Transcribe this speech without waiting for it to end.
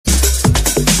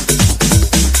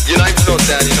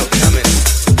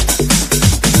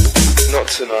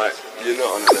tonight. You're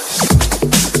not on this.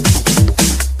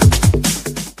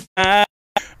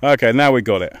 Okay, now we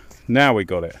got it. Now we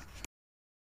got it.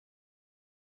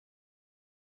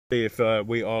 See if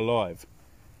we are live.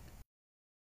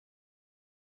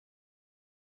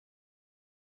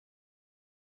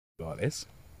 Like this.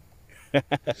 I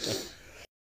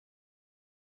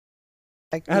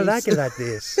like it like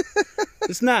this.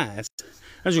 It's nice.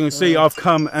 As you can see, I've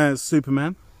come as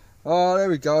Superman. Oh, there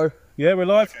we go. Yeah, we're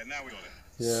live. Okay, now we got it.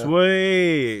 Yeah.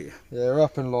 Sweet. Yeah, we're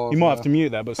up and live. You might have to mute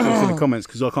that, but still see the comments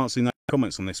because I can't see no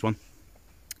comments on this one.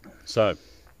 So.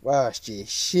 Wow, it's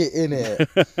just shit, innit?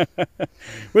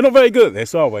 We're not very good at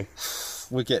this, are we?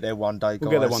 We'll get there one day, guys. We'll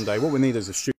get there one day. What we need is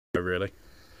a studio, really.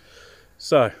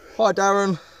 So. Hi,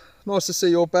 Darren. Nice to see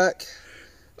you're back.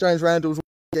 James Randall's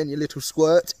getting your little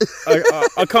squirt.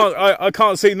 I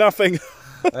can't see nothing.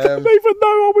 I don't even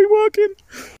know. Are we working?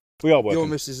 We are working. Your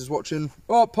missus is watching.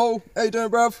 Oh, Paul, how you doing,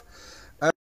 bruv?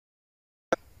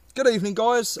 Good evening,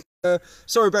 guys.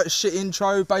 Sorry about the shit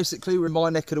intro. Basically, we're in my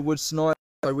neck of the woods tonight,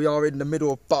 so we are in the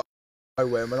middle of butt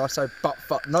nowhere. And when I say butt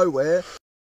fuck nowhere,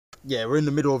 yeah, we're in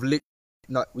the middle of lit.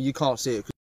 No, well, you can't see it,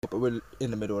 but we're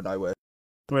in the middle of nowhere.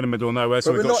 We're in the middle of nowhere,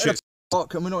 so but we've got shit.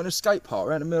 Park, and we're not in a skate park.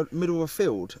 We're in the middle of a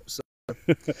field. So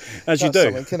as you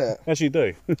do. As you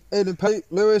do. Ed and Pete,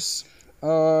 Lewis,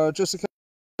 Jessica,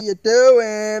 how you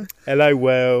doing? Hello,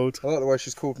 world. I like the way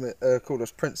she's called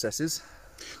us princesses.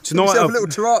 Tonight, a little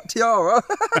tiara.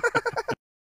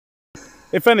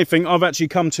 If anything, I've actually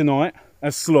come tonight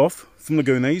as Sloth from the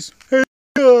Goonies. Hey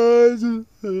guys.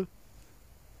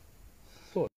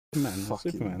 What?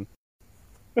 Superman.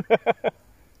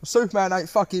 Superman ain't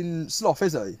fucking Sloth,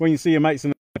 is he? When you see your mates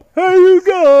in the hey you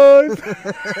guys.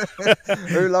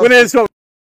 Who loves it?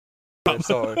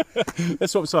 Sorry.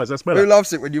 Let's swap sides, that's better. Who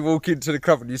loves it when you walk into the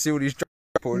club and you see all these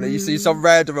people and then you see some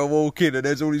randomer walk in and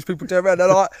there's all these people turn around and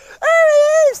they're like, there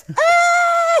he is!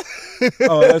 Ah!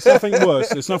 Oh, there's nothing worse.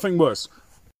 There's nothing worse.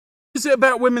 Is it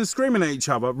about women screaming at each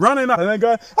other, running up and then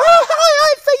going, oh,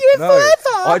 hi, I've seen you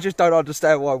forever? I just don't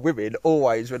understand why women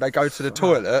always, when they go to the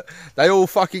toilet, they all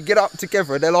fucking get up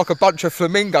together and they're like a bunch of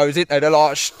flamingos, isn't they? They're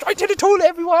like, straight to the toilet,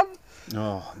 everyone!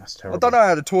 Oh, that's terrible. I don't know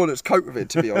how the toilets cope with it,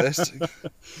 to be honest.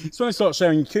 It's when they start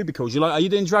sharing cubicles. You're like, are you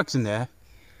doing drugs in there?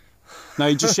 No,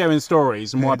 you're just sharing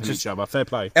stories and wiping each other. Fair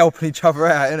play. Helping each other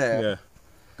out, innit? Yeah,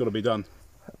 got to be done.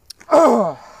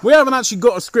 We haven't actually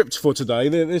got a script for today.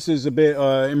 This is a bit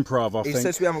improv, I think. He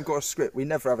says we haven't got a script. We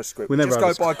never have a script. We We never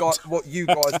just have go a by what you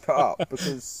guys put up.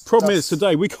 Because Problem is,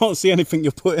 today we can't see anything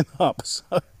you're putting up.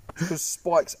 So. Because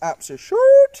Spike's apps are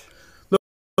short. Look,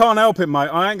 I can't help it, mate.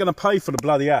 I ain't going to pay for the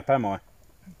bloody app, am I?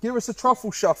 Give us a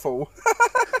truffle shuffle.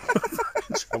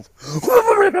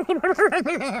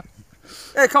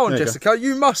 Yeah, come on, Jessica.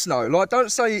 You must know. Like, don't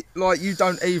say like you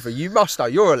don't either. You must know.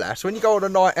 You're a lass. When you go on a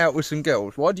night out with some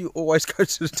girls, why do you always go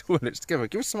to the toilets together?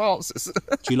 Give us some answers. Do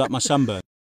you like my sunburn?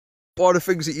 One of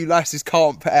the things that you lasses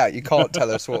can't put out. You can't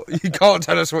tell us what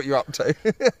you're up to.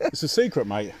 It's a secret,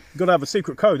 mate. You've got to have a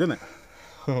secret code, isn't it?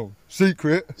 Oh,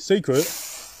 secret. Secret.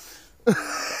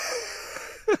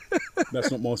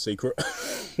 That's not my secret.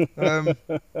 I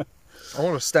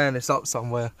want to stand this up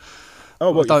somewhere.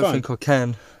 Oh, what, I don't think I can.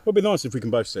 It would be nice if we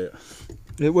can both see it.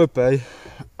 It would be.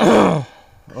 I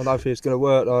don't think it's going to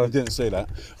work though. I didn't see that.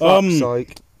 Fuck's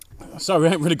sake. So we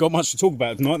ain't really got much to talk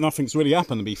about tonight. Nothing's really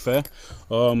happened, to be fair.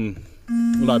 Well,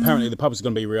 apparently the pubs are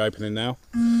going to be reopening now.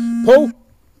 Paul,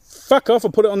 fuck off. I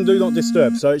put it on Do Not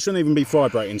Disturb, so it shouldn't even be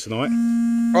vibrating tonight.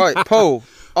 Right, Paul,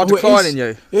 I'm declining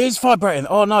you. It is vibrating.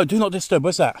 Oh no, Do Not Disturb.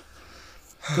 Where's that?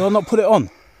 Did I not put it on?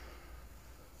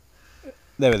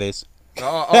 There it is.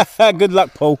 Good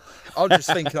luck, Paul. I'm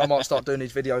just thinking I might start doing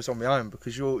these videos on my own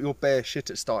because you're bare shit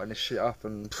at starting this shit up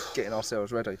and getting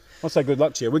ourselves ready. I'll say good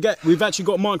luck to you. We've actually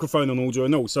got a microphone on audio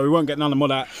and all, so we won't get none of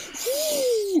that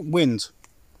wind.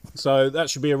 So that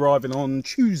should be arriving on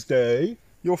Tuesday.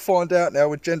 You'll find out now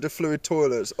with gender fluid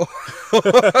toilets.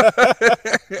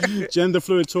 Gender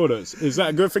fluid toilets. Is that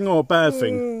a good thing or a bad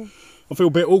thing? I feel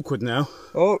a bit awkward now.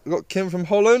 Oh, we've got Kim from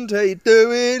Holland. How you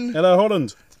doing? Hello,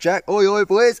 Holland. Jack, oi oi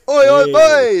boys. Oi oi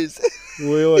boys.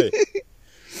 Oi oi.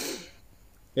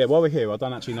 Yeah, while we're here, I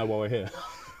don't actually know why we're here.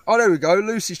 Oh, there we go.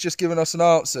 Lucy's just given us an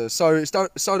answer. So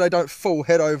they don't fall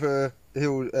head over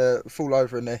fall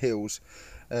over in their heels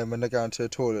when they're going to the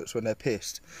toilets when they're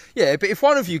pissed. Yeah, but if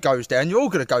one of you goes down, you're all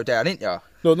going to go down, ain't you?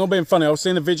 Look, not being funny. I've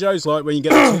seen the videos like when you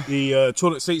get the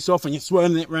toilet seats off and you're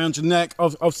swirling it around your neck.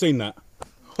 I've seen that.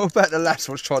 What about the lass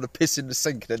was trying to piss in the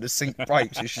sink and then the sink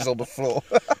breaks and she's on the floor?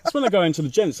 It's when they go into the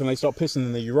gents and they start pissing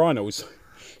in the urinals.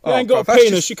 You ain't got bruv, a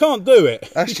penis, you can't do it.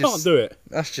 You can't do it.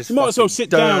 That's just You might as well fucking sit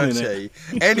down in dirty.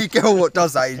 Any girl what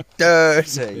does that is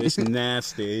dirty. It's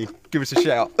nasty. Give us a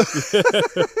shout.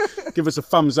 Give us a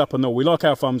thumbs up and all. We like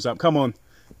our thumbs up. Come on.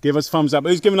 Give us thumbs up.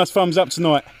 Who's giving us thumbs up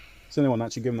tonight? Is anyone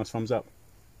actually giving us thumbs up?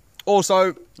 Also,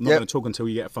 I'm not going to talk until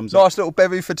you get a thumbs up. nice little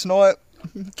bevy for tonight.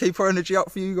 Keep our energy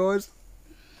up for you guys.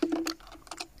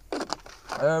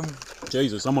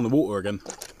 Jesus, I'm on the water again.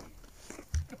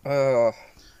 Uh,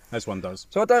 As one does.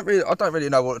 So I don't really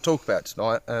know what to talk about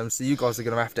tonight. So you guys are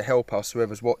going to have to help us,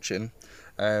 whoever's watching.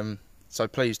 So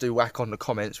please do whack on the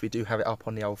comments. We do have it up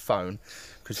on the old phone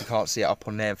because you can't see it up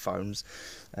on their phones.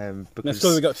 That's Because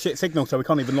because we've got shit signal, so we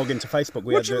can't even log into Facebook.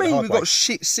 what do you mean we've got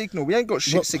shit signal? We ain't got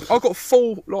shit signal. I've got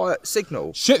full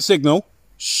signal. shit signal?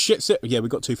 Yeah, we've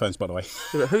got two phones, by the way.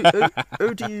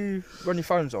 Who do you run your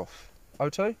phones off?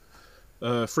 O2?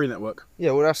 Free network.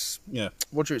 Yeah, well that's. Yeah.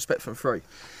 What do you expect from free?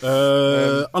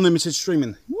 Unlimited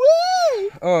streaming.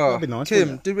 Oh, That'd be nice, Kim,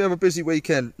 wouldn't it? did we have a busy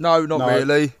weekend? No, not No.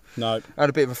 really. No, Had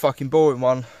a bit of a fucking boring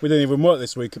one. we didn't even work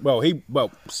this week. We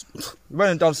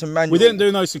went and done some manual. we didn't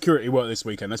do no security work this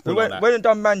weekend. Let's put We it like went, that. went and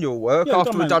done manual work Yeah,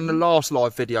 after done we'd done the last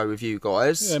live video with you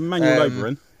guys. Yeah, manual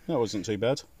labouring. That wasn't too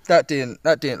bad. That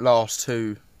didn't last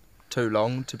too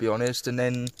long, to be honest. And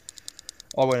then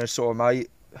I went and saw a mate.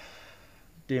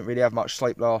 Didn't really have much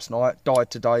sleep last night. Died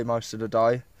today most of the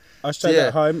day. I stayed Yeah.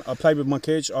 at home. I played with my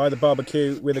kids. I had a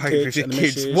barbecue with the Played kids with your and the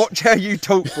kids. missus. Watch how you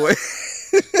talk, boy.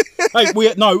 Hey,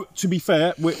 to be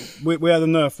fair, we had a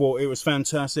Nerf war. It was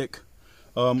fantastic.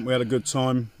 We had a good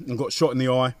time and got shot in the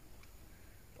eye.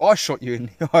 I shot you in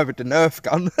the eye with the Nerf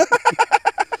gun.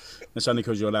 That's only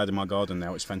because you're allowed in my garden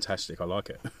now. It's fantastic. I like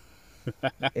it.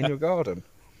 In your garden.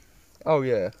 Oh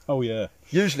yeah. Oh, yeah.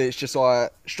 Usually it's just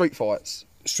like street fights.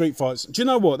 Street fights. Do you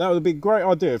know what? That would be a great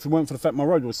idea if it weren't for the fact my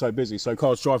road was so busy. So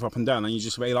cars drive up and down and you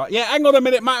just be like, yeah, hang on a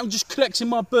minute, mate. I'm just collecting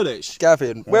my bullets.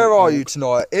 Gavin, where are you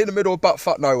tonight? In the middle of butt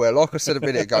fuck nowhere. Like I said a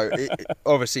minute ago,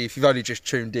 obviously if you've only just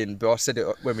tuned in, but I said it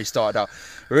when we started out.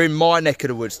 We're in my neck of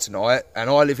the woods tonight, and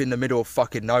I live in the middle of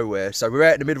fucking nowhere. So we're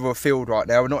out in the middle of a field right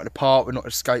now. We're not in a park. We're not in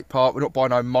a skate park. We're not by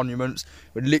no monuments.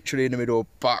 We're literally in the middle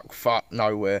of butt fuck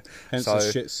nowhere. Hence so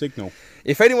the shit signal.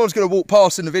 if anyone's going to walk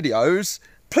past in the videos,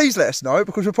 please let us know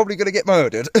because we're probably going to get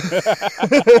murdered.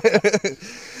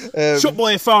 Shot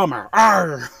by a farmer.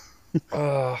 Arr!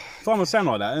 Farmers sound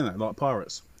like that, innit? Like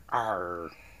pirates. Arr!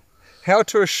 How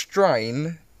to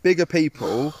restrain bigger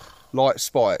people like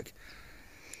Spike.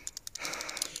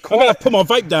 I'm going to put my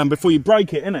vape down before you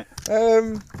break it, innit?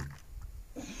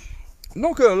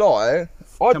 Not gonna lie,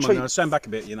 Come on now, stand back a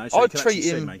bit, you know, so you I'd can treat actually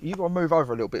see him. me. You gotta move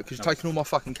over a little bit because you're taking all my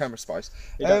fucking camera space.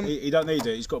 He don't need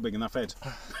it, he's got a big enough head.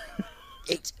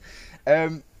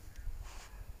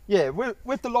 Yeah,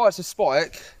 with the likes of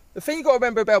Spike, the thing you got to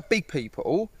remember about big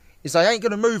people is they ain't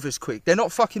gonna move as quick. They're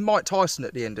not fucking Mike Tyson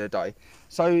at the end of the day.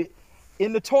 So,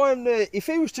 in the time that if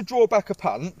he was to draw back a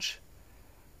punch,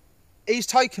 he's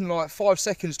taken like 5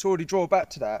 seconds to already draw back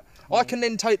to that. I can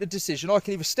then take the decision. I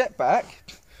can either step back,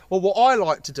 or what I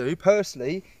like to do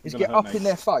personally is You're get gonna up hurt me. in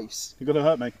their face. You're going to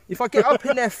hurt me. If I get up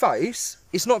in their face,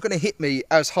 it's not going to hit me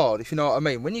as hard, if you know what I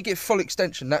mean. When you get full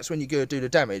extension, that's when you're going to do the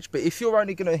damage. But if you're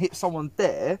only going to hit someone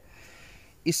there,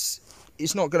 it's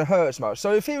not going to hurt as much.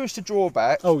 So if he was to draw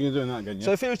back, Oh, you're doing that again, yeah?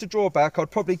 so if he was to draw back,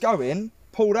 I'd probably go in,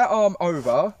 pull that arm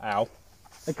over, Ow.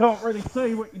 They can't really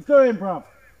see what you're doing, bruv.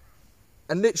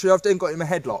 and literally I've then got him a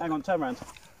headlock. Hang on, turn round.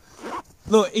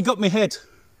 Look, he got me head.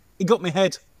 He got me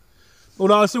head.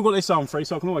 Although I still got this arm free,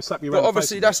 so I can always slap you around But the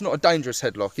obviously face that's not a dangerous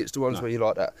headlock. It's the ones where you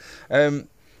like that.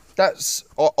 I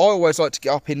always like to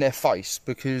get up in their face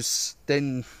because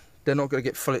then they're not going to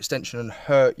get full extension and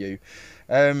hurt you.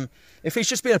 If he's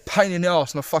just being a pain in the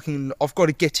arse and I've got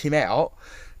to get him out,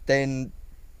 then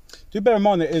Do bear in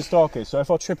mind that it is darkish, so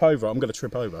if I trip over, I'm going to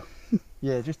trip over.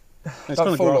 yeah, just It's don't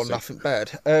kinda fall on grassy. nothing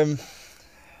bad.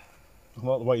 I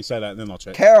like the way you say that, and then I'll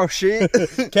check. Cow shit.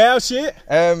 Cow shit!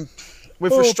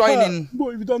 With Oh, restraining. Pat,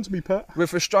 what have you done to me, Pat?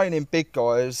 With restraining big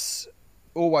guys,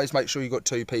 always make sure you've got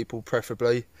 2 people,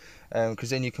 preferably, because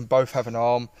then you can both have an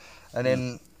arm, and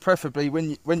then preferably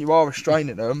when you are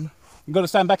restraining them. You've got to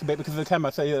stand back a bit because of the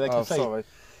camera, so they can Oh, see. sorry.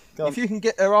 Go on. If you can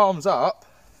get their arms up,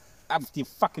 You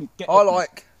fucking get I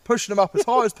like pushing them up as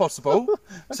high as possible,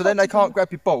 so then they can't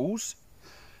grab your balls.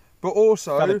 But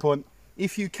also, Valid point.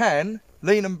 if you can,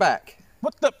 lean them back.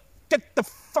 What the? Get the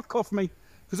fuck off me!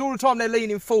 Because all the time they're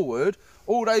leaning forward,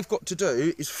 all they've got to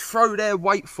do is throw their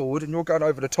weight forward and you're going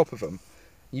over the top of them.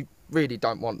 You really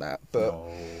don't want that, but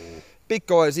big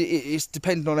guys, it's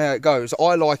depending on how it goes.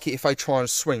 I like it if they try and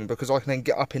swing because I can then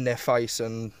get up in their face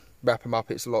and wrap them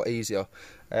up. It's a lot easier.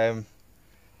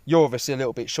 you're obviously a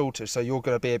little bit shorter, so you're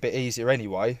going to be a bit easier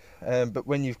anyway. But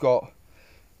when you've got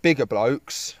bigger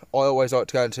blokes, I always like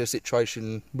to go into a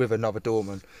situation with another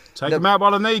doorman. Take them out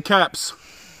by the kneecaps.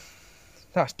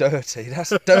 That's dirty.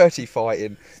 That's dirty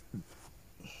fighting.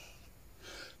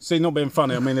 See, not being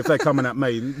funny, I mean, if they're coming at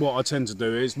me, what I tend to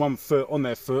do is 1 foot on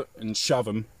their foot and shove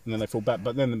them, and then they fall back.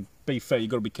 But then, to be fair,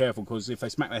 you've got to be careful, because if they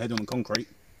smack their head on the concrete,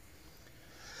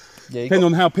 Yeah, depending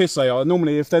on how pissed they are,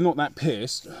 normally if they're not that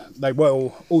pissed, they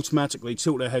will automatically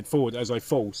tilt their head forward as they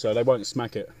fall, so they won't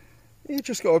smack it. you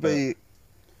just got to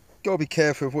be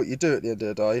careful of what you do at the end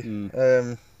of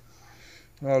the day.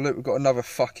 Oh look, we've got another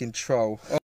fucking troll.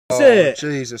 That's it.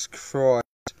 Jesus Christ!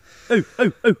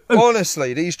 Oh.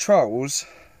 Honestly, these trolls.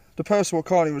 The person what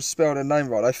can't even spell their name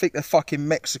right, they think they're fucking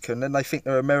Mexican, then they think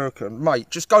they're American. Mate,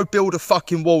 just go build a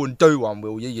fucking wall and do one,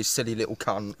 will you, you silly little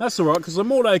cunt? That's all right, because the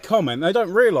more they comment, they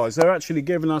don't realise they're actually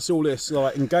giving us all this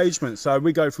like engagement. So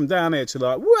we go from down here to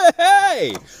like,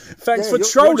 hey, thanks for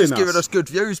trolling you're just us. giving us good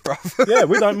views, bro. Yeah,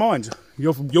 we don't mind.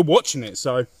 You're watching it,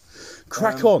 so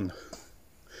crack on.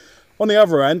 On the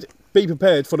other hand, be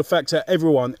prepared for the fact that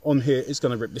everyone on here is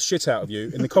going to rip the shit out of you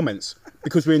in the comments,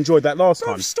 because we enjoyed that last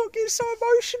time. Stop getting so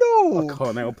emotional. I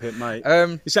can't help it, mate.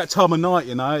 It's that time of night,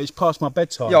 you know. It's past my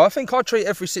bedtime. Yeah, I think I treat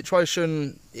every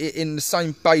situation in the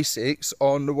same basics,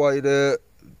 on the way that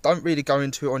don't really go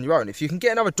into it on your own. If you can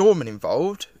get another doorman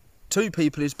involved, 2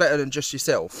 people is better than just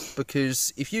yourself,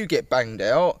 because if you get banged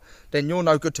out, then you're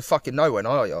no good to fucking no one,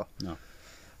 are you? No.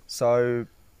 So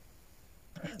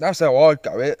that's how I'd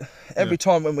go it. Every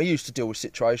time when we used to deal with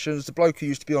situations, the bloke who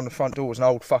used to be on the front door was an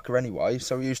old fucker anyway,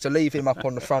 so we used to leave him up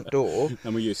on the front door.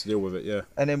 And we used to deal with it, yeah.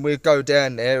 And then we'd go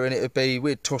down there, and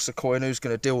we'd toss a coin, who's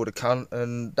going to deal with the cunt,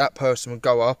 and that person would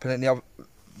go up, and then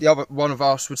the other one of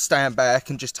us would stand back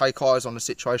and just take eyes on the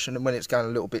situation. And when it's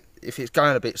going if it's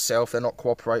going a bit south, they're not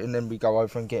cooperating, then we go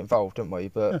over and get involved, don't we?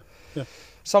 But yeah.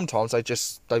 Sometimes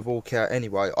they walk out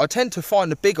anyway. I tend to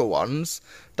find the bigger ones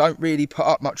don't really put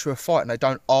up much of a fight, and they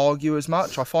don't argue as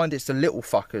much. I find it's the little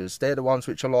fuckers. They're the ones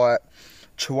which are like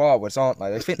chihuahuas, aren't they?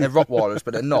 They think they're Rottweilers,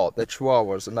 but they're not. They're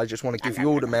chihuahuas, and they just want to give you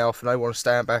all the mouth, and they want to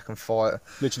stand back and fight.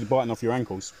 Literally biting off your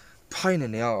ankles. Pain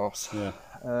in the arse. Yeah.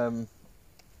 Um,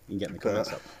 And getting the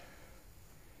comments up.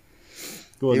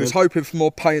 He was hoping for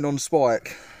more pain on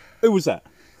Spike. Who was that?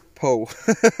 Paul.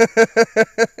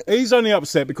 He's only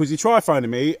upset because he tried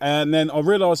phoning me, and then I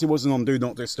realised he wasn't on Do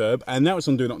Not Disturb, and now it's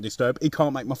on Do Not Disturb. He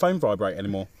can't make my phone vibrate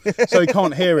anymore, so he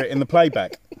can't hear it in the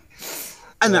playback,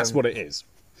 and that's what it is.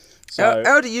 So,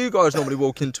 how do you guys normally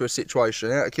walk into a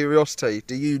situation? Out of curiosity,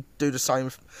 do you do the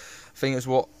same thing as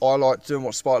what I like to do and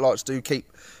what Spike likes to do?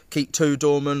 Keep 2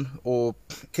 doormen, or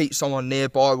keep someone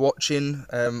nearby watching,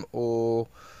 or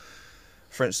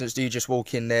for instance, do you just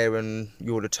walk in there and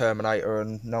you're the Terminator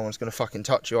and no one's going to fucking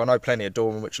touch you? I know plenty of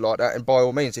doormen which are like that, and by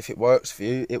all means, if it works for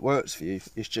you, it works for you.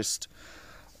 It's just,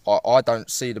 I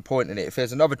don't see the point in it. If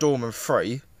there's another doorman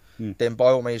free, then by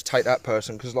all means take that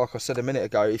person, because like I said a minute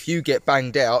ago, if you get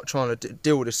banged out trying to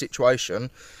deal with a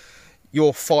situation,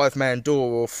 your 5-man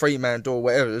door or 3-man door,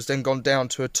 whatever, has then gone down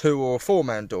to a 2 or a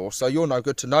 4-man door, so you're no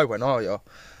good to no one, are you?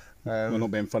 well,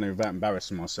 not being funny without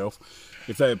embarrassing myself.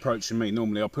 If they're approaching me,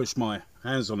 normally I push my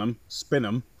hands on them, spin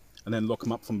them, and then lock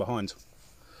them up from behind.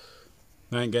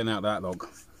 They ain't getting out that log.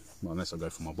 Well, unless I go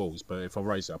for my balls, but if I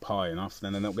raise it up high enough,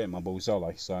 then they're not getting my balls, are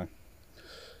they? So,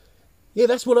 yeah,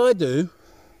 that's what I do.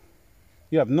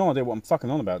 You have no idea what I'm fucking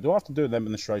on about. Do I have to do a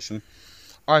demonstration?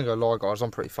 I ain't gonna lie, guys,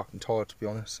 I'm pretty fucking tired, to be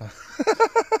honest. So.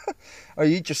 Oh,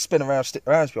 you just spin around, stick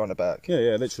your hands behind the back?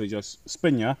 Yeah, literally just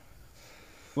spin ya,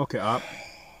 lock it up,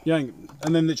 and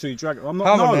then literally drag it. I'm not.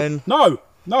 Come on, then. No.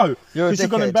 You're a You're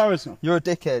gonna embarrass me. You're a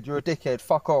dickhead.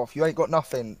 Fuck off. You ain't got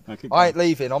nothing. No, keep I ain't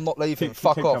leaving. I'm not leaving.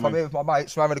 Fuck off. coming. I'm here with my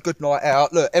mates. We're having a good night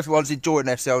out. Look, everyone's enjoying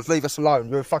themselves. Leave us alone.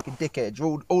 You're a fucking dickhead.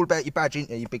 You're all about your badge,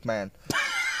 ain't you, you big man?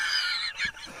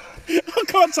 I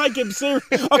can't take him serious.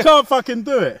 I can't fucking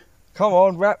do it. Come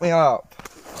on, wrap me up.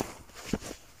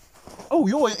 Oh,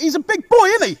 he's a big boy,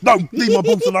 isn't he? No, leave my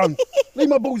balls alone. Leave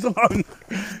my balls alone.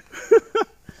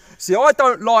 See, I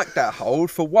don't like that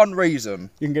hold for one reason.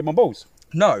 You can get my balls.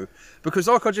 No, because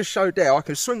like I just showed there, I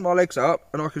can swing my legs up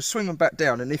and I can swing them back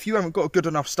down. And if you haven't got a good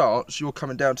enough stance, you're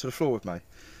coming down to the floor with me. And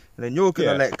then you're going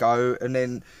to let go, and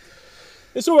then...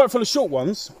 It's all right for the short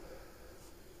ones.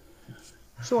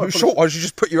 It's all right for Short ones, you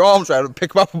just put your arms around and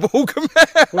pick them up and walk them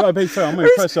out. Well, to be fair, I'm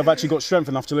impressed I've actually got strength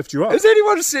enough to lift you up. Has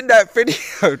anyone seen that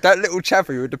video, that little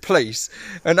chappie with the police,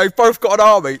 and they've both got an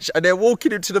arm each, and they're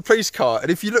walking into the police car,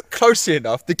 and if you look closely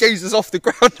enough, the geezer's off the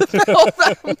ground and they're off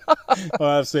them.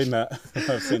 I have seen that.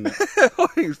 I've seen that. I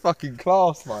think it's fucking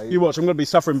class, mate. You watch, I'm going to be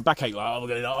suffering backache. Like,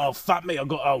 oh, fuck me, I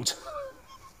got old.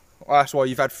 Well, that's why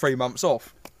you've had 3 months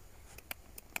off.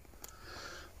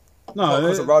 No,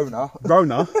 because of Rona.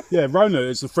 Rona. Yeah, Rona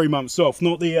is the 3 months off,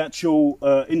 not the actual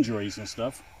injuries and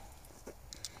stuff.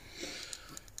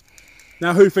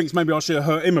 Now, who thinks maybe I should have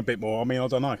hurt him a bit more? I mean, I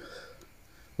don't know.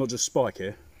 Not just Spike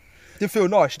here. Did feel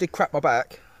nice. You did crack my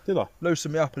back. Did I?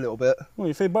 Loosen me up a little bit. Well,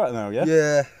 you feel better now, yeah?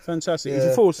 Yeah. Fantastic. Yeah. If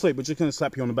you fall asleep, we're just going to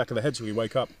slap you on the back of the head till you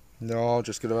wake up. No, I'm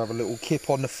just going to have a little kip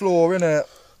on the floor, innit?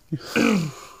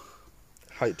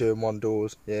 Hate doing one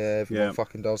doors. Yeah, everyone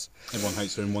fucking does. Everyone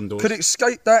hates doing one doors. Could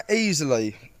escape that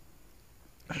easily.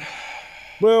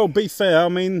 Well, be fair, I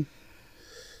mean,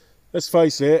 let's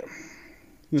face it.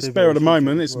 In the spare of the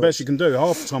moment, it's the best you can do.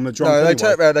 Half the time they're drunk No, they anyway.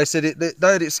 turned around, they said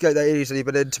they'd escape that easily,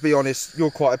 but then to be honest, you're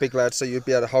quite a big lad, so you'd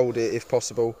be able to hold it if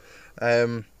possible.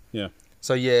 Yeah.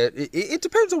 So yeah, it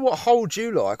depends on what hold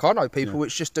you like. I know people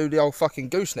which just do the old fucking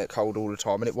gooseneck hold all the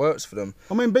time and it works for them.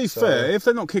 I mean, be fair, if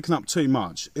they're not kicking up too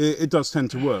much, it does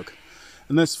tend to work.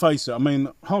 And let's face it, I mean,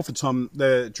 half the time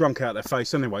they're drunk out their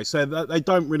face anyway, so they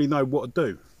don't really know what to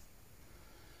do.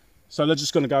 So they're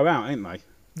just going to go out, ain't they?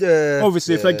 Yeah.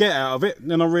 Obviously, if they get out of it,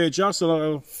 then I'll readjust and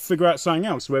I'll figure out something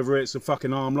else, whether it's a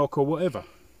fucking arm lock or whatever.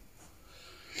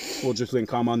 Or just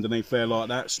link arm underneath there like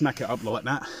that, smack it up like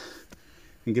that,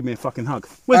 and give me a fucking hug.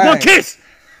 Where's my kiss?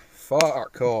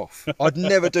 Fuck off. I'd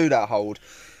never do that hold.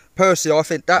 Personally, I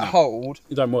think that hold...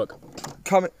 It don't work.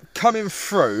 Coming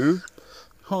through...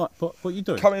 Hi, what are you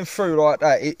doing? Coming through like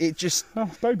that, it just...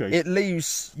 Oh, baby. It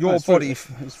leaves your body...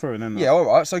 It's through and then... Yeah,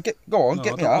 alright, so go on,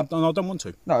 get me up. I don't want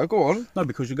to. No, go on. No,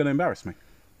 because you're going to embarrass me.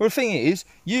 Well, the thing is,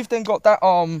 you've then got that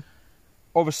arm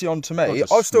obviously onto me.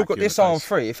 just I've still smack got you in this the arm face.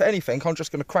 free. If anything, I'm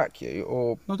just going to crack you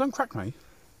or No, don't crack me.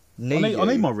 knee I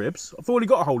need you. my ribs. I've already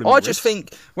got a hold in my I ribs. just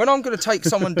think when I'm going to take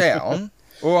someone down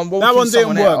or I'm walking that one didn't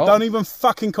someone work. out, Don't even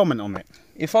fucking comment on it.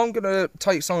 if I'm going to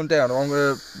take someone down or I'm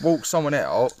going to walk someone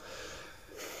out,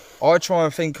 I try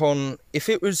and think on, if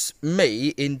it was me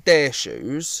in their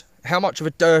shoes, how much of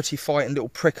a dirty fighting little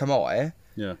prick am I?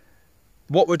 Yeah.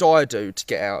 What would I do to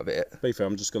get out of it? Be fair,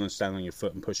 I'm just going to stand on your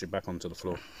foot and push it back onto the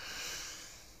floor.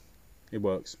 It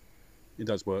works. It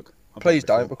does work. Please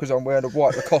don't, because I'm wearing a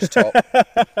white Lacoste top.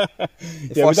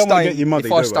 If Yeah, we don't want to get you muddy,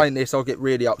 if I do we? stain this, I'll get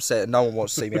really upset and no one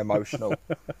wants to see me emotional.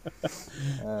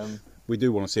 We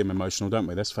do want to see him emotional, don't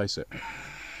we? Let's face it.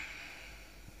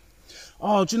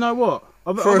 Oh, do you know what?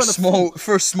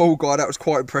 For a small guy, that was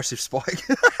quite impressive, Spike.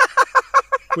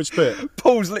 Which bit?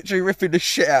 Paul's literally ripping the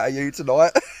shit out of you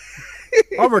tonight.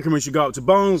 I reckon we should go up to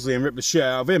Barnsley and rip the shit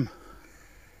out of him.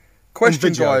 Question,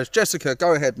 video. guys. Jessica,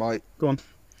 go ahead, mate. Go on.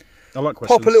 I like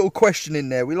questions. Pop a little question in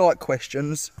there. We like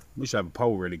questions. We should have a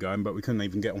poll really going, but we couldn't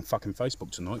even get on fucking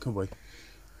Facebook tonight, could we?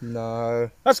 No.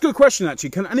 That's a good question, actually.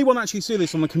 Can anyone actually see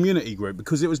this on the community group?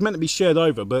 Because it was meant to be shared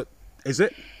over, but is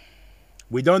it?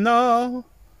 We don't know.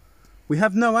 We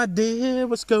have no idea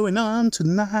what's going on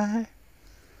tonight.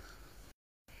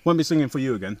 Won't be singing for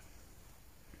you again.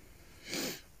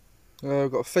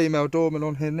 We've got a female doorman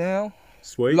on here now.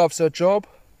 Sweet. Loves her job.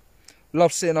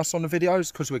 Loves seeing us on the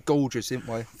videos because we're gorgeous, aren't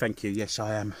we? Thank you. Yes,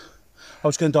 I am. I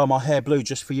was going to dye my hair blue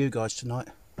just for you guys tonight.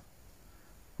 I'm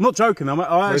not joking.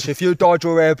 Which, if you dyed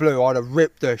your hair blue, I'd have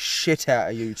ripped the shit out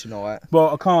of you tonight.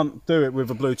 Well, I can't do it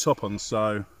with a blue top on,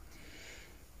 so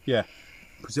yeah,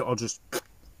 because I'll just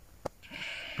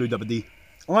blue double D.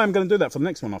 I am going to do that for the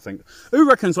next one, I think. Who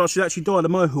reckons I should actually dye the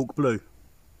mohawk blue?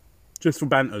 Just for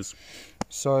banters.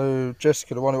 So,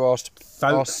 Jessica, the one who asked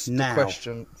now. the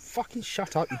question. Fucking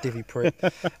shut up, you divvy prick.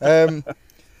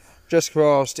 Jessica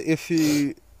asked, if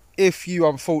you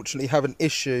unfortunately have an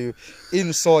issue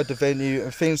inside the venue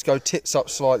and things go tits up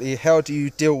slightly, how do you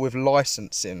deal with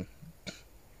licensing?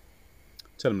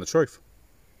 Tell them the truth.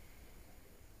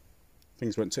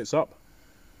 Things went tits up.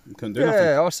 You couldn't do nothing.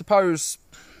 Yeah, I suppose.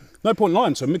 No point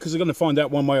lying to them because they're going to find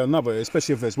out one way or another,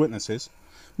 especially if there's witnesses.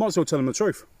 Might as well tell them the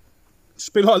truth.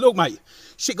 Just be like, look, mate,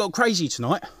 shit got crazy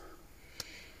tonight.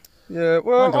 Yeah,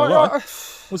 well,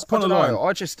 What's the point I of don't lying?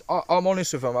 know. I'm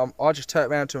honest with them. I just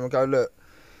turn around to him and go, look,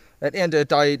 at the end of the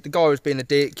day, the guy was being a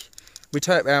dick. We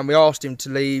turned around, we asked him to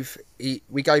leave.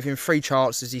 We gave him 3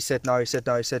 chances. He said no, he said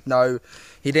no, he said no.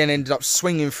 He then ended up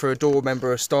swinging through a door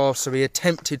member of staff, so he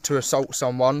attempted to assault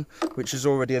someone, which is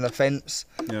already an offence.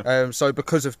 Yeah. So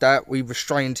because of that, we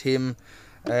restrained him.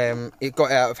 It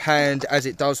got out of hand, as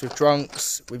it does with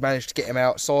drunks. We managed to get him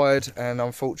outside, and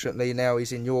unfortunately now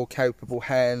he's in your capable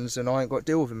hands, and I ain't got to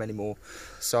deal with him anymore.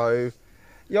 So,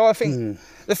 yeah, I think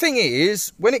the thing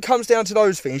is, when it comes down to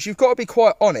those things, you've got to be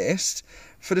quite honest,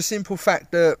 for the simple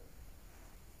fact that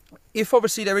if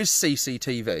obviously there is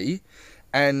CCTV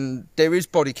and there is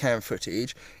body cam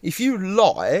footage, if you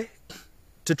lie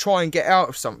to try and get out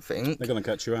of something, They're going to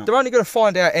catch you out. they're only going to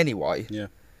find out anyway. Yeah.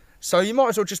 So you might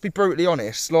as well just be brutally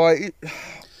honest. Like,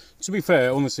 To be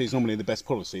fair, honesty is normally the best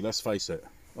policy, let's face it.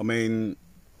 I mean,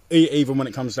 even when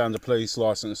it comes down to police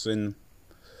licensing,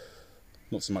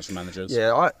 not so much the managers.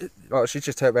 Yeah, I should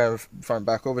just take around and phone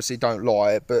back. Obviously, don't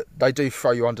lie, but they do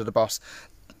throw you under the bus.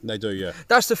 They do, yeah.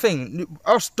 That's the thing.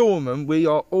 Us doormen, we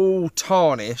are all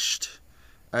tarnished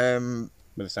With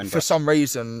the same for brush. some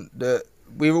reason. That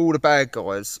we're all the bad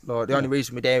guys. Like the only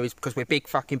reason we're there is because we're big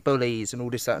fucking bullies and all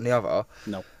this, that, and the other.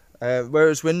 No.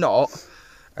 Whereas we're not.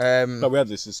 But we had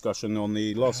this discussion on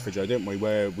the last video, didn't we?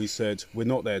 Where we said we're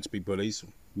not there to be bullies.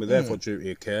 We're there for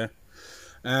duty of care.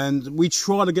 And we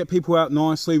try to get people out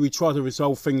nicely. We try to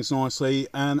resolve things nicely.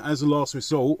 And as a last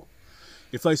resort,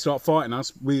 if they start fighting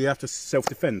us, we have to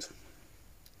self-defend.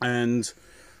 And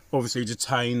obviously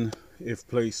detain if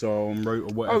police are en route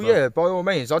or whatever. Oh yeah, by all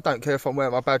means. I don't care if I'm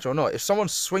wearing my badge or not. If someone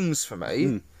swings for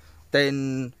me,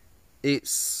 then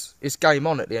it's game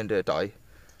on at the end of the day.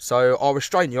 So I'll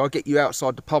restrain you. I'll get you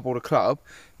outside the pub or the club.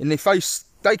 And if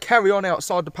they carry on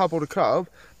outside the pub or the club,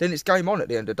 then it's game on at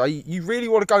the end of the day. You really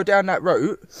want to go down that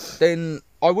route, then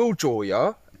I will jaw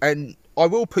you and I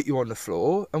will put you on the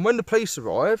floor. And when the police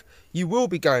arrive, you will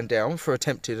be going down for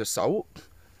attempted assault.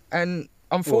 And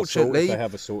unfortunately, if they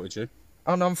have assaulted you.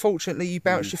 And unfortunately, you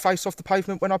bounce your face off the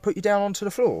pavement when I put you down onto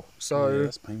the floor. So Yeah,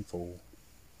 that's painful.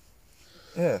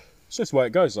 yeah. It's just the way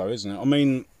it goes, though, isn't it? I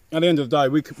mean, at the end of the day,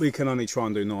 we can only try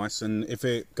and do nice, and if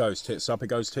it goes tits up, it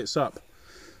goes tits up.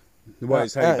 The way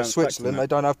it's Out headed in down Switzerland, they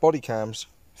don't have body cams.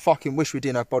 Fucking wish we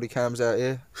didn't have body cams out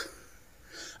here.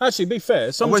 Actually, be fair,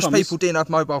 I sometimes wish people didn't have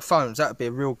mobile phones. That'd be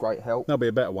a real great help. that'll be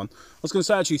a better one. I was going to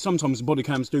say, actually, sometimes the body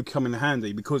cams do come in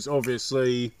handy because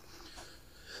obviously,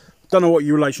 don't know what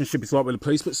your relationship is like with the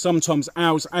police, but sometimes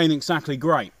ours ain't exactly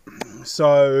great.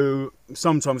 So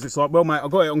sometimes it's like, well, mate,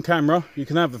 I've got it on camera. You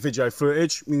can have the video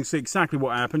footage. You can see exactly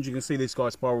what happened. You can see this guy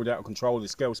spiraled out of control.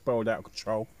 This girl spiraled out of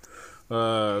control.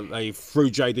 They threw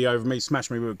JD over me,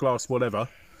 smashed me with a glass, whatever.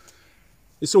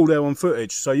 It's all there on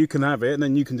footage, so you can have it, and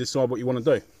then you can decide what you want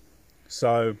to do.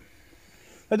 So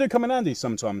they do come in handy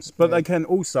sometimes, but they can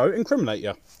also incriminate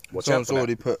you. Watch out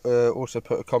Someone's for that. already also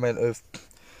put a comment of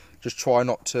just try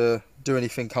not to do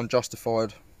anything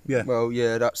unjustified. Yeah. Well,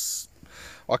 yeah,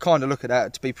 I kind of look at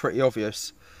that to be pretty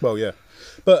obvious. Well, yeah,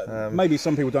 but maybe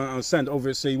some people don't understand.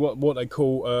 Obviously, what they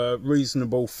call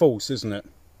reasonable force, isn't it?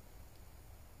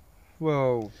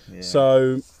 Well, yeah.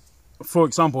 So, for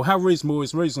example, how reasonable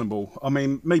is reasonable? I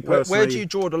mean, me personally, Where do you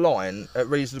draw the line at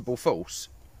reasonable force?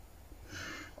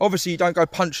 Obviously, you don't go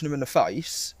punching them in the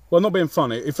face. well, not being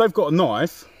funny. If they've got a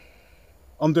knife,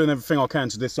 I'm doing everything I can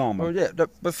to disarm them. Well, yeah,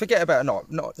 but forget about a knife.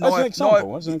 As an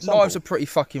example, Knives are pretty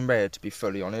fucking rare, to be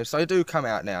fully honest. They do come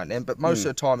out now and then, but most of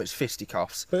the time it's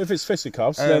fisticuffs. But if it's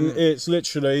fisticuffs, then it's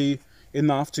literally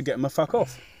enough to get them a fuck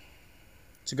off,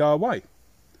 to go away.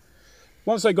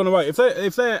 Once they've gone away,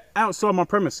 if they're outside my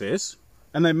premises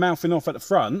and they're mouthing off at the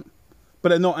front, but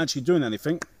they're not actually doing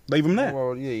anything, leave them there.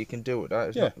 Well, yeah, you can deal with that.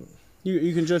 It's Yeah. not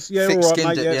You can just, yeah, Thick-skinned all right, at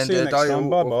mate, the yeah, end see you of the next day,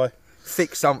 time, or- bye-bye.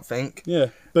 fix something. Yeah,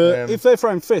 but if they're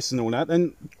throwing fists and all that,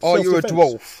 then Are you a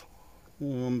self-defense.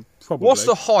 dwarf? Probably. What's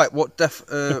the height? What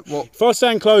If I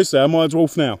stand close there, am I a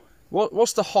dwarf now?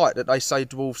 what's the height that they say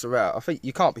dwarves are at? I think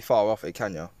you can't be far off it,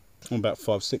 can you? I'm about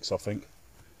 5'6", I think.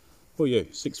 What are you,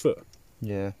 6 foot?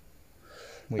 Yeah.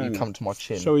 Well, you Hang on. come to my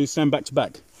chin. Shall we stand back to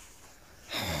back?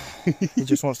 He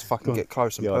just wants to fucking get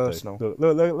close and Yeah, I do. personal.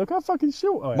 Look how fucking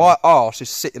short I am. My arse is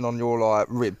sitting on your like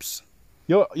ribs.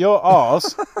 Your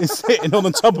arse is sitting on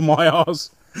the top of my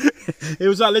arse. It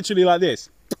was like literally like this.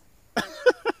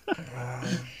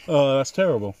 Oh, that's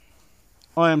terrible.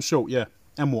 I am short, yeah.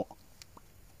 And what?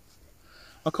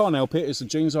 I can't help it. It's the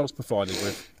genes I was provided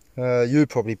with. You'd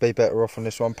probably be better off on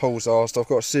this one. Paul's asked. I've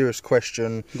got a serious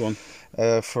question. Go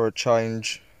on. For a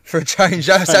change. For a change,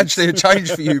 that's actually a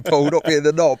change for you, Paul, not being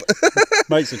the knob.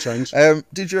 Makes a change.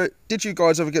 Did you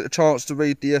guys ever get the chance to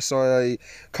read the SIA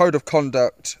Code of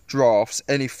Conduct drafts?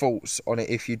 Any thoughts on it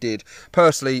if you did?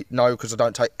 Personally, no, because I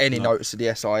don't take any notice of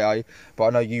the SIA, but I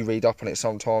know you read up on it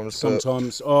sometimes.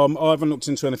 Sometimes. I haven't looked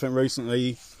into anything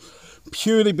recently,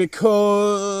 purely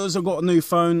because I've got a new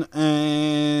phone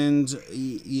and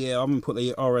yeah, I haven't put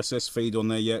the RSS feed on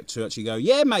there yet to actually go,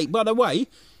 yeah, mate, by the way,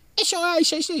 SIA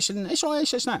says this and SIA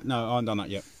says that. No, I haven't done that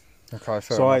yet. Okay, fair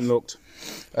So I enough. ain't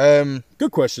looked.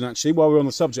 Good question, actually, while we're on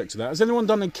the subject of that. Has anyone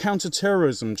done a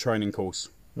counter-terrorism training course?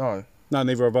 No, No,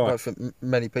 neither have I I. don't think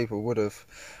many people would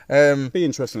have. Be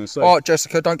interesting to see. Alright,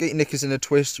 Jessica, don't get your knickers in a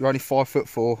twist. You're only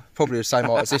 5'4", probably the same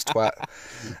height as this twat.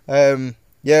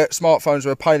 Yeah, smartphones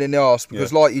are a pain in the arse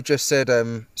because, like you just said,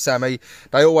 Sammy,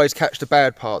 they always catch the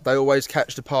bad part. They always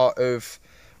catch the part of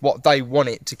what they want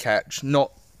it to catch,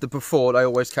 not the before. They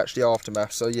always catch the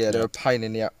aftermath. So yeah, they're a pain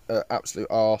in the absolute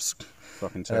arse.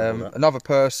 Fucking terrible. That. Another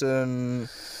person,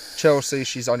 Chelsea,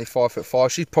 she's only 5'5".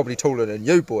 She's probably taller than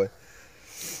you, boy.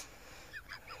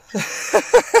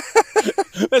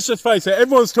 Let's just face it,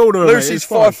 everyone's taller than me. Lucy's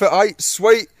 5'8".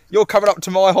 Sweet. You're coming up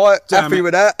to my height. Happy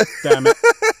with that. Damn it.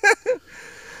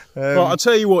 Right, I'll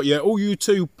tell you what, yeah, all you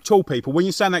two tall people, when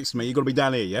you stand next to me, you've got to be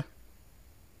down here, yeah?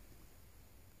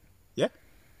 Yeah?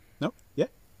 No? Yeah?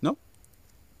 No?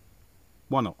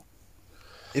 Why not?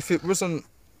 If it wasn't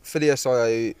for the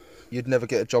SIA, you'd never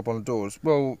get a job on the doors.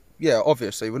 Well, yeah,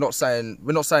 obviously, we're not saying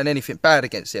anything bad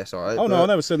against the SIA. Oh no, I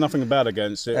never said nothing bad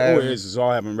against it. All it is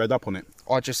I haven't read up on it.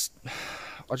 I just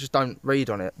don't read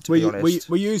on it, to be honest.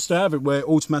 We used to have it where it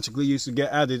automatically used to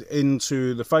get added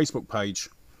into the Facebook page.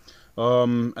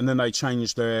 And then they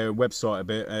changed their website a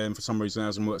bit, and for some reason it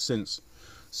hasn't worked since.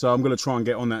 So I'm going to try and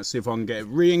get on that, see if I can get it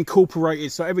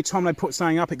reincorporated, so every time they put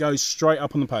something up, it goes straight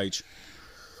up on the page.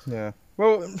 Yeah.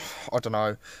 Well, I don't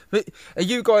know. But are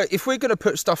you guys, if we're going to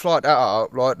put stuff like that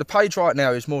up, like the page right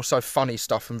now is more so funny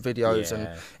stuff and videos and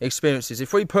experiences.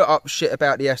 If we put up shit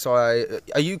about the SIA,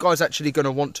 are you guys actually going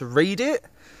to want to read it?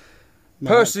 No,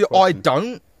 personally, I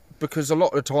don't, because a lot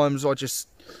of the times I just...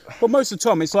 Well, most of the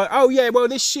time it's like, oh yeah, well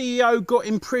this CEO got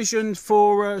imprisoned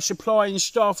for supplying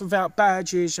staff without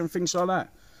badges and things like that.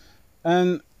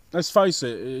 And let's face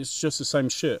it, it's just the same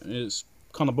shit. It's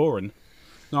kind of boring.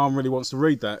 No one really wants to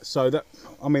read that. So that,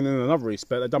 I mean, in another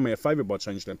respect, they've done me a favour by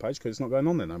changing their page because it's not going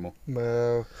on there no more.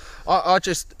 Well, I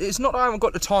just, it's not that I haven't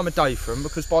got the time of day for them,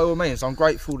 because by all means, I'm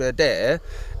grateful they're there.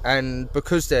 And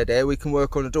because they're there, we can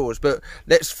work on the doors. But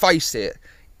let's face it,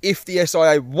 if the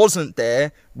SIA wasn't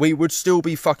there, we would still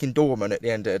be fucking doormen at the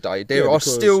end of the day. There are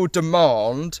still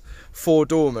demand for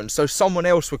doormen. So someone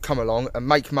else would come along and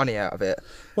make money out of it.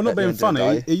 Well, not being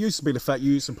funny, it used to be the fact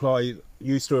you used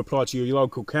to apply to your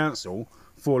local council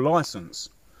for a licence.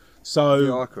 So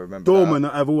yeah, I can remember doormen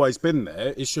that have always been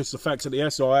there, it's just the fact that the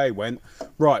SIA went,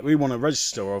 right, we want a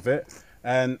register of it,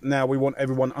 and now we want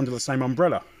everyone under the same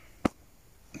umbrella.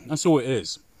 That's all it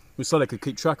is. So they could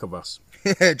keep track of us.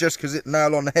 Yeah, just because it's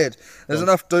nail on the head. There's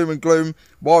enough doom and gloom.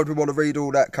 Why would we want to read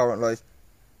all that currently?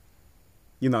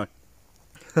 You know.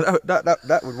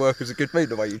 that would work as a good meme,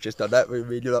 the way you've just done that. We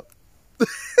read it up.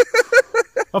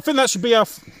 I think that should be our...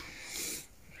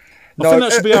 I think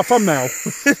that should be our thumbnail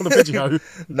for the video.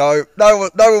 No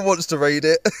one wants to read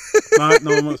it. No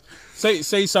one wants...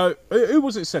 See, so who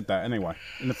was it said that anyway,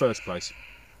 in the first place?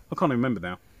 I can't even remember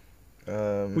now.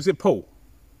 Was it Paul?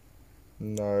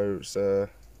 No, it's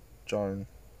Joan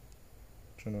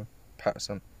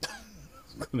Patterson. I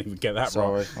couldn't even get that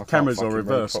Sorry, right. Cameras are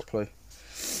reversed. Properly.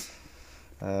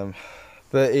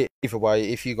 But either way,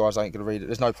 if you guys ain't going to read it,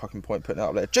 there's no fucking point putting it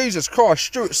up there. Jesus Christ,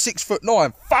 Stuart's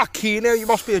 6'9". Fucking hell, you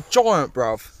must be a giant,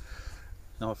 bruv.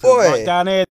 No, I feel right down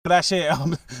here, that's it.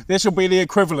 This will be the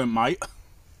equivalent, mate.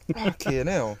 Fucking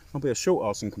hell. I'll be a short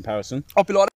ass in comparison. I'll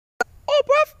be like, oh,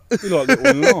 bruv. You're like little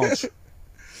and large.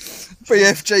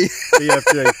 BFG.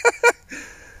 BFG.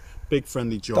 Big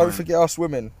friendly giant. Don't forget us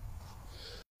women.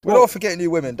 We're not forgetting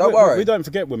you women, don't worry. We don't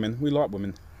forget women. We like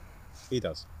women. He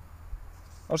does.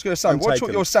 I was going to say, watch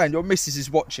what you're saying. Your missus is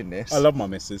watching this. I love my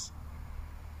missus.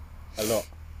 A lot.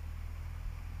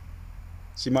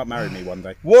 She might marry me one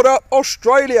day. What up,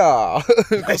 Australia?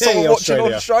 Got someone watching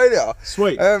Australia.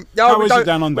 Sweet. How is it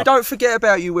down under? We don't forget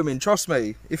about you women, trust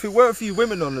me. If it weren't for you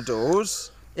women on the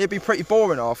doors, it'd be pretty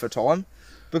boring half the time.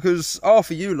 Because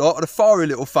half of you lot are the fiery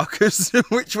little fuckers,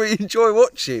 which we enjoy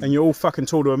watching. And you're all fucking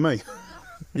taller than me.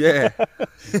 Yeah.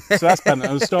 So that's better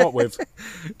to start with.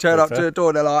 Turn up to the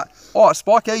door and they're like, alright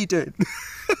Spike, how you doing?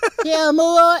 Yeah, I'm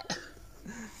alright.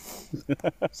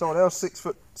 Someone else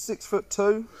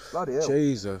 6'2". Bloody hell.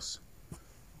 Jesus.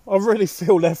 I really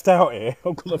feel left out here.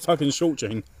 I've got the fucking short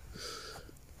gene.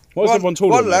 Why is everyone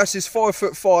taller than me? One lass is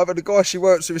 5'5" and the guy she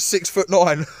works with is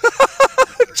 6'9".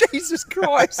 Jesus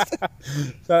Christ.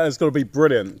 That has got to be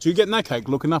brilliant. Do you get neck ache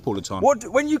looking up all the time?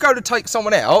 When you go to take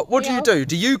someone out, what do you do?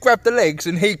 Do you grab the legs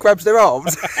and he grabs their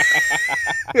arms?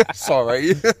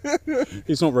 Sorry.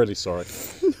 He's not really sorry.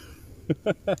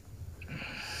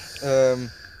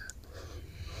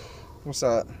 What's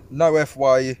that? No F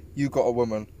way, you got a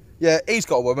woman. Yeah, he's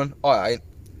got a woman, I ain't.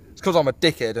 It's because I'm a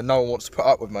dickhead and no one wants to put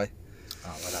up with me.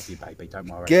 Oh, I love you, baby. Don't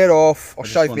worry. Get off. I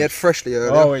shaved my head freshly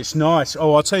earlier. Oh, it's nice.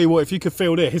 Oh, I'll tell you what, if you could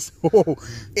feel this. Oh,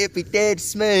 it'd be dead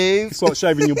smooth. It's like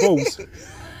shaving your balls.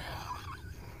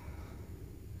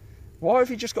 Why have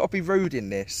you just got to be rude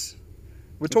in this?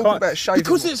 We're talking about shaving.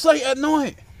 Because it's late at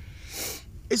night.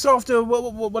 It's after,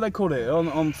 what they call it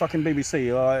on fucking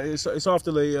BBC. It's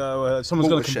after the, someone's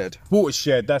going to... Watershed.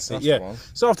 Watershed, that's it, yeah.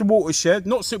 It's after Watershed.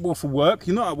 Not suitable for work.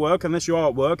 You're not at work unless you are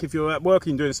at work. If you're at work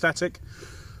and you're doing static.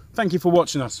 Thank you for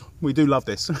watching us. We do love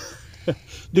this.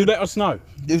 Do let us know.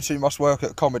 You two must work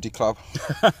at a comedy club.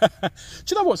 Do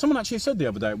you know what? Someone actually said the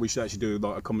other day we should actually do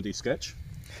like a comedy sketch.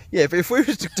 Yeah, but if we were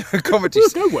to do a comedy,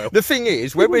 It would go well. the thing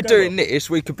is, when It we're would go doing this,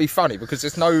 we could be funny because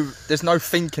there's no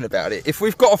thinking about it. If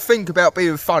we've got to think about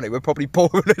being funny, we're probably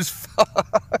boring as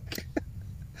fuck.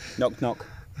 Knock, knock.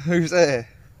 Who's there?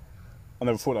 I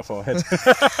never thought that far ahead.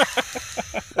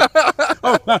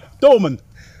 Oh, no, Dorman.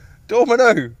 Dorman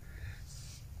who?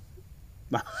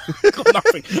 No, I've got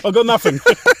nothing. I've got nothing.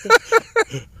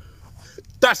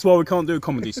 That's why we can't do a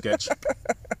comedy sketch.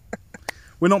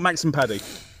 We're not Max and Paddy.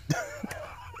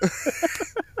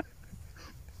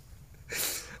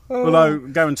 Although,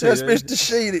 guarantee That's you, Mr.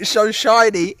 Sheen, it's so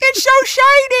shiny. It's so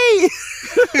shiny!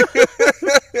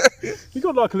 you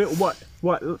got like a little white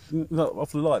look,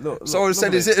 off the light. Look, Someone look said,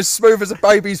 at is it as smooth as a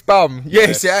baby's bum?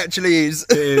 Yes, it actually is.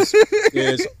 It is. It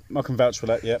is. I can vouch for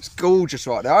that. Yeah. Gorgeous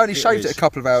right now. I only shaved is. it a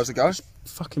couple of hours ago.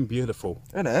 Fucking beautiful.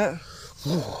 Isn't it?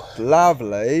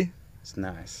 Lovely. It's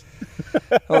nice.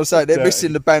 I was saying they're Dirty.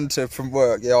 missing the banter from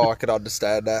work. Yeah, I can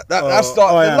understand that. That's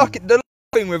like I the am. lucky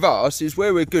thing with us is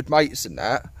where we're good mates and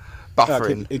that.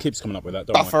 Buffering. It keeps coming up with that.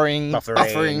 Don't Buffering.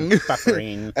 worry.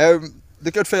 Buffering.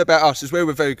 The good thing about us is we're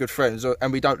very good friends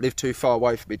and we don't live too far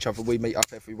away from each other. We meet up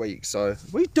every week. So,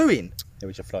 what are you doing? Yeah,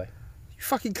 we should fly. You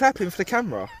fucking clapping for the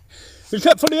camera. We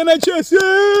clap for the NHS.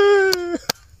 Yeah.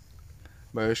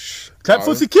 Mush. Clap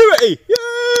for security. Yeah.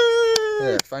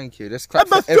 Yeah, thank you. Let's clap And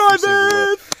bus for every single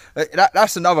drivers. word.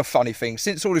 That's another funny thing.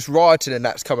 Since all this rioting and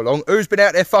that's come along, who's been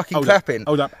out there fucking clapping?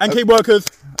 Hold up. And key workers.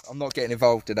 I'm not getting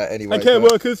involved in that anyway. And care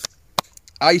but workers.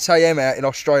 8 AM out in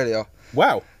Australia.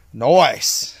 Wow.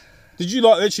 Nice. Did you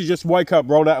like literally just wake up,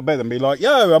 roll out of bed and be like,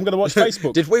 yo, I'm going to watch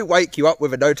Facebook? Did we wake you up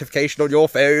with a notification on your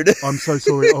phone? I'm so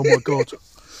sorry. Oh my God.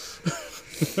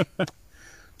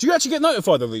 Do you actually get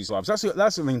notified of these lives?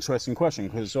 That's an interesting question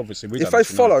because obviously we don't If they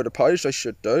actually know. follow the page, they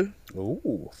should do.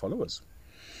 Ooh, followers.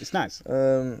 It's nice.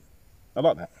 I I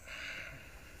like that.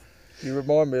 You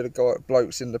remind me of the guy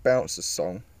Blokes in the Bouncers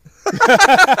song.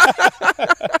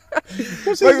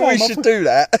 What's his Maybe we name? should do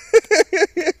that.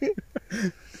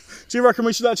 Do you reckon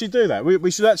we should actually do that?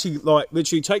 We should actually like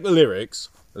literally take the lyrics,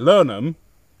 learn them,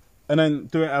 and then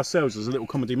do it ourselves as a little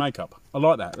comedy makeup. I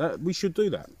like that. We should do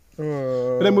that.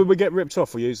 But then we would get ripped off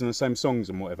for using the same songs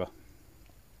and whatever.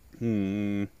 Pubs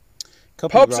and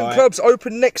Copyright. clubs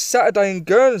open next Saturday in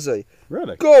Guernsey.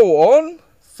 Really? Go on.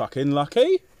 Fucking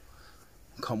lucky.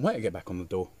 Can't wait to get back on the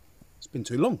door. It's been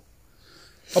too long.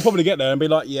 I'll probably get there and be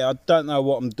like, yeah, I don't know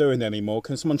what I'm doing anymore.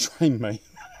 Can someone train me?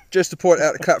 Just to point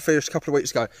out the clap finished a couple of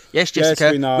weeks ago. Yes,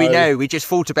 Jessica, we know. we know. We just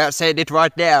thought about saying it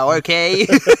right now, okay?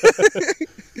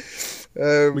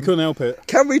 We couldn't help it.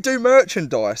 Can we do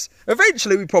merchandise?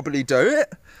 Eventually, we probably do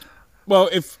it. Well,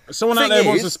 if someone out Thing there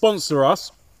wants is- to sponsor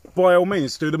us, by all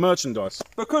means, do the merchandise.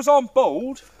 Because I'm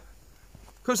bald,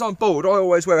 I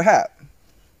always wear a hat.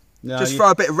 No, Just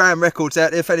throw a bit of Ram Records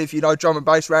out there. If any of you know drum and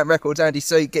bass, Ram Records, Andy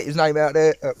C, get his name out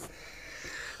there.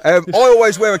 I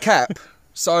always wear a cap.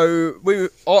 So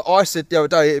I said the other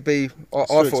day it'd be. I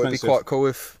thought it'd be expensive. quite cool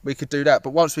if we could do that.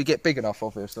 But once we get big enough,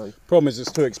 obviously, Problem is, it's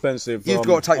too expensive. you've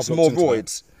got to take I've some more looked into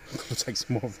roids. it. I've got to take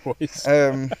some more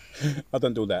roids. I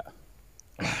don't do that.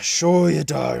 Sure you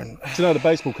don't. Do you know the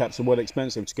baseball caps are well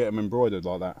expensive to get them embroidered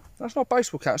like that? That's not a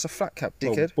baseball cap. It's a flat cap,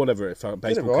 Well, dickhead. whatever it is,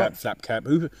 baseball right. cap, flap cap.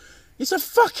 It's a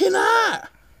fucking hat.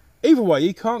 Either way,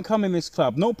 you can't come in this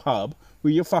club, no pub,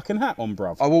 with your fucking hat on,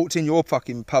 bruv. I walked in your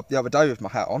fucking pub the other day with my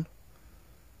hat on.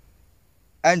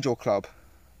 And your club.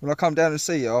 When I come down and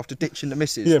see you after ditching the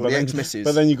missus, or the ex-missus.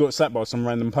 but then you got slapped by some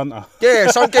random punter. Yeah,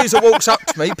 some geezer walks up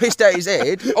to me, pissed out his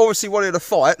head, obviously wanted a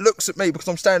fight, looks at me because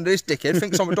I'm standing with this dickhead,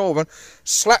 thinks I'm a doorman,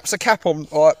 slaps a cap on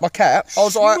my cap. I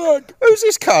was like, who's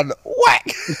this cunt? Whack!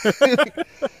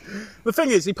 The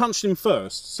thing is, he punched him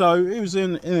first, so he was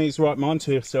in his right mind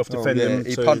to self-defend him.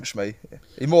 He punched me.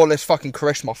 He more or less fucking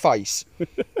caressed my face.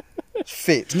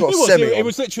 Fit, got a It was, semi it on.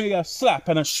 was literally a slap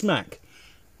and a smack.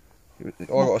 I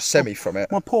got a semi from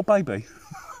it. My poor baby.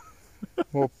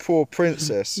 Well, poor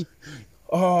princess.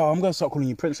 Oh, I'm going to start calling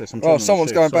you princess. I'm Oh, turning on someone's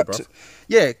shit. going Sorry, back to... bruv.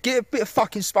 Yeah, get a bit of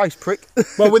fucking space, prick.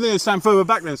 Well, we need to stand further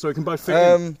back then so we can both fit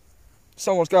in.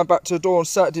 Someone's going back to the door on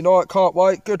Saturday night. Can't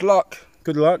wait. Good luck.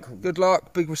 Good luck. Good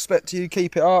luck. Big respect to you.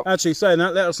 Keep it up. Actually, saying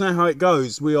that, let us know how it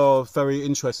goes. We are very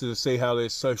interested to see how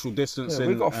this social Yeah, distancing...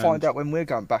 we've got to and- find out when we're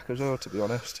going back as well, to be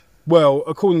honest. Well,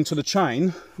 according to the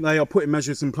chain, they are putting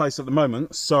measures in place at the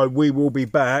moment, so we will be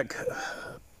back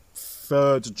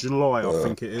 3rd July, I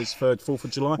think it is. 3rd, 4th of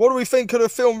July. What do we think of the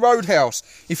film Roadhouse?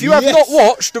 If you have Yes. not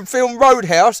watched the film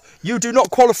Roadhouse, you do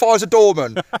not qualify as a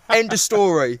doorman. End of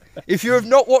story. If you have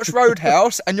not watched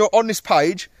Roadhouse and you're on this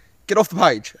page, Get off the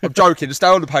page. I'm joking. Stay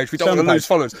on the page. We don't Stay on want to the lose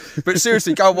followers. But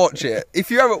seriously, go and watch it.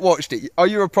 If you haven't watched it, are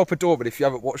you a proper doorman if you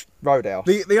haven't watched Roadhouse?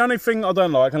 The only thing I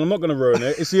don't like, and I'm not going to ruin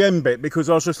it, is the end bit because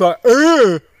I was just like,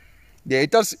 ugh! Yeah,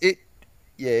 it does.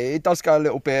 It does go a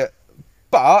little bit,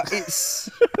 but it's.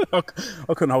 I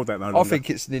couldn't hold that no longer. I think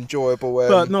it's an enjoyable.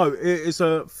 But no, it's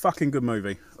a fucking good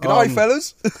movie. Good day,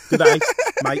 fellas. Good day,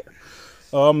 mate.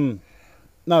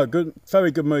 No, good,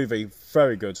 very good movie.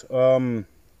 Very good. A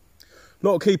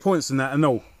lot of key points in that and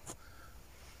all.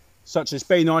 Such as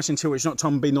be nice until it's not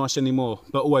time to be nice anymore,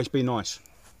 but always be nice.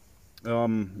 I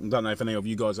don't know if any of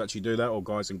you guys actually do that, or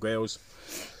guys and girls.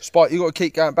 Spike, you got to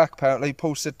keep going back. Apparently,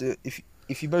 Paul said that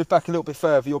if you move back a little bit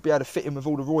further, you'll be able to fit in with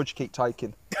all the roids you keep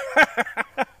taking.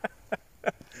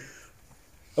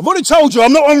 I've already told you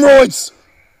I'm not on roids.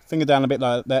 Finger down a bit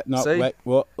like that. No, See? wait,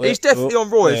 what? He's definitely on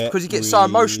roids because he gets so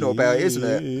emotional about it, isn't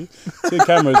it? Two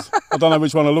cameras. I don't know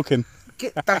which one I'm looking.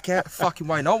 Get back out the fucking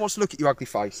way. No one wants to look at your ugly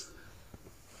face.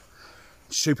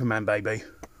 Superman, baby.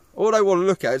 All they want to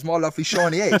look at is my lovely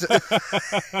shiny head.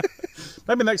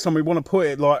 Maybe next time we want to put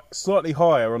it like slightly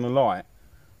higher on the light,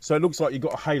 so it looks like you've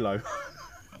got a halo.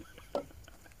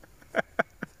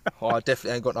 Oh, I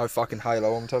definitely ain't got no fucking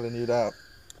halo, I'm telling you that.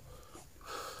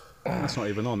 That's not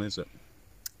even on, is it?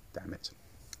 Damn it.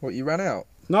 What, you ran out?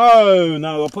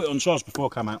 No, I put it on charge before I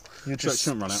come out. You're So it just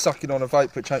shouldn't run out. sucking on a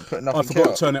vape but ain't putting nothing I forgot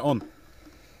out. to turn it on.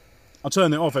 I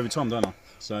turn it off every time, don't I?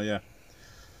 So yeah.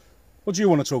 What do you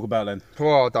want to talk about then?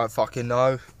 Oh, I don't fucking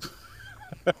know.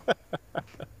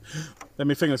 Let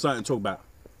me think of something to talk about.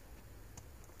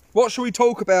 What should we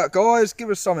talk about, guys? Give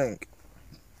us something.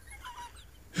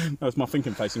 That's my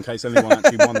thinking face in case anyone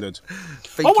actually wondered.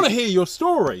 I want to hear your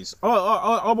stories.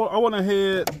 I want to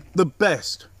hear the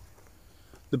best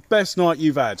night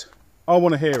you've had. I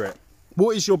want to hear it.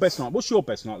 What is your best night? What's your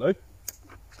best night, Lou?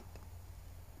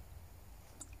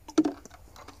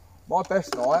 My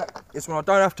best night is when I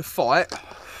don't have to fight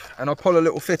and I pull a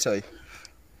little fitty.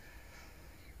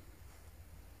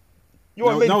 You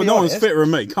want me to be no honest? one's fitter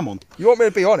than me. Come on. You want me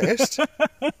to be honest?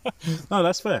 No,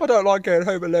 that's fair. I don't like going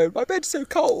home alone. My bed's so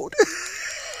cold.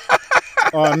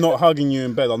 I'm not hugging you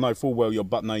in bed. I know full well you're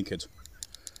butt naked.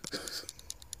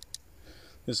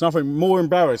 There's nothing more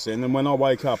embarrassing than when I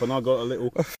wake up and I got a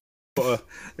little.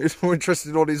 It's more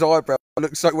interested on his eyebrows. I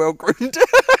look so well groomed.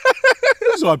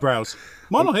 His eyebrows.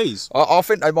 Mine or his? I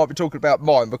think they might be talking about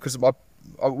mine because of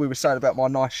we were saying about my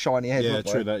nice shiny head. Yeah, weren't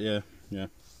we? true that. Yeah.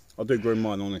 I do groom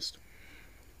mine, honest.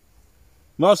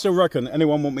 But I still reckon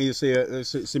anyone want me to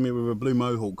see me with a blue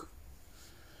mohawk?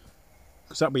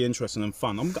 Because that'd be interesting and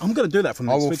fun. I'm going to do that from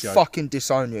I next will video. fucking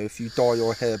disown you if you dye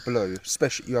your hair blue,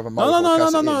 especially you have a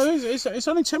mohawk. No. It's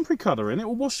only temporary colouring. It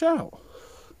will wash out.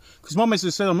 Because my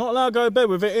missus said I'm not allowed to go to bed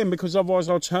with it in because otherwise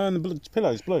I'll turn the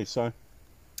pillows blue. So,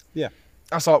 yeah.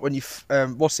 That's like when you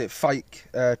fake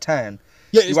tan.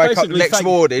 Yeah, You wake up the next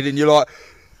morning and you're like,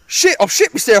 shit, I've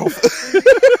shit myself.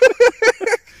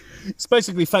 It's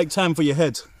basically fake tan for your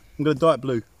head. I'm going to dye it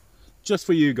blue. Just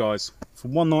for you guys. For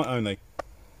one night only.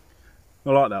 I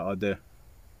like that idea.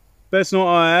 Best night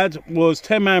I had was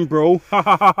 10-man brawl. Ha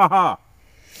ha ha ha ha.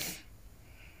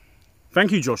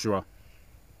 Thank you, Joshua.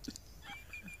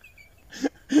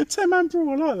 10-man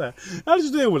brawl, I like that. How did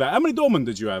you deal with that? How many doormen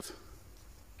did you have?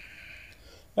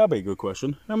 That'd be a good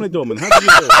question. How many doormen? How did you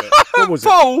deal with it? What was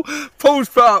it?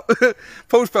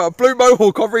 Paul's put up blue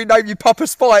mohawk. I'll rename you Papa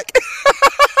Spike.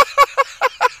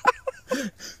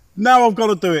 Now I've got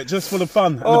to do it just for the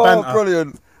fun and the Oh, banter.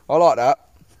 brilliant. I like that.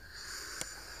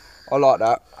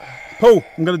 Paul,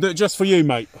 I'm going to do it just for you,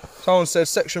 mate. Someone says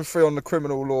Section 3 on the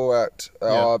Criminal Law Act.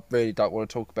 Yeah. I really don't want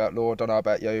to talk about law. I don't know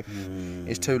about you.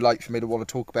 It's too late for me to want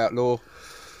to talk about law.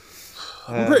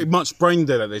 I'm pretty much brain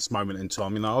dead at this moment in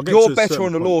time. You know, I'll get You're to a better certain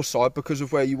on the point. law side because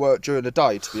of where you work during the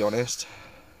day, to be honest.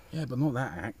 Yeah, but not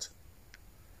that act.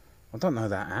 I don't know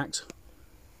that act.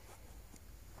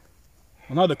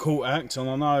 I know the Court Act, and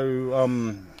I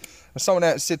know, Someone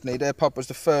out in Sydney, their pub was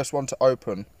the first one to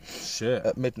open shit.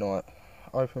 at midnight.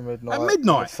 Open midnight. At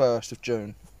midnight? On the 1st of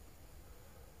June.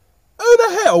 Who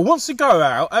the hell wants to go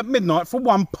out at midnight for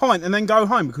one pint and then go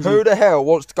home? Because Who the hell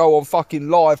wants to go on fucking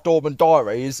live Dorman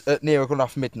Diaries at near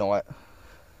enough midnight?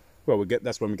 Well,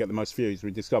 that's when we get the most views.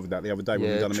 We discovered that the other day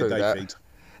when we done a true midday that. feed.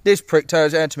 This prick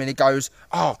turns around to me and he goes,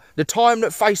 the time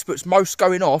that Facebook's most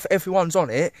going off, everyone's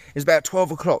on it, is about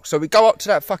 12 o'clock. So we go up to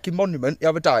that fucking monument the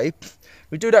other day,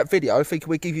 we do that video, thinking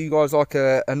we give you guys like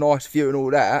a nice view and all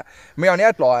that. And we only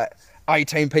had like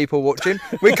 18 people watching.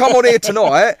 We come on here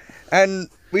tonight and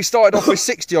we started off with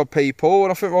 60 odd people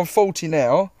and I think we're on 40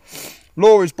 now.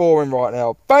 Law is boring right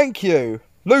now. Thank you.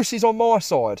 Lucy's on my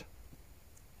side.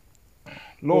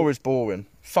 Law is boring.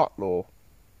 Fuck law.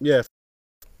 Yeah.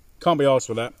 Can't be asked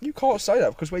for that. You can't say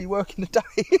that because where you work in the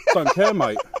day. Don't care,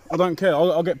 mate. I don't care.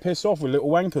 I'll get pissed off with little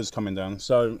wankers coming down.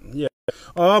 So yeah.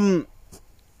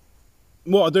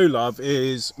 What I do love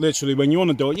is literally when you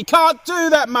want to do it, you can't do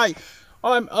that, mate.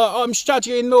 I'm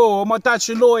studying law. My dad's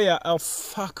a lawyer. Oh,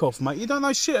 fuck off, mate. You don't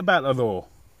know shit about the law.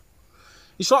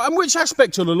 It's like, and which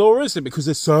aspect of the law is it? Because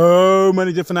there's so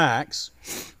many different acts.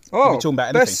 Oh, talking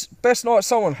about anything. best night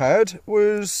someone had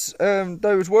was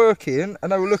they was working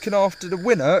and they were looking after the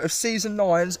winner of season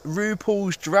 9's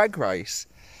RuPaul's Drag Race.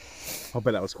 I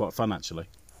bet that was quite fun, actually.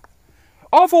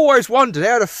 I've always wondered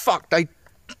how the fuck they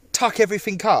tuck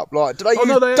everything up. Like, do they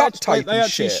use duct tape and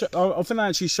shit? I think they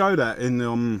actually show that in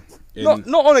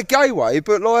not on a gay way,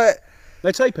 but like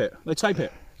they tape it. They tape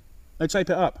it. They tape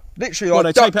it up. literally Well,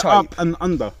 like they duct tape it up and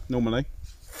under normally.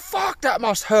 Fuck, that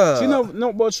must hurt. Do you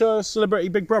not watch Celebrity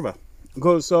Big Brother?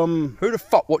 Because Who the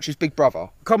fuck watches Big Brother? I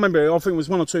can't remember. I think it was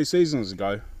 1 or 2 seasons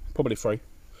ago, probably 3.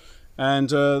 And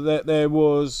there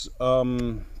was a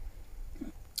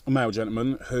male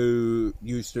gentleman who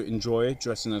used to enjoy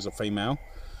dressing as a female,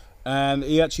 and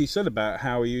he actually said about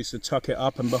how he used to tuck it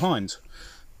up and behind.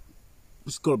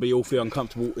 It's got to be awfully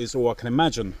uncomfortable, is all I can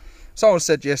imagine. Someone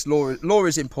said yes, law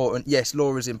is important. Yes,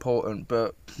 law is important,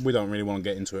 but We don't really want to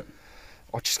get into it.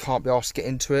 I just can't be asked to get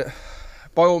into it.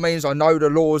 By all means, I know the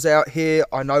laws out here.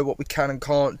 I know what we can and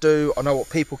can't do. I know what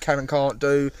people can and can't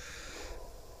do.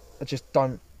 I just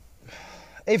don't.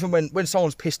 Even when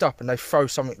someone's pissed up and they throw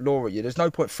something law at you, there's no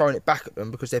point throwing it back at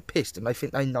them because they're pissed and they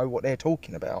think they know what they're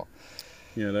talking about.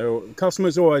 Yeah,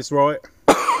 customers always right.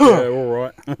 Yeah, all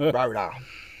right. Rhoda.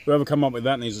 Whoever come up with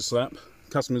that needs a slap.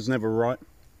 Customers never right.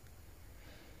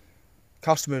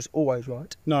 Customers always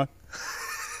right. No.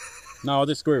 No, I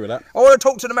disagree with that. I want to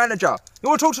talk to the manager. You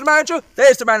want to talk to the manager?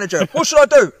 There's the manager. What should I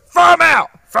do? Throw him out!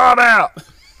 Throw him out!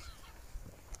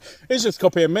 It's just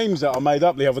copying memes that I made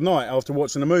up the other night after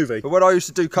watching the movie. But when I used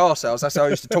to do car sales, that's how I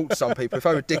used to talk to some people. If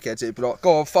they were dickheads, it'd be like,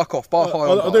 go on, fuck off, buy high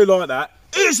on I do like that.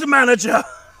 Here's the manager!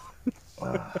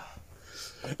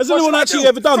 Has anyone actually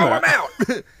ever done that?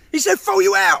 Throw him out! He said throw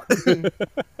you out!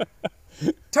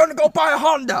 Tell him to go buy a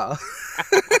Honda!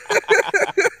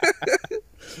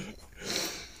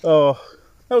 Oh,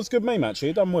 that was a good meme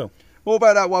actually, done well. What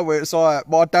about that one where it's like,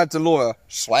 my dad's a lawyer?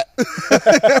 Slap.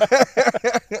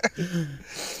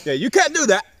 Yeah, you can't do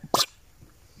that.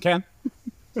 Can.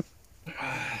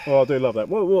 Oh, I do love that.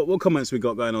 What comments we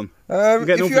got going on?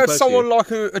 If you had someone like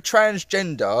a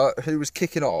transgender who was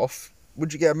kicking off,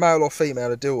 would you get a male or female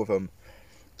to deal with them?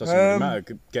 Doesn't really matter,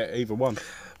 could get either one.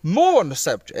 More on the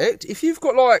subject, if you've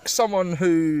got like someone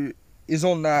who is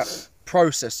on that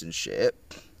process and shit,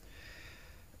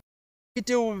 you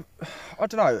deal with, I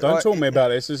don't know. Don't like, talk to me about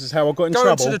this. This is how I got in going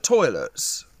trouble. to the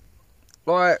toilets,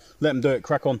 like. Let them do it.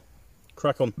 Crack on.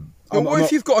 Crack on. What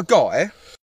if you've got a guy?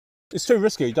 It's too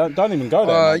risky. Don't even go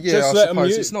there. Mate. Yeah, just I let them suppose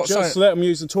use. it's not just let them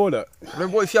use the toilet.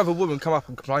 Then what if you have a woman come up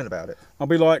and complain about it? I'll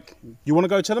be like, you want to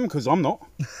go tell them? Because I'm not.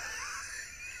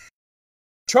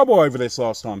 Trouble over this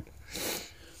last time.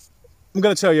 I'm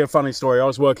going to tell you a funny story. I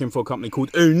was working for a company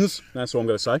called Oons. That's what I'm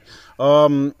going to say.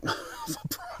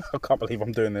 I can't believe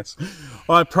I'm doing this.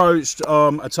 I approached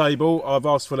a table. I've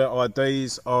asked for their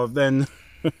IDs. I then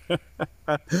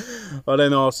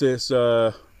asked this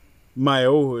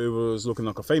male who was looking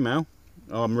like a female.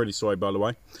 I'm really sorry, by the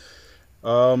way.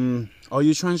 Are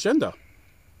you transgender?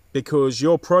 Because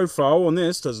your profile on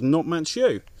this does not match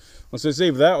you. I says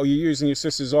either that or you're using your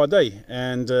sister's ID.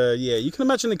 And yeah, you can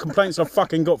imagine the complaints I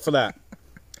fucking got for that.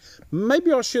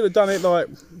 Maybe I should have done it like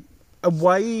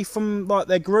away from like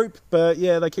their group, but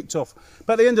yeah, they kicked off.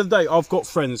 But at the end of the day, I've got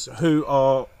friends who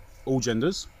are all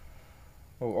genders.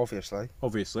 Well, obviously.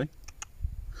 Obviously.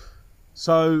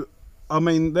 So, I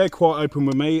mean, they're quite open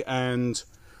with me, and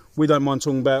we don't mind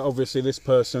talking about. Obviously, this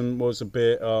person was a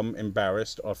bit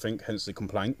embarrassed, I think, hence the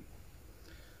complaint.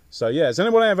 So yeah, has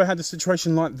anyone ever had a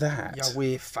situation like that? Yeah,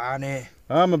 we're funny.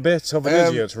 I'm a bit of an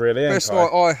idiot, really, ain't Best I?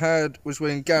 night I had was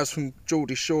when Gaz from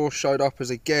Geordie Shore showed up as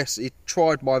a guest. He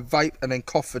tried my vape and then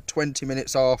coughed for 20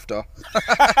 minutes after.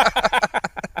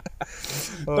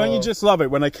 Don't you just love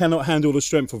it when they cannot handle the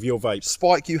strength of your vape?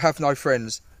 Spike, you have no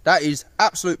friends. That is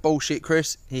absolute bullshit,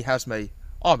 Chris. He has me.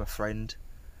 I'm a friend.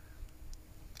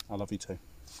 I love you too.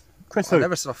 Chris I who?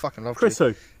 never said I fucking love Chris you.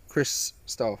 who? Chris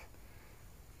Staff.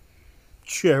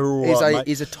 Yeah, all right, mate.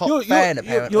 He's a top fan,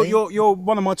 apparently. You're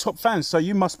one of my top fans, so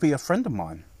you must be a friend of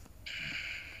mine.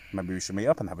 Maybe we should meet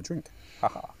up and have a drink.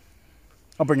 Haha.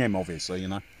 I'll bring him, obviously, you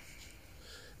know.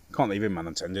 Can't leave him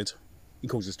unattended. He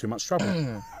causes too much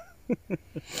trouble.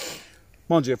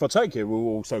 Mind you, if I take you,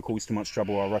 we'll also cause too much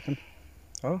trouble, I reckon.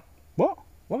 Huh? What?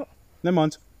 What? Never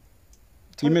mind.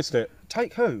 You missed it.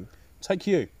 Take who? Take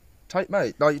you. Take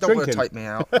me? No, you don't want to Drinking. take me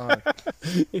out. No.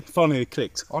 It finally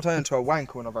clicked. I turn into a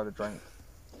wanker when I've had a drink.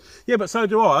 Yeah, but so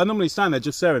do I. I normally stand there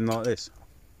just staring like this.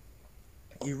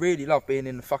 You really love being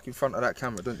in the fucking front of that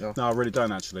camera, don't you? No, I really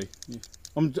don't actually.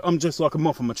 I'm just like a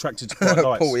moth. I'm attracted to bright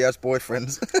lights. Paul, he has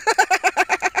boyfriends.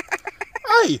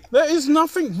 Hey, there is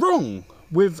nothing wrong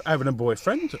with having a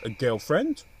boyfriend, a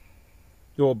girlfriend,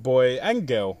 your boy and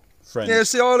girl friend. Yeah,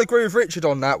 see, I'll agree with Richard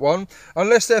on that one.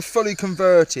 Unless they're fully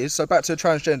converted, so back to the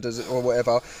transgenders or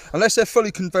whatever, unless they're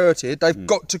fully converted, they've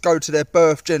got to go to their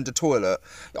birth gender toilet.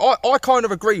 I kind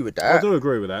of agree with that. I do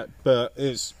agree with that, but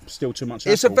it's still too much.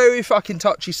 It's a hassle. very fucking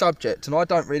touchy subject, and I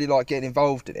don't really like getting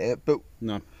involved in it, but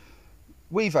No.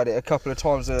 we've had it a couple of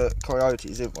times at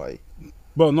Coyotes, haven't we?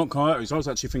 Well, not coyotes. I was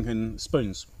actually thinking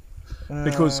spoons.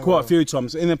 Because quite a few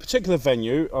times, in a particular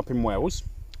venue up in Wales.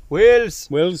 Wales!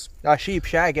 Wales? Sheep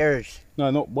shaggers. No,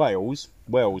 not Wales.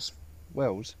 Wales.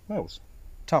 Wales. Wales.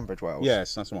 Tunbridge Wells.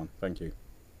 Yes, that's the one. Thank you.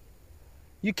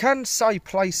 You can say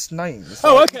place names.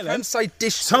 Oh, like, okay you then. can say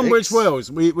districts. Tunbridge Wells.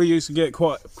 We used to get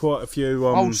quite a few.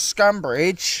 Old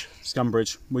Scambridge.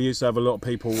 Scumbridge. We used to have a lot of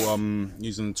people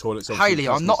using the toilets. Hayley,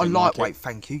 I'm not a Customers didn't like lightweight, it.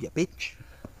 thank you, you bitch.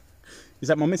 Is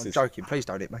that my I'm missus? joking, please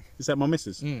don't hit me. Is that my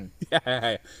missus?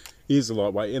 Yeah, he is a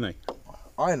lightweight, isn't he?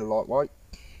 I ain't a lightweight.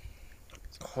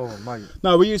 Oh, mate.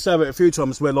 No, we used to have it a few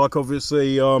times where, like,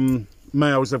 obviously,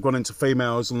 males have gone into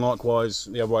females and likewise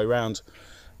the other way around.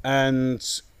 And,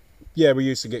 yeah, we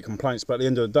used to get complaints, but at the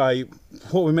end of the day,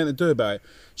 what are we meant to do about it?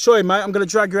 Sorry, mate, I'm going to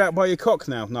drag you out by your cock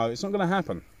now. No, it's not going to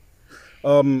happen.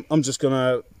 I'm just going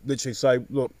to literally say,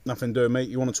 look, nothing to do with me.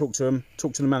 You want to talk to them?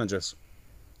 Talk to the managers.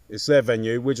 It's their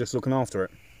venue. We're just looking after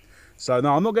it. So,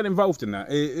 no, I'm not getting involved in that.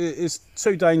 It's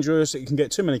too dangerous. It can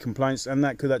get too many complaints, and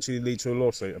that could actually lead to a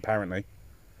lawsuit, apparently.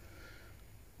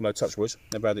 No, touch wood.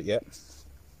 Never had it yet.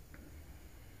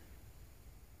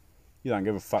 You don't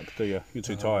give a fuck, do you? You're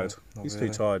too tired. He's really.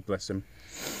 too tired, bless him.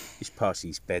 He's past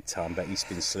his bedtime, but he's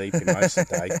been sleeping most of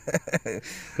the day.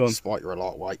 Go on. Despite you're a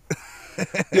lightweight.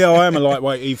 Yeah, I am a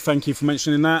lightweight, Eve. Thank you for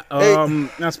mentioning that.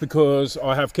 That's because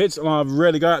I have kids and I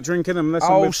rarely go out drinking unless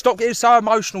I'm Oh, with... stop getting so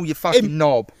emotional, you fucking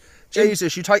knob.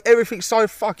 Jesus, you take everything so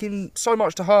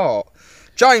much to heart.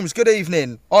 James, good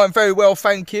evening. I'm very well,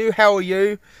 thank you. How are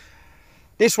you?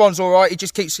 This one's alright, he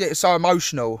just keeps getting so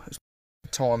emotional. It's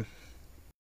time.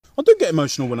 I do get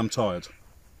emotional when I'm tired.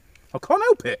 I can't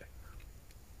help it.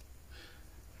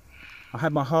 I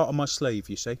had my heart on my sleeve,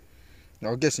 you see.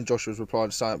 I'm guessing Joshua's replying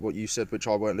to saying what you said, which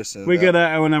I weren't listening We to. get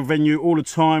out on our venue all the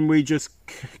time. We just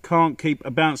can't keep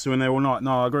a bouncer in there all night.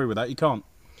 No, I agree with that. You can't.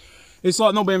 It's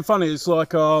like not being funny. It's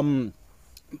like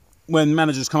when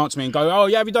managers come up to me and go, "Oh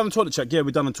yeah, have you done the toilet check?" Yeah,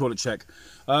 we've done the toilet check.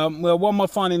 Well, why am I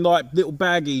finding like little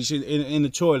baggies in the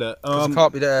toilet? Because we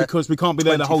can't be there. Because we can't be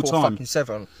there the whole time.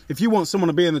 24/7. If you want someone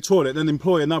to be in the toilet, then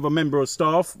employ another member of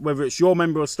staff, whether it's your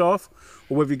member of staff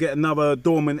or whether you get another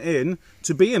doorman in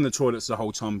to be in the toilets the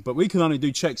whole time. But we can only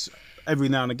do checks every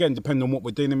now and again, depending on what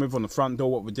we're dealing with on the front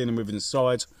door, what we're dealing with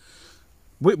inside.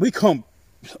 We can't.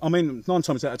 I mean, 9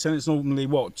 times out of 10, it's normally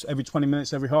what, every 20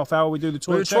 minutes, every half hour we do the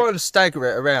toilet We're check. trying to stagger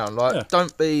it around. Like, Yeah.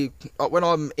 don't be like, when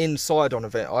I'm inside on an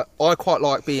event. I quite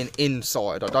like being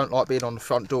inside. I don't like being on the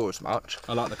front door as much.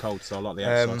 I like the cold, so I like the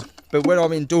outside. But when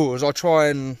I'm indoors, I try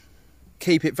and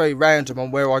keep it very random on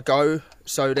where I go.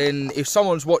 So then, if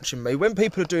someone's watching me, when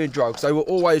people are doing drugs, they will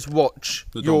always watch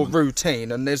The your doorman.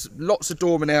 routine. And there's lots of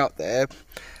doormen out there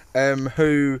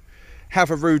who have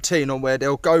a routine on where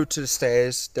they'll go to the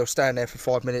stairs, they'll stand there for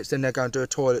 5 minutes, then they'll go and do a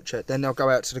toilet check, then they'll go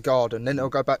out to the garden, then they'll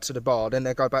go back to the bar, then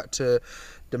they'll go back to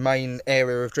the main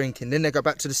area of drinking, then they'll go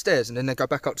back to the stairs, and then they'll go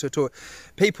back up to the toilet.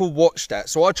 People watch that,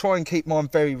 so I try and keep mine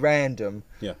very random.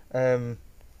 Yeah.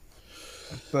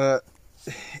 But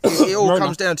it all Right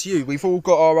comes down to you. We've all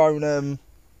got our own. You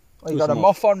Who's got a the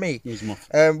moth on me. Use them off.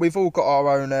 We've all got our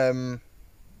own.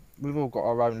 We've all got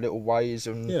our own little ways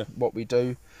and Yeah. what we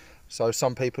do. So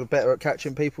some people are better at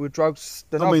catching people with drugs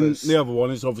than I mean, others. the other one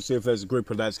is obviously if there's a group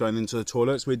of lads going into the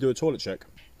toilets, we do a toilet check.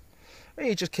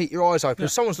 You just keep your eyes open. Yeah.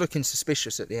 If someone's looking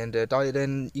suspicious at the end of the day,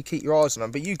 then you keep your eyes on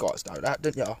them. But you guys know that,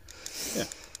 don't you? Yeah.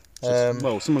 Just,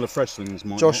 well, some of the fresh things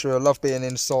might not. Joshua, love being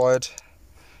inside,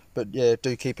 but yeah,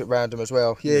 do keep it random as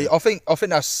well. Yeah, I think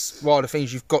that's one of the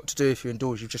things you've got to do if you're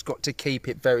indoors. You've just got to keep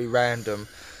it very random.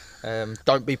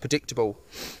 Don't be predictable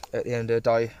at the end of the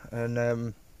day,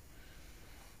 and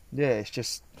yeah, it's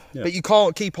just. Yeah. But you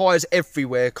can't keep eyes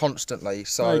everywhere constantly.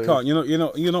 So No, you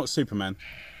can't. You're not Superman.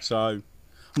 So I'm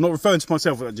not referring to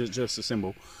myself as just a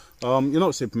symbol. You're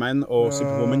not Superman or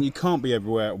Superwoman. You can't be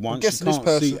everywhere at once. You guessing this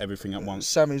can't see person- everything at once.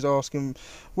 Sammy's asking,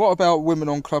 what about women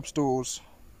on club doors?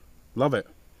 Love it.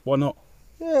 Why not?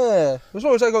 Yeah, as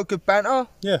long as they got good banter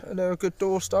Yeah. and they're a good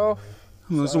door staff.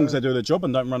 Well, as long as they do their job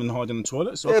and don't run and hide in the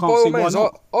toilets, I Yeah, by can't all see why means,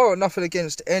 not. I got nothing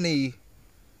against any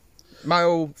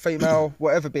male, female,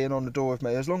 whatever being on the door with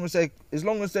me, as long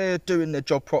as they're doing their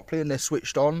job properly and they're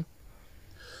switched on.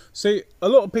 See, a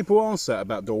lot of people ask that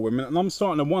about door women, and I'm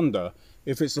starting to wonder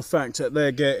if it's the fact that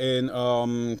they're getting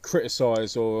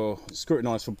criticised or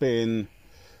scrutinised for being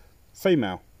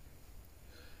female.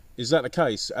 Is that the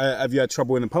case? Have you had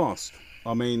trouble in the past?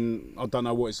 I mean, I don't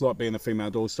know what it's like being a female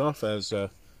door staff, as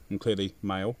I'm clearly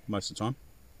male most of the time.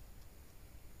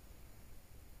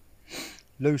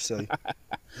 Lucy,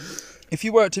 if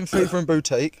you worked in Fever and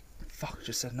Boutique, fuck, I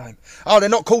just said name. Oh, they're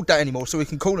not called that anymore, so we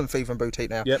can call them Fever and Boutique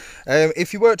now. Yep.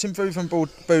 If you worked in Fever and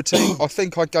Boutique, I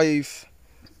think I gave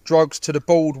drugs to the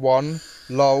bald one,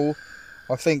 lol.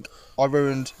 I think I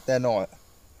ruined their night.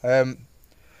 The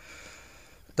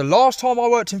last time I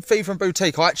worked in Fever and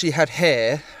Boutique, I actually had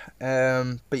hair,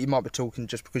 but you might be talking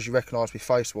just because you recognise me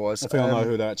face-wise. I think I know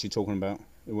who they're actually talking about.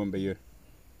 It wouldn't be you.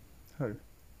 Who?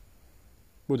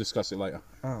 We'll discuss it later.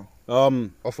 Oh.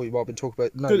 Um, I thought you might have been talking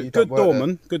about... No, you good don't work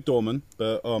doorman, good doorman,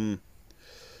 but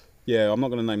yeah, I'm not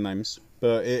going to name names,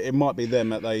 but it might be them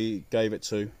that they gave it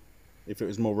to, if it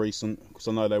was more recent, because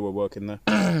I know they were working there.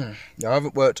 Yeah, I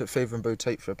haven't worked at Fever and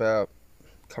Boutique for about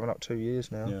coming up 2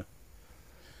 years now. Yeah.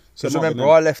 Because it might be remember, them.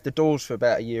 I left the doors for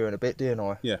about a year and a bit, didn't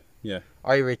I? Yeah, yeah.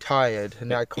 I retired, and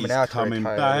now coming He's out coming of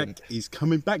back. retirement. He's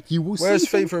coming back. You will Where's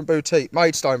see. Fever and Boutique?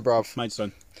 Maidstone, bruv.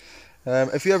 Maidstone.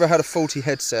 If you ever had a faulty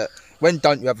headset, when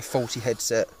don't you have a faulty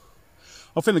headset?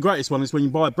 I think the greatest one is when you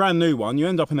buy a brand new one, you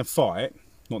end up in a fight,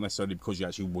 not necessarily because you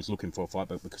actually was looking for a fight,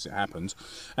 but because it happened.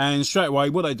 And straight away,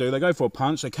 what they do, they go for a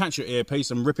punch, they catch your earpiece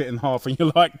and rip it in half, and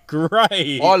you're like,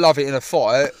 great. I love it in a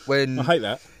fight when I hate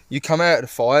that. you come out of the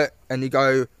fight and you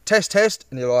go, test, test,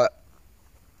 and you're like,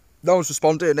 no one's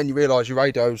responding, and then you realise your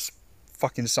radio's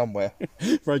fucking somewhere.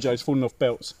 Radio's falling off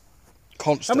belts. How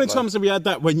Constantly. many times have you had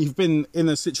that when you've been in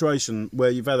a situation where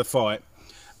you've had a fight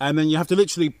and then you have to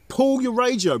literally pull your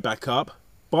radio back up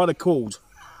by the cord?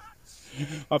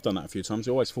 I've done that a few times.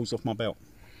 It always falls off my belt.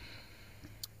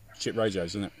 Shit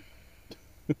radios, isn't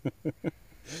it?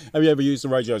 Have you ever used the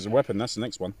radio as a weapon? That's the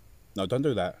next one. No, don't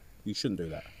do that. You shouldn't do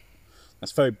that.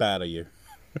 That's very bad of you.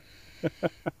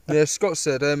 Yeah, Scott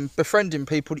said, befriending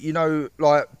people that you know,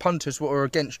 like punters who are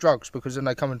against drugs, because then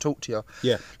they come and talk to you.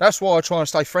 Yeah. That's why I try and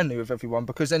stay friendly with everyone,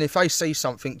 because then if they see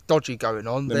something dodgy going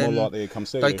on, They're then more likely to come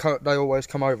see they you. they always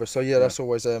come over. So yeah, that's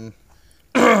always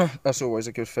that's always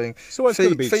a good thing. It's always good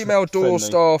to be Female door friendly.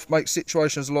 staff makes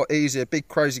situations a lot easier. Big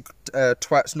crazy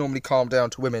twats normally calm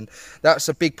down to women. That's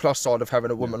a big plus side of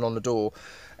having a woman on the door.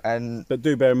 And But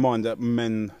do bear in mind that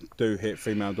men do hit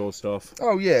female door staff.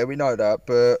 oh yeah, we know that,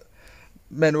 but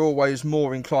men are always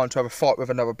more inclined to have a fight with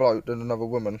another bloke than another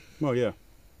woman. Well, yeah.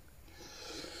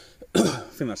 I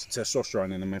think that's the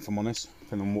testosterone in them, if I'm honest.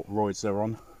 Depending on what roids they're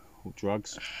on, or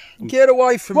drugs. Get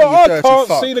away from Well, me, you I dirty can't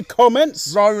fuck. see the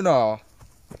comments. Rona.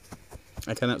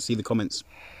 I cannot see the comments.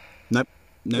 Nope.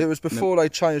 Nope. It was before they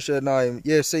changed their name.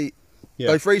 Yeah, see,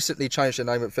 Yeah. they've recently changed their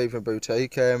name at Fever and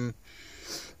Boutique.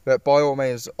 But by all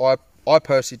means, I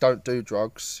personally don't do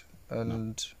drugs,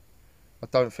 and I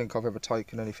don't think I've ever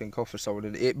taken anything off of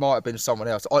someone. It might have been someone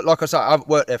else. Like I said, I haven't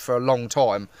worked there for a long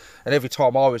time, and every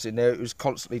time I was in there, it was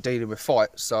constantly dealing with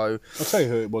fights. So I'll tell you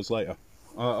who it was later.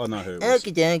 I know who it was.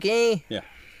 okie dokie.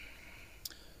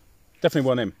 Definitely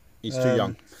wasn't him. He's too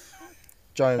young.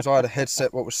 James, I had a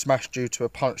headset what was smashed due to a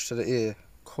punch to the ear.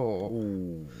 Cool.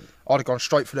 Ooh. I'd have gone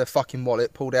straight for their fucking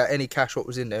wallet, pulled out any cash what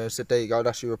was in there, and said, "There you go,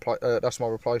 that's your that's my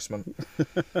replacement."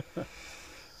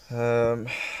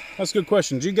 That's a good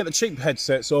question. Do you get the cheap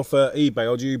headsets off eBay,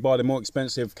 or do you buy the more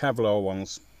expensive Kevlar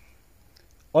ones?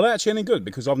 Are they actually any good?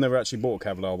 Because I've never actually bought a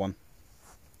Kevlar one.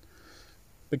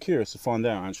 Be curious to find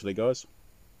out, actually, guys.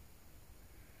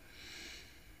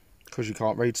 Because you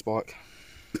can't read, Spike.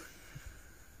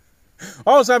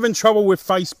 I was having trouble with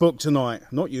Facebook tonight.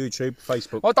 Not YouTube,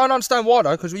 Facebook. I don't understand why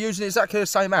though, because we're using exactly the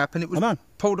same app, and it was I know.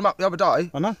 pulled them up the other day.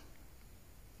 I know.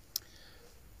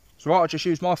 So right, I just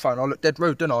used my phone. I looked dead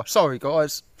rude, didn't I? Sorry,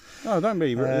 guys. No, don't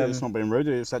be rude. It's not being rude.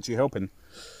 It's actually helping.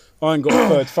 I ain't got a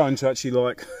third phone to actually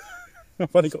like.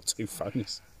 I've only got 2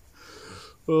 phones.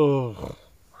 Oh,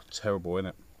 terrible, isn't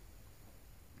it?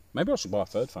 Maybe I should buy a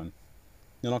third phone.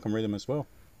 Then I can read them as well.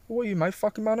 What are you, made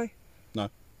fucking money?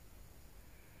 No.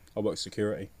 I work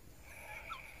security.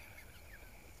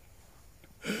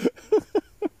 I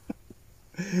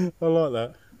like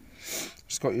that.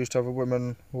 Scott used to have a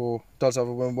woman, or does have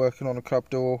a woman working on a club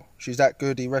door. She's that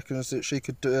good, he reckons that she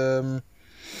could defuse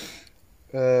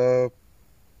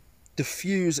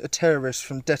a terrorist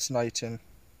from detonating.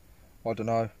 I don't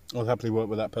know. I'll happily work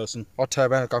with that person. I'd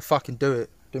turn around and go, fucking do it.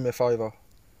 Do me a favour.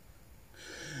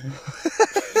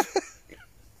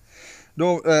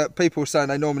 People saying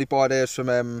they normally buy theirs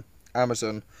from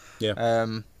Amazon. Yeah.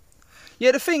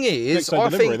 Yeah, the thing is, Next day I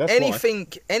delivery,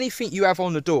 think anything you have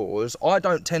on the doors, I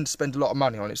don't tend to spend a lot of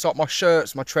money on. It's like my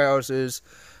shirts, my trousers.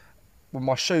 Well,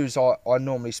 my shoes, I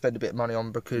normally spend a bit of money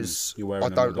on because You're wearing I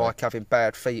them don't all day. like having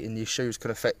bad feet, and your shoes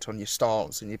can affect on your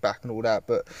stance and your back and all that.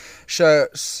 But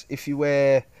shirts, if you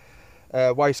wear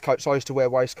waistcoats, I used to wear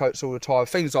waistcoats all the time,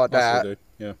 things like I that. still do.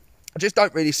 Yeah. I just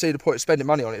don't really see the point of spending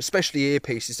money on it, especially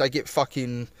earpieces. They get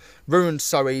fucking ruined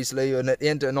so easily, and at the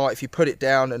end of the night, if you put it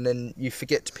down and then you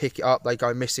forget to pick it up, they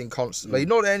go missing constantly.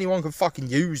 Not that anyone can fucking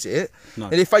use it. No.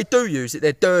 And if they do use it,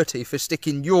 they're dirty for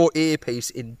sticking your earpiece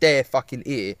in their fucking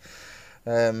ear.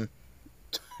 Oh,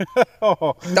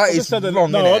 That I is just had wrong,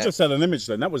 No, innit? I just had an image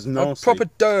then. That was nasty. Proper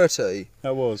dirty.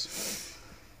 That was.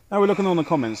 Now we're looking on the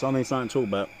comments. I need something to talk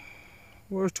about.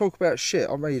 We'll talk about shit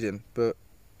I'm reading, but...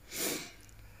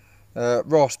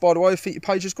 Ross, by the way, I think your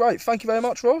page is great. Thank you very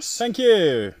much, Ross. Thank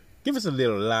you. Give us a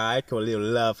little like or a little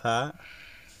love heart.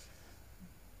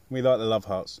 We like the love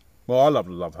hearts. Well, I love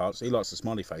the love hearts. He likes the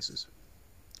smiley faces.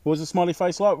 What was the smiley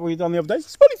face like? What we done the other day?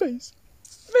 Smiley face.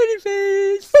 Smiley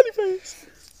face. Smiley face.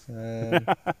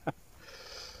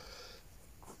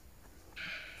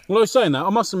 Well, I was saying that, I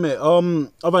must admit,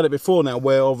 I've had it before now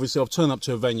where obviously I've turned up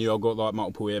to a venue, I've got like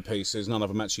multiple earpieces, none of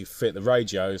them actually fit the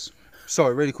radios.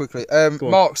 Sorry, really quickly. on.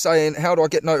 Mark's saying, how do I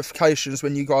get notifications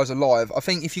when you guys are live? I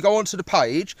think if you go onto the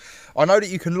page, I know that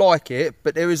you can like it,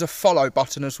 but there is a follow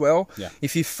button as well. Yeah.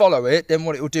 If you follow it, then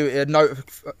what it will do, it'll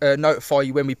notify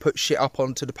you when we put shit up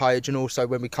onto the page and also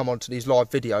when we come onto these live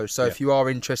videos. So if you are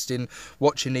interested in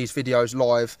watching these videos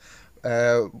live,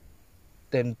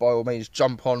 then by all means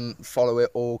jump on, follow it,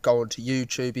 or go onto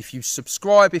YouTube. If you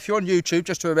subscribe, if you're on YouTube,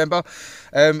 just to remember,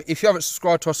 if you haven't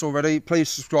subscribed to us already, please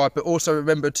subscribe, but also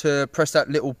remember to press that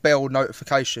little bell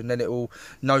notification, then it will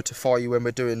notify you when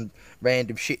we're doing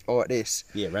random shit like this.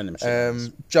 Yeah, random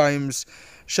shit. James,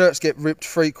 shirts get ripped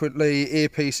frequently,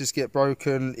 earpieces get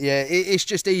broken. Yeah, it's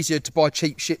just easier to buy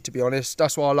cheap shit, to be honest.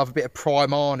 That's why I love a bit of Prime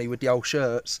Arnie with the old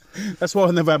shirts. That's why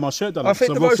I never had my shirt done. I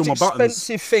think the I've lost most all my buttons.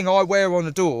 expensive thing I wear on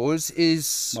the doors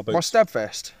is My boots. my stab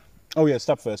vest. Oh yeah,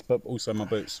 stab first, but also my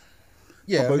boots.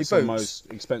 Yeah, my my boots are the boots.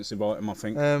 most expensive item, I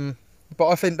think. But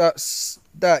I think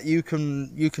that you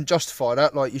can justify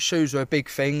that. Like, your shoes are a big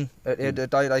thing. At the end of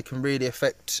the day, they can really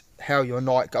affect how your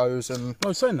night goes. And I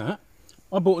was saying that.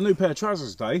 I bought a new pair of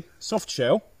trousers today, soft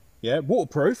shell, yeah,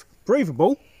 waterproof,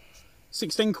 breathable,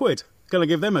 16 quid. Gonna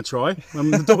give them a try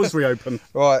when the doors reopen.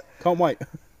 right, Can't wait.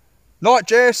 night,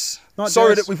 Jess. Night,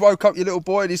 Sorry Jess. that we've woke up your little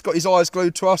boy and he's got his eyes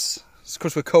glued to us. It's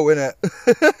because we're cool, innit?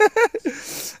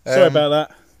 Sorry about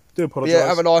that. Do apologise. Yeah,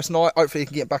 have a nice night. Hopefully you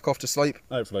can get back off to sleep.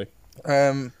 Hopefully.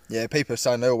 Yeah, people are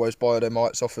saying they always buy their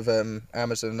mics off of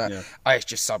Amazon and that. Yeah. It's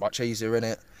just so much easier,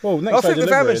 innit? Well, I next day think with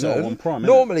delivery, Amazon, not on Prime, innit?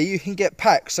 normally you can get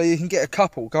packs, so you can get a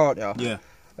couple, can't you? Yeah.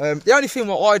 The only thing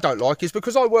what I don't like is,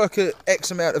 because I work at X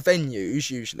amount of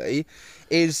venues usually,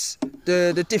 is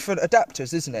the different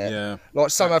adapters, isn't it? Yeah. Like,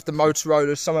 some have the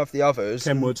Motorola's, some have the others.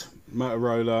 Kenwood,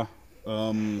 Motorola,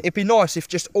 It'd be nice if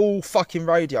just all fucking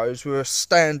radios were a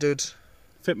standard.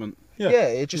 fitment. Yeah, Yeah.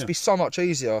 it'd just be so much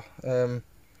easier.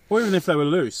 Or even if they were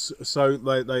loose, so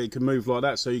they could move like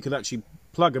that, so you could actually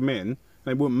plug them in.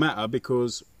 They wouldn't matter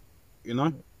because, you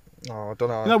know. Oh, I don't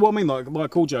know. You know what I mean?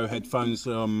 Like Audio headphones.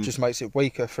 Just makes it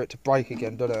weaker for it to break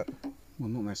again, doesn't it? Well,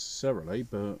 not necessarily,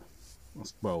 but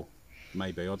well,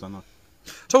 maybe, I don't know.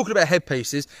 Talking about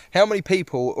headpieces, how many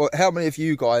people, or how many of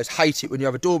you guys hate it when you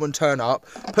have a doorman turn up,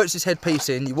 puts his headpiece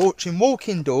in, you watch him walk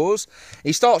indoors,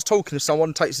 he starts talking to someone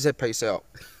and takes his headpiece out?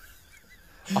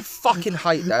 I fucking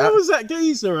hate that. What was that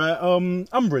geezer at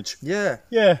Umbridge? Yeah.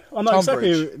 Yeah, I know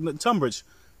exactly Tunbridge. who...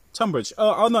 Tunbridge.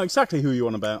 I know exactly who you're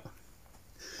on about.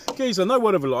 Geezer, no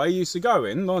word of a lie, he used to go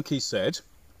in, like he said,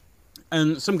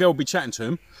 and some girl would be chatting to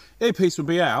him, earpiece would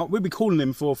be out, we'd be calling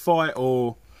him for a fight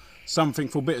or something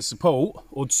for a bit of support,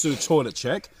 or to do a toilet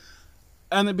check,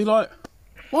 and it'd be like,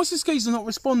 why is this geezer not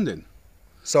responding?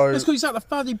 So, It's because he's at the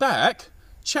bloody back,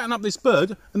 chatting up this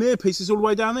bird, and the earpiece is all the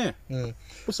way down there.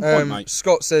 What's the point, mate?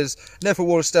 Scott says, never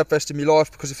wore a stab vest in my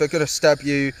life because if they're going to stab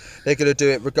you, they're going to do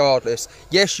it regardless.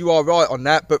 Yes, you are right on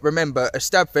that, but remember, a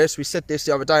stab vest, we said this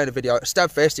the other day in a video, a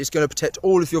stab vest is going to protect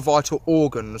all of your vital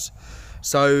organs.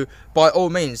 So, by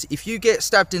all means, if you get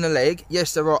stabbed in the leg,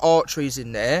 yes, there are arteries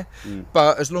in there,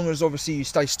 but as long as obviously you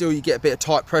stay still, you get a bit of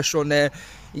tight pressure on there,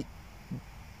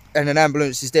 and an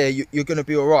ambulance is there, you're going to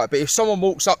be all right. But if someone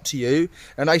walks up to you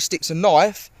and they sticks a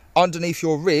knife underneath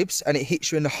your ribs and it hits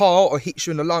you in the heart or hits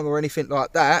you in the lung or anything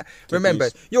like that, remember,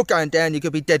 you're going down, you're going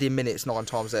to be dead in minutes 9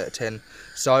 times out of 10.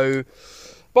 So,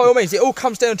 By all means, it all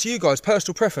comes down to you guys,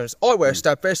 personal preference. I wear a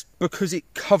stab vest because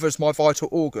it covers my vital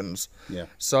organs. Yeah.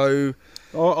 So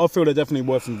I feel they're definitely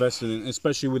worth investing in,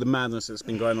 especially with the madness that's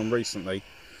been going on recently.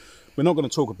 We're not going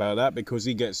to talk about that because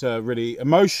he gets really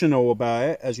emotional about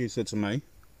it, as you said to me.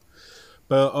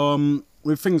 But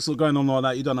with things that are going on like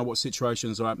that, you don't know what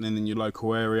situations are happening in your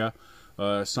local area.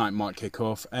 Something might kick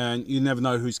off, and you never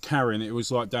know who's carrying it. It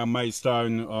was like down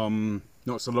Maidstone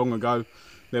not so long ago.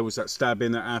 There was that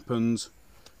stabbing that happened.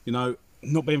 You know,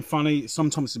 not being funny,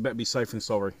 sometimes it's better be safe than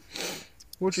sorry.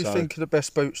 what do you think are the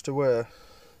best boots to wear?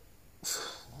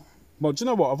 Well, do you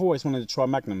know what? I've always wanted to try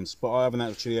Magnums, but I haven't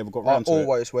actually ever got round to it. I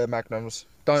always wear Magnums.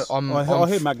 I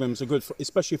hear Magnums are good,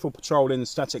 especially for patrolling,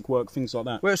 static work, things like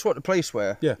that. Well, it's what the police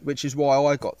wear, Yeah. which is why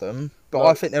I got them. But Well,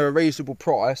 I think they're a reasonable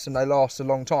price and they last a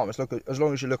long time, as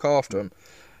long as you look after them.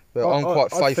 But I'm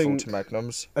quite I faithful think to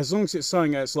Magnums. As long as it's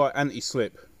something that's like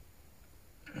anti-slip.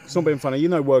 It's not being funny. You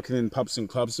know, working in pubs and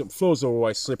clubs, the floors are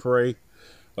always slippery.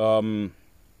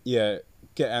 Yeah,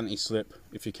 get anti-slip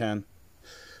if you can.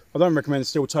 I don't recommend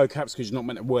steel toe caps because you're not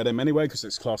meant to wear them anyway because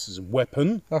it's classed as a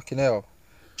weapon. Fucking hell.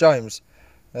 James,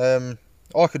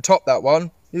 I could top that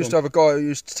one. Used to have a guy who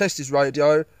used to test his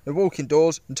radio and walk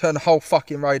indoors and turn the whole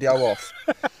fucking radio off.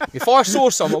 If I saw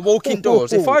someone walk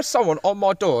indoors, if I had someone on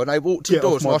my door and they walked Get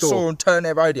indoors off and my I saw door. them turn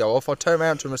their radio off, I'd turn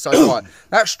around to them and say, right,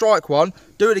 that's strike one,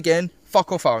 do it again,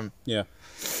 fuck off home. Yeah.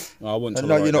 I wouldn't And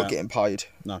no, tolerate you're not that. getting paid.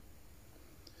 No.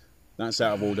 That's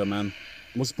out of order, man.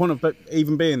 What's the point of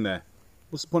even being there?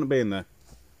 What's the point of being there?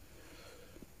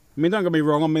 I mean, don't get me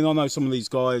wrong. I mean, I know some of these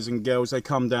guys and girls, they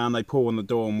come down, they pull on the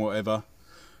door and whatever.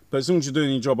 But as long as you're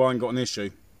doing your job, I ain't got an issue.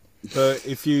 But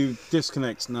if you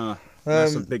disconnect, nah,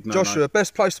 that's a big no-no. Joshua,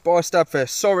 best place to buy a stab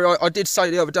vest. Sorry, I did say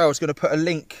the other day I was going to put a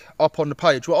link up on the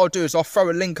page. What I'll do is I'll throw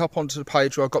a link up onto the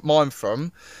page where I got mine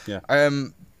from. Yeah.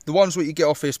 The ones that you get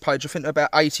off this page, I think they're about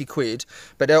 80 quid,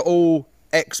 but they're all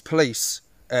ex-police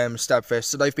stab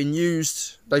vests. So they've been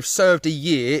used, they've served a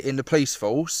year in the police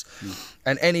force,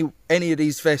 and any of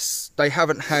these vests, they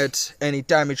haven't had any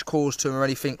damage caused to them or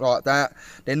anything like that.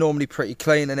 They're normally pretty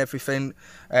clean and everything.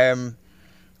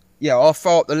 Yeah, I'll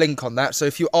throw up the link on that. So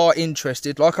if you are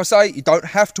interested, like I say, you don't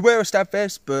have to wear a stab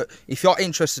vest, but if you're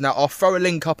interested in that, I'll throw a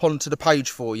link up onto the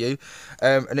page for you,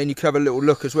 and then you can have a little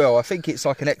look as well. I think it's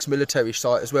like an ex-military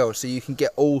site as well, so you can get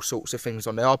all sorts of things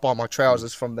on there. I buy my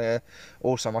trousers from there,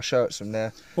 also my shirts from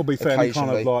there. Well, be fair, any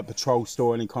kind of occasionally. like patrol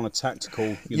store, any kind of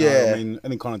tactical, you know, Yeah. I mean,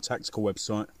 any kind of tactical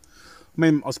website. I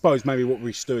mean, I suppose maybe what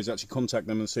we should do is actually contact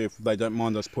them and see if they don't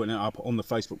mind us putting it up on the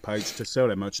Facebook page to sell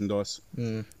their merchandise.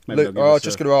 Maybe they'll Look, give I us was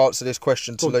just going to answer this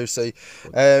question to Go on. Lucy.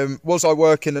 Was I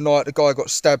working the night the guy got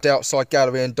stabbed outside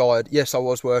gallery and died? Yes, I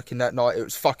was working that night. It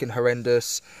was fucking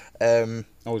horrendous. I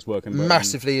was working, but,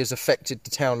 Massively has affected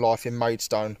the town life in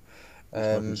Maidstone.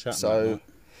 fucking chat So, about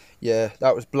yeah,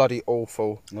 that was bloody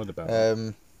awful. What about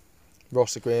that?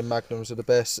 Ross Agree and Magnums are the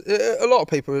best. A lot of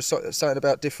people are saying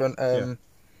about different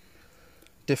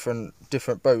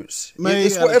different boats. Me,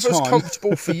 It's at the whatever's time-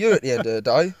 comfortable for you at the end of the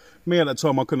day. Me at that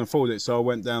time, I couldn't afford it, so I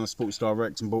went down to Sports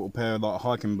Direct and bought a pair of like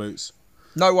hiking boots.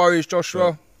 No worries,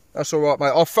 Joshua. Yeah. That's all right,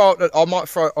 mate. I'll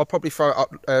probably throw it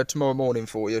up tomorrow morning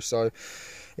for you, so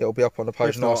it'll be up on the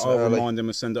page If not, nice and I'll early. remind them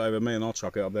to send it over to me and I'll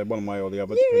chuck it up there one way or the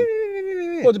other.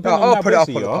 Well, depending on I'll how put it up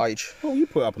busy on you the are. page. Well, you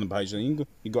put it up on the page then.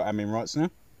 You got admin rights now.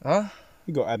 Huh?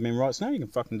 You got admin rights now. You can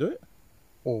fucking do it.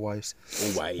 Always.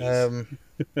 Always.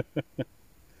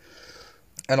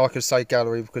 And I could say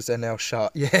gallery because they're now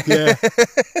shut. Yeah. Yeah.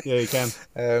 Yeah, you can.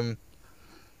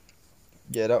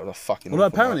 Yeah, that was a fucking. Although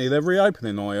awful apparently they're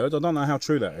reopening, I heard. I don't know how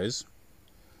true that is.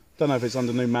 Don't know if it's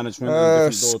under new management and night. a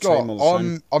different door team or the Scott,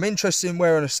 same. I'm interested in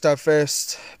wearing a stab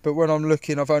vest, but when I'm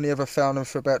looking, I've only ever found them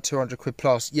for about 200 quid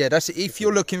plus. Yeah, that's it. If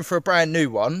you're looking for a brand new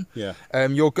one, Yeah.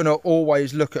 you're gonna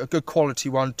always look at a good quality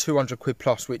one, 200 quid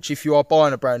plus. Which, if you are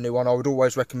buying a brand new one, I would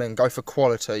always recommend go for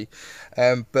quality.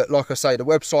 But like I say, the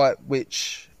website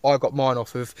which I got mine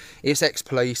off of, it's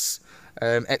ex-police,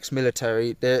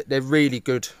 ex-military. They're really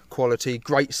good quality,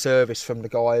 great service from the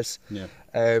guys. Yeah.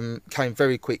 Came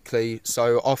very quickly,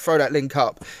 so I'll throw that link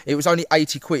up. It was only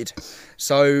 80 quid,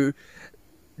 so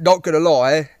not gonna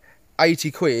lie,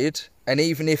 80 quid. And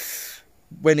even if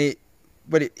when it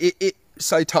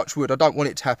say touch wood, I don't want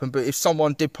it to happen, but if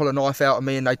someone did pull a knife out of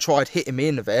me and they tried hitting me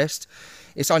in the vest,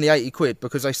 it's only 80 quid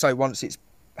because they say once it's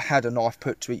had a knife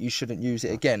put to it, you shouldn't use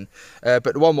it again. But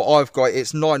the one that I've got,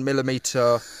 it's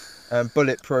 9mm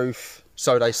bulletproof,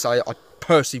 so they say. I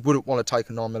personally wouldn't want to take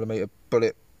a 9mm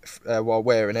bullet while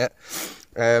wearing it,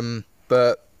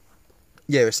 but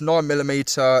yeah, it's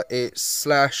 9mm, it's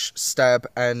slash, stab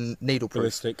and needle proof.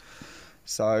 Ballistic.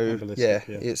 So ballistic,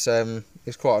 yeah, yeah.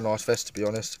 it's quite a nice vest, to be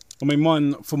honest. I mean,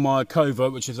 mine for my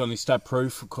covert, which is only stab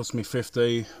proof, cost me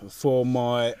 50. For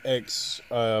my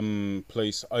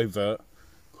police overt,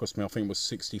 cost me, I think it was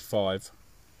 65.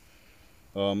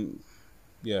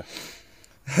 Yeah.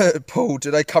 Paul,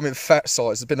 do they come in fat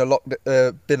size? It's been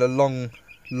a long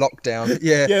lockdown.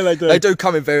 Yeah, Yeah, they do. They do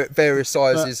come in various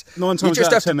sizes. 9 times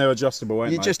out of 10 they're adjustable,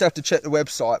 ain't You they? just have to check the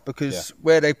website, because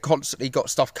where they've constantly got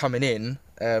stuff coming in,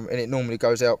 and it normally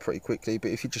goes out pretty quickly.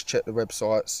 But if you just check the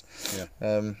websites,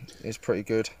 it's pretty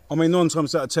good. I mean, 9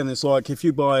 times out of 10, it's like if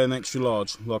you buy an extra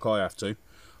large, like I have to,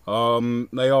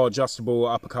 they are adjustable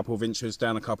up a couple of inches,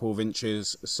 down a couple of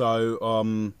inches.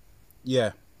 So,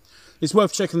 yeah, it's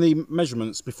worth checking the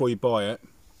measurements before you buy it.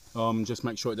 Just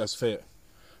make sure it does fit.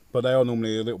 But they are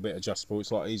normally a little bit adjustable.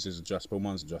 It's like Easy's adjustable,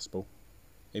 mine's adjustable,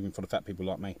 even for the fat people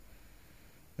like me.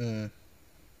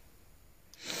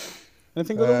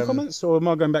 Anything good on comments, or am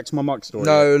I going back to my mic story?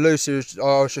 No, Lucy,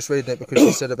 I was just reading it because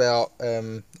she said about,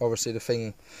 obviously, the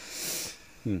thing.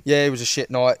 Yeah, it was a shit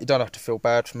night. You don't have to feel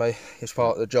bad for me. It's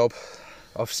part of the job.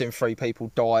 I've seen 3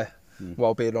 people die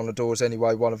while being on the doors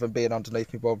anyway, one of them being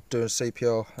underneath me while doing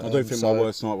CPR. I do think my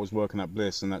worst night was working at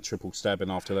Bliss and that triple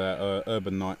stabbing after that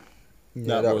urban night.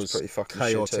 Yeah, that was pretty fucking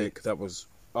chaotic. shitty. That was,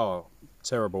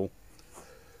 terrible.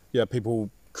 Yeah, people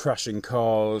crashing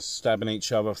cars, stabbing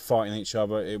each other, fighting each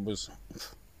other. It was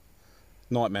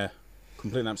nightmare.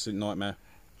 Complete and absolute nightmare.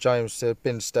 James said,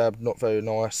 been stabbed, not very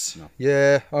nice. No.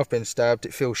 Yeah, I've been stabbed.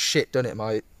 It feels shit, doesn't it,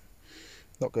 mate?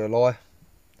 Not gonna lie.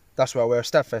 That's why I wear a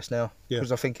stab vest now,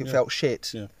 because I think it felt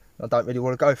shit. Yeah. I don't really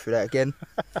want to go through that again.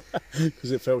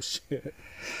 Because it felt shit.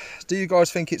 Do you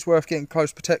guys think it's worth getting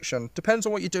close protection? Depends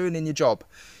on what you're doing in your job.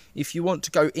 If you want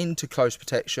to go into close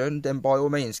protection, then by all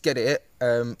means get it.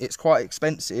 It's quite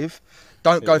expensive.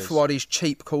 Don't go for all these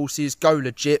cheap courses. Go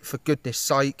legit, for goodness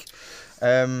sake.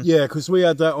 Yeah, because we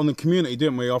had that on the community,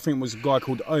 didn't we? I think it was a guy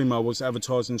called Omar was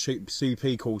advertising cheap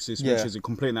CP courses, which is a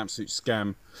complete and absolute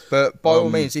scam. But by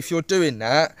all means, if you're doing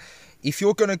that, if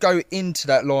you're going to go into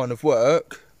that line of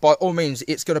work, by all means,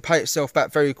 it's going to pay itself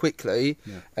back very quickly.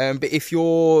 But if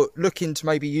you're looking to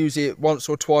maybe use it once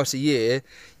or twice a year,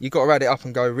 you've got to add it up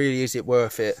and go, really, is it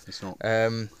worth it? It's not.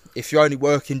 If you only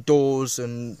work indoors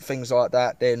and things like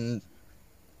that, then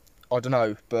I don't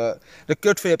know. But the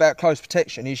good thing about close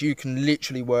protection is you can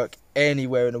literally work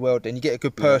anywhere in the world, and you get a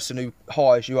good person who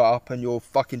hires you up and you'll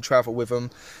fucking travel with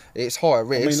them. It's higher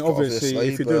risk. I mean, obviously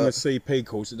if you're doing a CP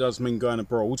course, it does mean going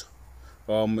abroad,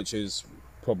 which is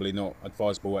probably not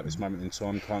advisable at this moment in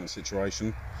time, current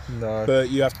situation. No.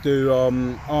 But you have to do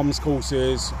arms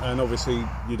courses, and obviously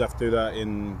you'd have to do that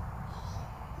in,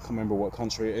 I can't remember what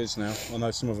country it is now. I know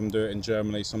some of them do it in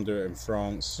Germany, some do it in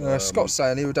France. Scott's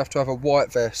saying he would have to have a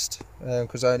white vest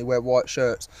because they only wear white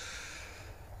shirts.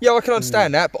 Yeah, I can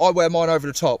understand that, but I wear mine over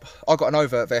the top. I got an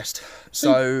overt vest,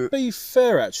 so to be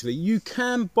fair, actually, you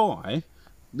can buy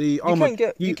the armor.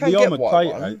 You can the get armor white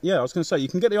plate. one. Yeah, I was going to say you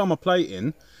can get the armor plate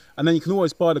in, and then you can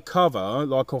always buy the cover,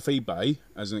 like off eBay,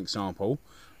 as an example.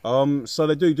 So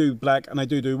they do black and they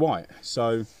do white.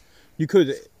 So you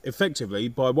could effectively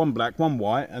buy one black, one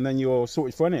white, and then you're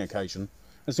sorted for any occasion,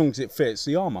 as long as it fits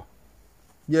the armor.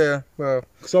 yeah. Well,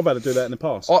 Because I've had to do that in the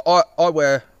past. I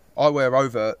wear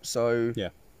overt, so Yeah.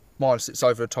 mine sits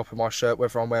over the top of my shirt,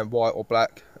 whether I'm wearing white or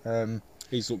black.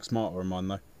 These look smarter than mine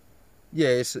though. Yeah,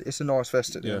 it's a nice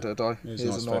vest at the end of the day. It's It a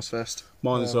is a nice nice vest.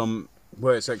 Mine's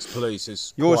where it's ex-police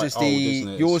is Yours quite is old, isn't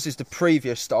it? yours is the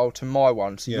previous style to my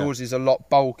one. So Yeah. yours is a lot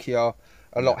bulkier,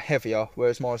 a lot heavier,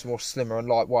 whereas mine's more slimmer and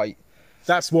lightweight.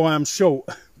 That's why I'm short.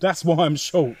 That's why I'm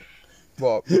short.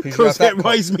 What? Because you have Because that it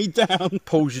weighs me down.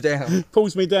 pulls you down.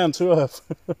 Pulls me down to earth.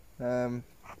 Um,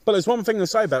 But there's one thing to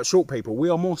say about short people. We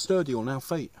are more sturdy on our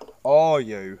feet. are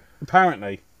you?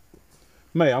 Apparently.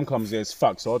 Me, I'm clumsy as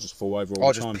fuck, so I just fall over all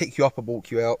I'll the time. just pick you up and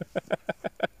walk you out.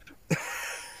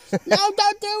 No,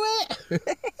 don't do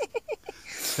it!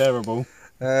 Terrible,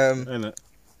 isn't it?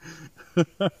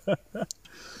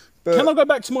 But- Can I go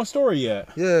back to my story yet?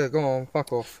 Yeah, go on,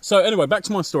 fuck off. So anyway, back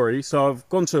to my story. So I've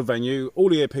gone to a venue, all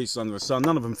the earpieces under the sun,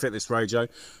 none of them fit this radio.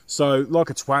 So like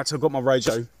a twat, I've got my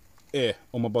radio here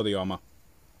on my body armour.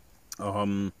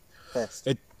 Vest.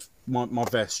 My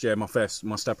vest, yeah, my vest,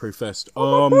 my stab-proof vest.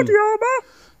 Body armour.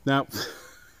 Now,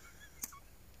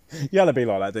 you had to be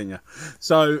like that, didn't you?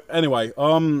 So anyway,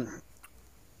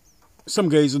 some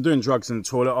geezer doing drugs in the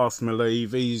toilet, asked him to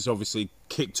leave. He's obviously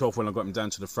kicked off when I got him down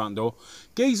to the front door.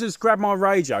 Geezer's grabbed my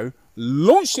radio,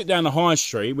 launched it down the high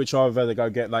street, which I've had to go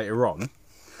get later on.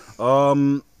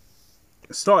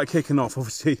 Started kicking off.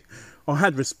 Obviously, I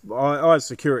had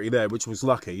security there, which was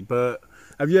lucky. But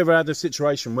have you ever had a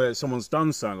situation where someone's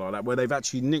done something like that, where they've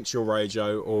actually nicked your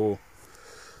radio, or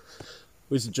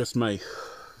is it just me?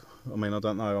 I mean, I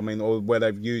don't know. I mean, or where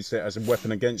they've used it as a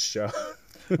weapon against you.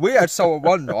 We had someone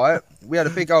one night, we had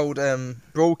a big old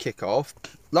brawl kick-off.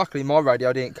 Luckily, my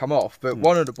radio didn't come off, but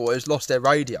one of the boys lost their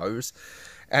radios.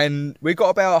 And we got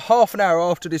about half an hour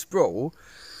after this brawl,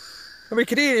 and we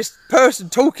could hear this person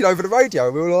talking over the radio.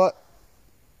 And we were like,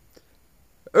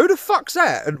 who the fuck's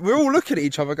that? And we're all looking at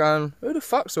each other going, who the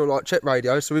fuck's? So we're like, check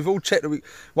radio. So we've all checked.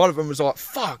 One of them was like,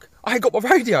 fuck, I ain't got my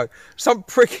radio. Some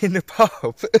prick in the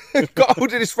pub got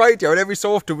hold of this radio, and every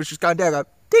so often was just going down going,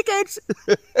 dickheads.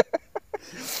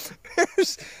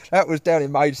 That was down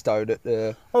in Maidstone at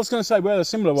the... I was going to say, we had a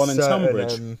similar one in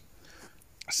Tunbridge.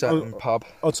 Certain pub.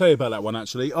 I'll tell you about that one,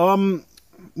 actually.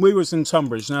 We was in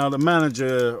Tunbridge. Now, the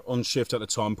manager on shift at the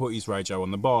time put his radio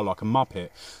on the bar like a muppet.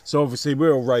 So, obviously,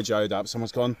 we're all radioed up.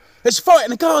 Someone's gone, there's a fight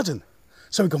in the garden.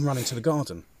 So, we've gone running to the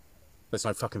garden. There's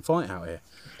no fucking fight out here.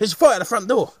 There's a fight at the front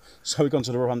door. So, we've gone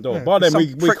to the front door. By then,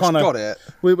 we kind of...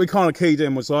 We kind of keyed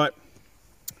in, was like,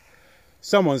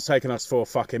 someone's taken us for a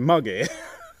fucking mug here.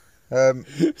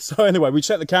 So anyway, we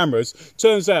checked the cameras.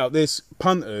 Turns out this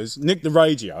punter's nicked the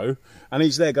radio, and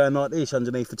he's there going like this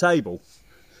underneath the table,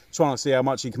 trying to see how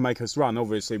much he can make us run.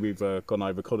 Obviously, we've gone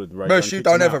over collared the radio. Most you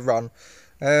don't ever run.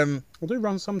 I do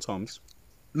run sometimes.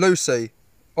 Lucy,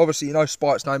 obviously you know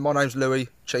Spike's name. My name's Louis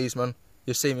Cheeseman.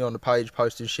 You'll see me on the page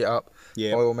posting shit up.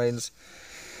 Yeah. By all means.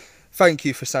 Thank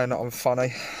you for saying that I'm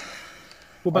funny.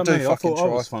 What about me? I thought I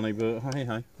was funny, but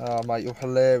hey. Oh mate, you're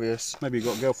hilarious. Maybe you've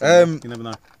got a girlfriend. You never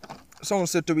know. Someone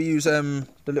said, do we use the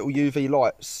little UV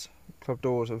lights, club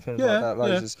doors and things like that,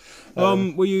 lasers?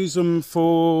 Yeah. We use them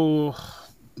for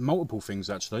multiple things,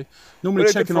 actually.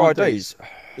 Normally checking IDs.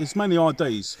 It's mainly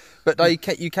IDs. But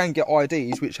you can get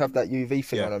IDs which have that UV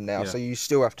thing on them now, so you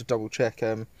still have to double check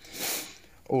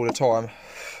all the time.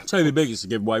 I'll tell you the biggest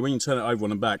giveaway, when you turn it over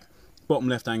on the back, bottom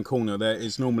left-hand corner there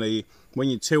is normally, when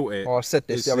you tilt it... Oh, I said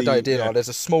this the other day, didn't I? There's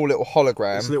a small little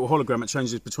hologram. It's a little hologram that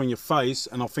changes between your face,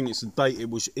 and I think it's the date it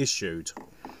was issued.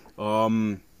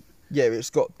 Yeah, it's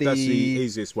got the... That's the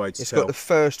easiest way to tell. It's got the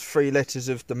first 3 letters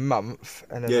of the month,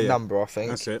 and then the number, I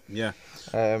think. That's it, yeah.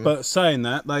 But saying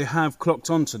that, they have clocked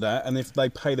onto that, and if they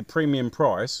pay the premium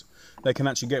price, they can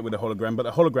actually get with a hologram, but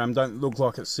the hologram don't look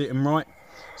like it's sitting right,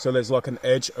 so there's like an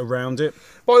edge around it.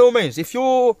 By all means, if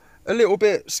you're a little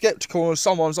bit sceptical on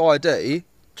someone's ID,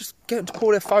 just get them to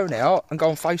pull their phone out and go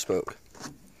on Facebook.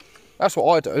 That's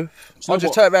what I do. I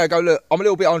just turn around and go, look, I'm a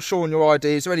little bit unsure on your ID.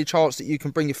 Is there any chance that you can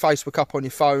bring your Facebook up on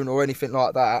your phone or anything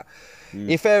like that?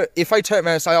 If they turn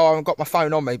around and say, oh, I haven't got my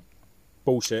phone on me.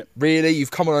 Bullshit. Really?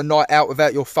 You've come on a night out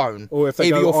without your phone? Or if they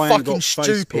either go, you're I ain't fucking got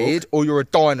stupid Facebook. or you're a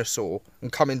dinosaur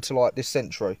and come into like this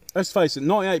century. Let's face it,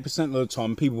 98% of the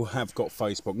time people have got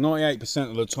Facebook.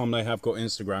 98% of the time they have got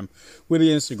Instagram. With the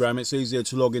Instagram, it's easier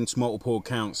to log into multiple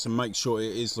accounts and make sure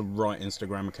it is the right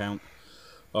Instagram account.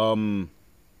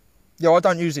 Yeah, I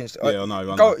don't use Instagram. Yeah, I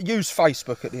know. Go use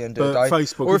Facebook at the end of the day.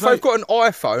 Facebook, or if they've got an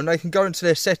iPhone, they can go into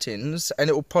their settings and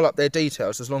it will pull up their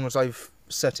details as long as they've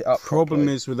set it up Problem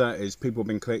properly. is with that is people have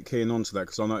been keying onto that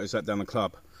because I noticed that down the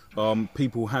club.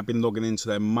 People have been logging into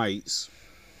their mates'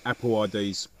 Apple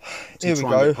IDs to Here we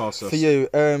try and go. get past us. For you,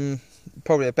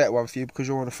 probably a better one for you because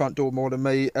you're on the front door more than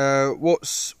me.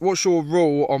 What's your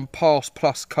rule on Pass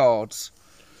Plus cards?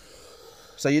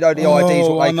 So you know the IDs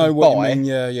what they I know can what buy. you mean.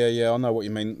 Yeah. I know what you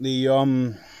mean. The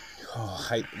I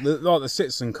hate like the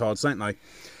citizen cards, don't they?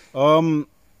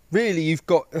 Really, you've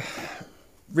got.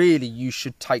 Really, you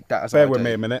should take that as. Bear with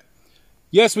me a minute.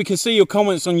 Yes, we can see your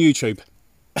comments on YouTube.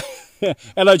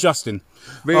 Hello, Justin.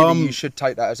 Really, you should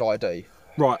take that as ID.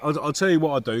 Right, I'll tell you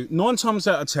what I do. 9 times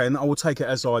out of 10, I will take it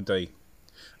as ID.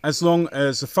 As long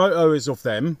as the photo is of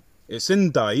them, it's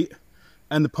in date,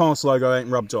 and the pass logo ain't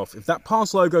rubbed off. If that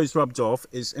pass logo is rubbed off,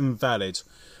 it's invalid.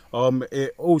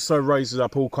 It also raises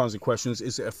up all kinds of questions.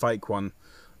 Is it a fake one?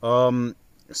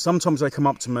 Sometimes they come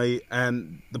up to me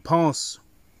and the pass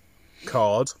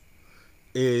card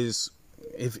is,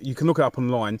 if you can look it up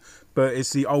online, but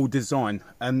it's the old design,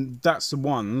 and that's the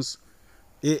ones.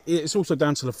 It's also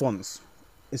down to the fonts.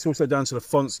 It's also down to the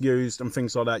fonts used and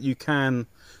things like that. You can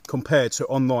compare to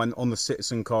online on the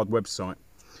Citizen Card website.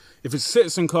 If it's a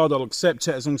Citizen Card, I'll accept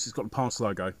it as long as it's got the pass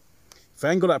logo. If it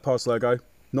ain't got that pass logo,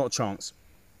 not a chance.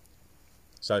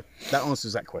 So that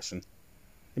answers that question,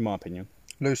 in my opinion.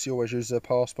 Lucy always uses her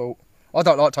passport. I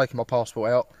don't like taking my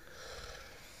passport out.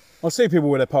 I see people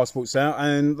with their passports out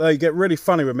and they get really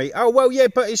funny with me. Oh, well, yeah,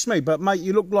 but it's me. But, mate,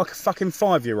 you look like a fucking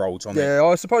 5-year-old on it. Yeah,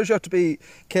 I suppose you have to be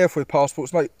careful with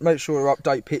passports. Make sure to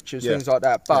update pictures, things like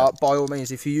that. But by all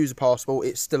means, if you use a passport,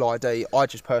 it's still ID. I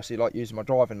just personally like using my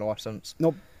driving licence.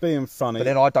 Not being funny. But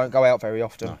then I don't go out very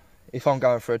often. No. If I'm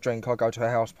going for a drink, I go to a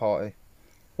house party.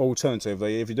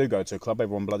 Alternatively, if you do go to a club,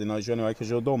 everyone bloody knows you anyway because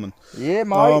you're a doorman. Yeah,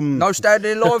 mate. No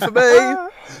standing in line for me.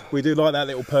 We do like that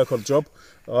little perk on the job.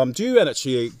 Do you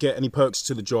actually get any perks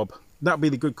to the job? That would be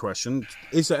the good question.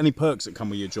 Is there any perks that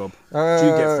come with your job? Do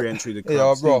you get free entry to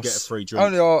clubs? Yeah, Do Ross, you get a free drink?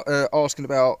 only asking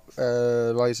about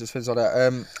lasers, things like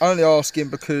that. Only asking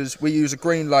because we use a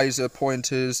green laser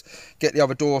pointers, get the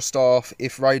other door staff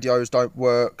if radios don't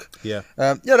work. Yeah.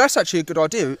 Yeah, that's actually a good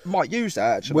idea. Might use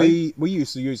that, actually. We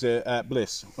used to use it at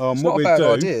Bliss. It's What not a we'd bad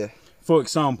do, idea. for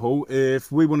example,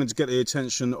 if we wanted to get the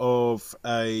attention of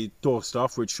a door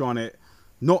staff, we'd shine it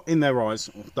not in their eyes.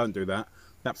 Don't do that.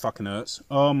 That fucking hurts.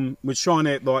 We'd shine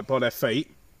it like by their feet,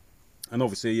 and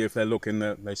obviously if they're looking,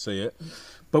 they see it.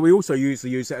 But we also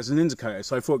usually use it as an indicator.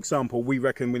 So, for example, we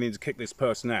reckon we need to kick this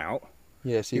person out.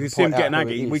 Yeah, so You you can see him point getting out who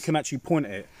it aggy. is. We can actually point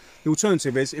at it. The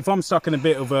alternative is if I'm stuck in a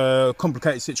bit of a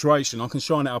complicated situation, I can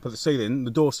shine it up at the ceiling.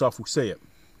 The door staff will see it.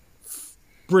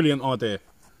 Brilliant idea.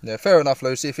 Yeah, fair enough,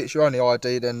 Lucy. If it's your only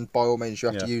ID, then by all means you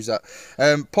have to use that.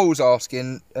 Paul's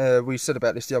asking, we said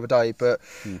about this the other day, but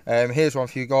here's one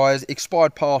for you guys.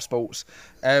 Expired passports.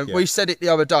 We said it the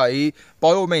other day. By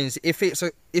all means, if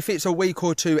it's a week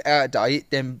or two out of date,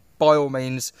 then by all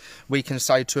means we can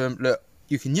say to them, look,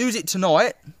 you can use it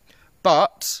tonight,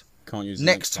 but Can't use it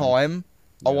next time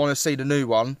I want to see the new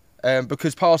one.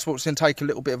 Because passports can take a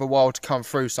little bit of a while to come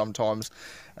through sometimes.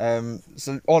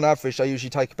 So on average, they usually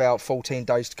take about 14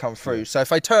 days to come through. So if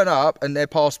they turn up and their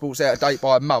passport's out of date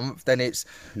by a month, then it's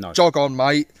jog on,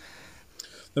 mate.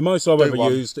 The most I've ever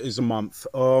used is a month.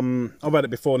 I've had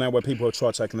it before now where people have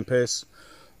tried taking the piss.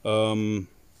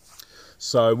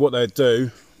 So what they'd do,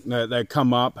 they'd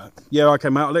come up. Yeah, okay,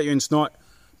 mate, I'll let you in tonight.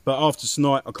 But after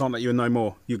tonight, I can't let you in no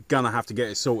more. You're going to have to get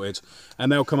it sorted.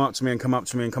 And they'll come up to me and come up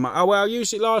to me and come up. Oh, well, I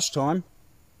used it last time.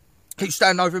 Keep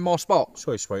standing over in my spot.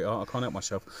 Sorry, sweetheart, I can't help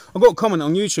myself. I've got a comment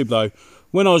on YouTube, though.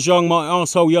 When I was young, my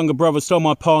arsehole younger brother stole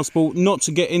my passport, not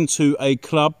to get into a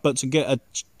club, but to get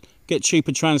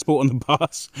cheaper transport on the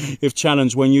bus. If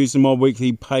challenged when using my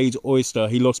weekly paid Oyster,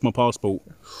 he lost my passport.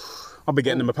 I'll be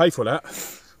getting him to pay for that.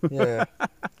 Yeah.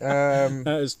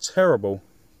 That is terrible.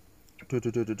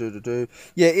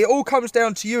 Yeah, it all comes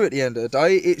down to you at the end of the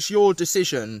day. It's your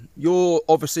decision. You're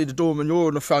obviously the doorman, you're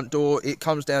on the front door. It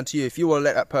comes down to you. If you want to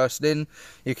let that person in,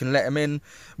 you can let them in.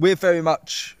 We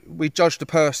judge the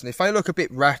person. If they look a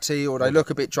bit ratty or they look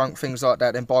a bit drunk, things like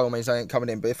that, then by all means they ain't coming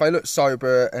in. But if they look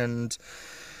sober and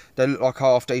they look like a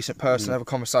half decent person, have a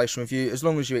conversation with you, as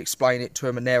long as you explain it to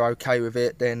them and they're okay with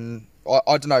it, then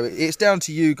I don't know, it's down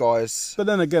to you guys. But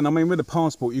then again, I mean, with a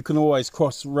passport, you can always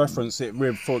cross-reference it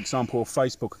with, for example, a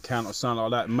Facebook account or something like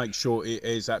that and make sure it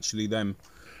is actually them.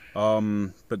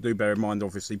 But do bear in mind,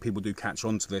 obviously, people do catch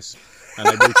on to this and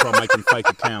they will try making fake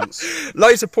accounts.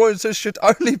 Laser pointers should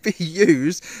only be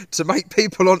used to make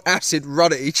people on acid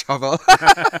run at each other.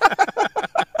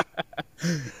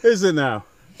 Is it now?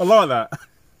 I like that.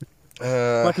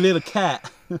 Like a little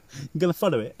cat. You're going to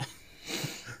follow it.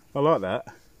 I like that.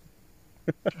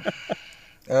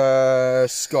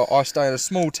 Scott, I stay in a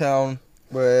small town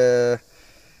where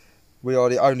we are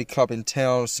the only club in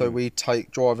town, so we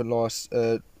take driver license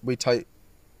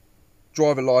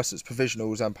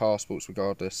provisionals and passports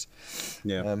regardless.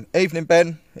 Yeah. Evening,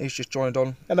 Ben. He's just joined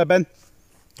on. Hello, Ben.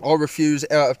 I refuse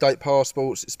out-of-date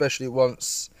passports, especially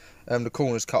once the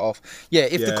corner's cut off. Yeah,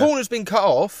 if the corner's been cut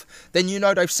off, then you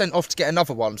know they've sent off to get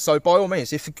another one. So by all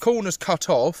means, if the corner's cut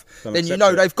off, then you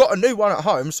know they've got a new one at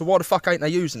home, so why the fuck ain't they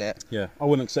using it? Yeah, I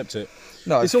wouldn't accept it.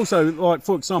 No. It's also, like,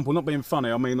 for example, not being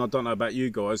funny, I mean, I don't know about you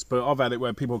guys, but I've had it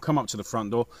where people come up to the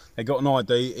front door, they got an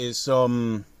ID, it's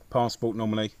passport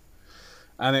normally,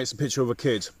 and it's a picture of a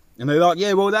kid. And they're like,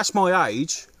 yeah, well, that's my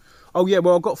age. Oh, yeah,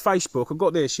 well, I've got Facebook, I've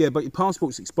got this, yeah, but your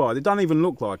passport's expired. It don't even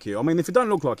look like you. I mean, if it don't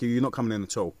look like you, you're not coming in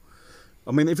at all.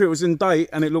 I mean, if it was in date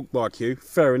and it looked like you,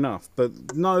 fair enough. But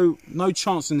no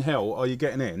chance in hell are you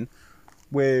getting in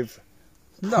with...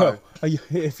 No.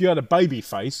 If you had a baby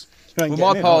face, you ain't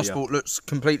Well, getting my in, passport looks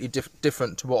completely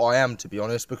different to what I am, to be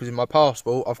honest, because in my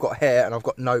passport, I've got hair and I've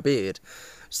got no beard.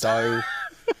 So...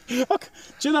 Do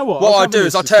you know what? What I do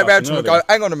is I turn around to him and go,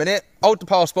 hang on a minute, hold the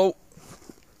passport.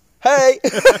 Hey!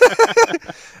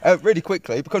 Really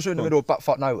quickly, because we're in the middle of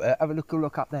buttfuck nowhere, have a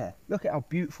look up there. Look at how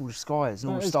beautiful the sky is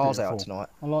and all the stars out tonight.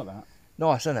 I like that.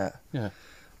 Nice, isn't it? Yeah.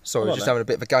 Sorry, like just that. having a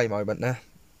bit of a gay moment there.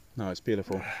 No, it's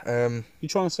beautiful. You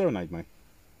trying to serenade me?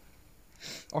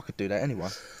 I could do that anyway.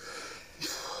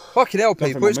 Fucking hell,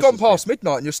 people. my It's gone missus past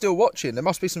midnight and you're still watching. There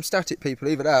must be some static people,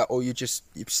 either that or your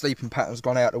sleeping pattern's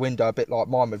gone out the window, a bit like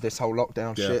mine with this whole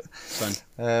lockdown shit.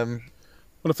 Same.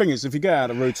 Well, the thing is, if you get out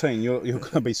of routine, you're going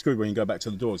to be screwed when you go back to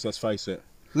the doors, let's face it.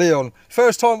 Leon,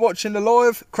 first time watching the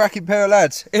live, cracking pair of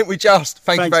lads. Ain't we just?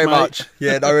 Thank you Thanks, very mate. much.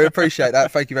 Yeah, no, we appreciate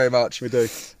that. Thank you very much. We do.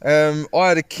 I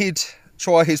had a kid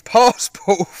try his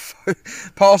passport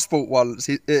once,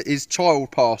 his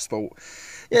child passport.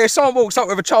 Yeah, someone walks up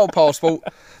with a child passport.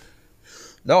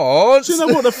 No, Do you know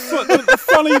what the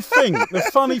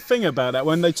funny thing about that,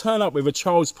 when they turn up with a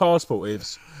child's passport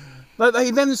is, like,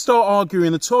 they then start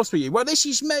arguing the toss with you. Well, this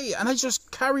is me, and they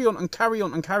just carry on and carry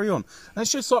on and carry on. And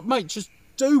it's just like, mate, just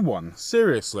do one.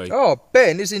 Seriously. Oh,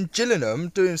 Ben is in Gillingham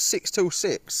doing 6 till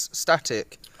 6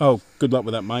 static. Oh, good luck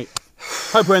with that, mate.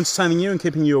 Hope we're entertaining you and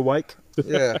keeping you awake.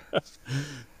 Yeah.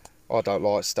 I don't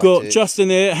like static. Got Justin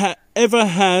here. Ever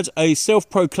had a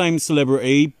self-proclaimed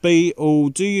celebrity be all,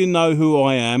 do you know who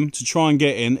I am, to try and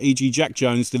get in, e.g. Jack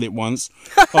Jones did it once.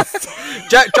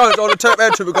 Jack Jones on a turn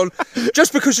round to him and gone,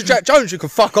 just because you're Jack Jones, you can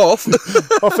fuck off.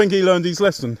 I think he learned his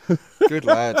lesson. Good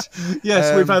lad.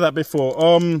 Yes, we've had that before.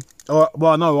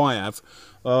 Well, I know I have.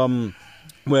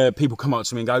 Where people come up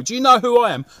to me and go, do you know who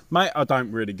I am? Mate, I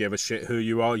don't really give a shit who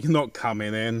you are. You're not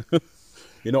coming in.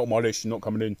 You're not on my list. You're not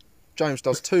coming in. James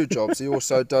does 2 jobs. He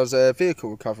also does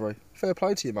vehicle recovery. Fair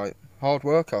play to you, mate. Hard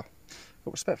worker.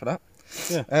 Got respect for that.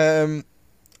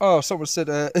 Yeah. Someone said,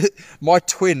 my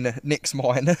twin nicks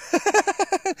mine.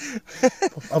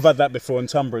 I've had that before in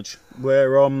Tunbridge,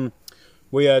 where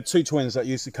we had 2 twins that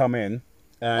used to come in.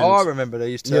 And I remember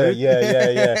these 2.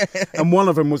 Yeah. And one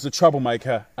of them was the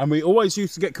troublemaker, and we always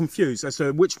used to get confused as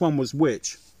to which one was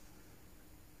which.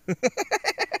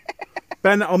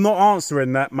 Ben, I'm not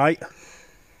answering that, mate.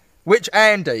 Which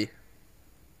Andy?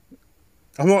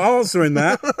 I'm not answering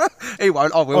that. He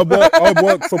won't, I will. I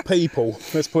work for people.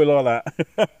 Let's put it like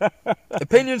that.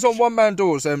 Opinions on one-man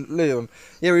doors, Leon.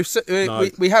 Yeah,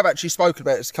 we have actually spoken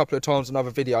about this a couple of times in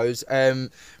other videos.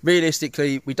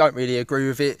 Realistically, we don't really agree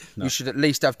with it. No. You should at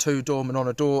least have 2 doormen on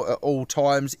a door at all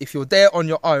times. If you're there on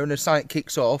your own and something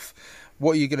kicks off,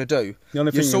 what are you going to do?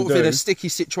 You're sort of in a sticky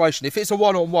situation. If it's a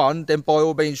one-on-one, then by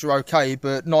all means you're okay,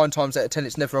 but 9 times out of 10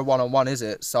 it's never a one-on-one, is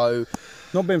it? So,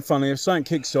 not being funny, if something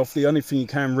kicks off, the only thing you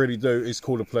can really do is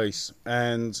call the police,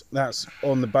 and that's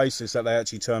on the basis that they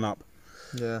actually turn up.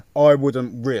 Yeah. I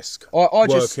wouldn't risk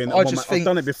working. I've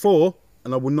done it before,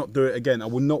 and I will not do it again. I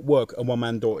will not work a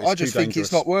one-man door. I just think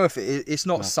it's not worth it. It's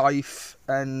not safe,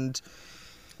 and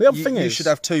the other thing is, you should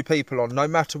have 2 people on, no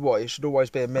matter what. It should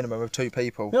always be a minimum of 2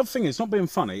 people. The other thing is, not being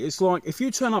funny, it's like, if you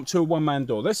turn up to a one-man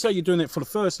door, let's say you're doing it for the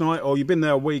first night, or you've been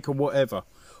there a week or whatever,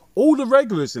 all the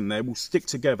regulars in there will stick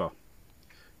together.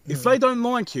 If they don't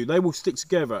like you, they will stick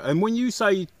together. And when you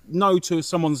say no to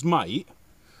someone's mate,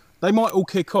 they might all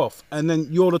kick off, and then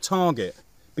you're the target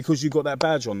because you've got that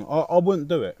badge on. I wouldn't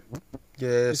do it.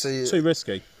 Yeah, it's too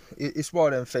risky. It's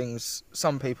one of them things.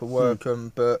 Some people work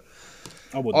them, but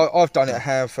I wouldn't. I've done it a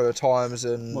handful of times,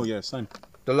 and well, yeah, same.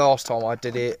 The last time I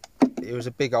did it, it was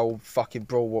a big old fucking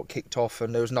brawl what kicked off,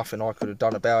 and there was nothing I could have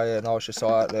done about it. And I was just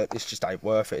like, look, this just ain't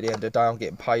worth it. At the end of the day, I'm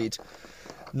getting paid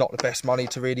not the best money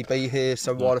to really be here,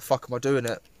 so why the fuck am I doing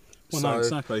it? Well, no,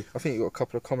 exactly. I think you got a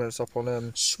couple of comments up on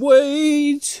them.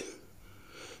 Sweet.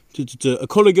 A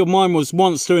colleague of mine was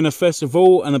once doing a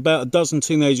festival, and about a dozen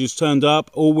teenagers turned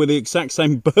up, all with the exact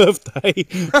same birthday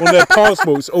on their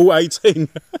passports, all 18.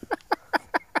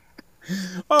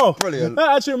 Oh, brilliant.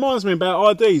 That actually reminds me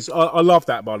about IDs. I love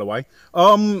that, by the way.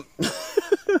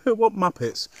 What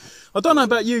Muppets. I don't know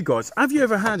about you guys. Have you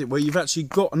ever had it where you've actually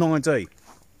got an ID?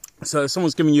 So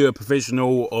someone's giving you a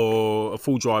provisional or a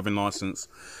full driving licence,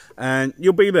 and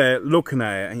you'll be there looking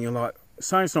at it, and you're like,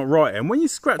 something's not right. And when you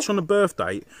scratch on the birth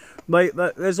date,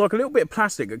 there's like a little bit of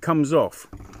plastic that comes off,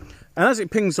 and as it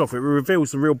pings off, it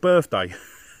reveals the real birthday.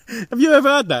 Have you ever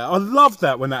had that? I love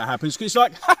that when that happens, because it's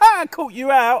like, ha ha, caught you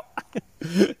out.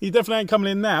 You definitely ain't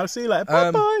coming in now. See you later.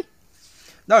 Bye bye.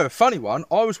 No, a funny one.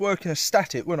 I was working a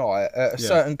static, wasn't I, at a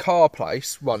certain car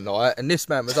place one night, and this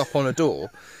man was up on a door.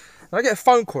 And I get a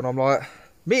phone call, and I'm like,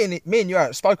 me and you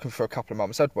hadn't spoken for a couple of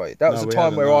months, had we? That was the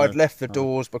time where I'd left the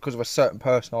doors because of a certain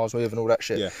person I was with and all that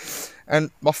shit. Yeah.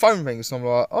 And my phone rings, and I'm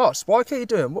like, oh, Spike, how you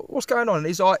doing? What's going on? And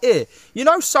he's like, here, you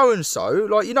know so-and-so?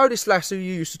 Like, you know this lass who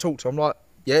you used to talk to? I'm like,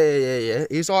 yeah.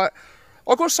 He's like,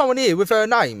 I got someone here with her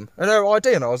name and her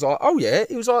ID, and I was like, oh yeah.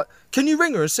 He was like, can you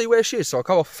ring her and see where she is? So I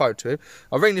go off the phone to him.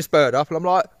 I ring this bird up, and I'm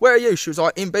like, where are you? She was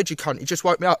like, in bed, you cunt. You just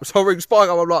woke me up. So I ring Spike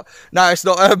up. I'm like, no, it's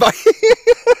not her, mate.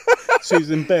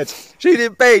 She's in bed. She's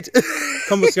in bed.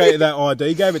 Confiscated that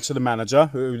ID, gave it to the manager,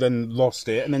 who then lost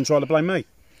it, and then tried to blame me.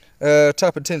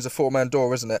 Turpentine's a 4-man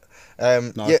door, isn't it?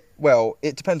 No. Yeah. Well,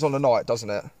 it depends on the night, doesn't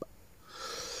it?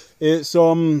 It's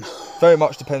Very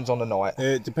much depends on the night.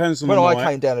 it depends on When the I night.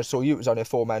 came down and saw you, it was only a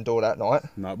 4-man door that night.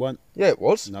 No, it won't. Yeah, it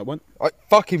was. No, it won't. It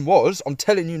fucking was. I'm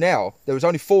telling you now. There was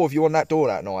only 4 of you on that door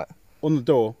that night. On the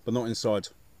door, but not inside.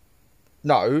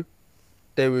 No,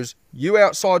 there was you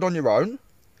outside on your own.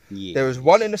 Yeah. There was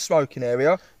one in the smoking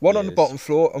area, one on the Yes. bottom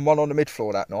floor, and one on the mid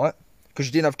floor that night because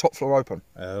you didn't have top floor open.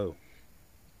 Oh.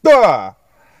 Ah!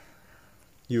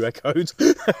 You echoed.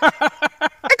 Echo!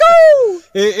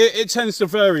 It tends to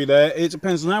vary there. It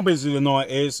depends on how busy the night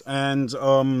is and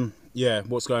yeah,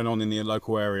 what's going on in the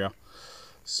local area.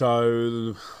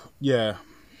 So yeah,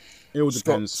 it all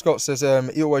depends. Scott says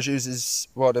he always uses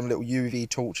one of them little UV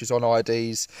torches on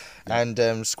IDs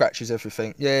and scratches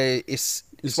everything. Yeah, it's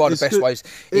one of the best good. ways.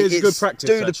 It's good practice,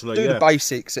 do actually, the yeah.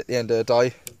 basics at the end of the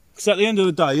day. Because at the end of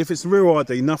the day, if it's a real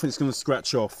ID, nothing's going to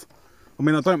scratch off. I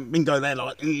mean, I don't mean go there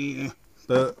like,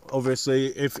 but obviously,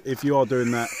 if you are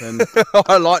doing that, then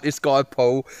I like this guy,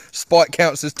 Paul. Spike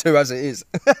counts as 2 as it is.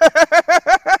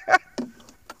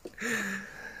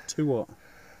 to what?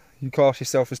 You class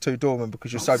yourself as 2 doormen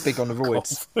because you're so big on the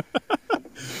voids.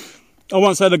 I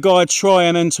once had a guy try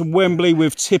and enter Wembley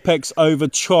with Tipex over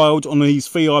child on his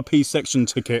VIP section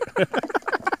ticket.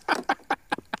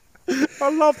 I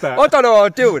love that. I don't know how I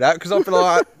deal with that because I'd be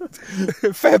like,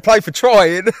 fair play for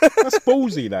trying. That's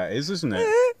ballsy, that is, isn't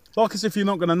it? Like as if you're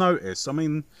not going to notice. I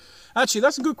mean, actually,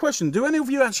 that's a good question. Do any of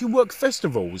you actually work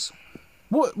festivals?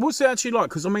 What's it actually like?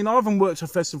 Because, I mean, I haven't worked a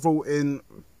festival in,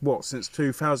 since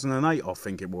 2008, I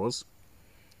think it was,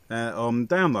 on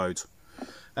Download.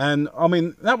 And, I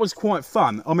mean, that was quite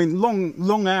fun. I mean,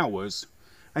 long hours.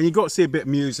 And you got to see a bit of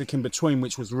music in between,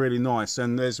 which was really nice.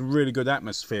 And there's a really good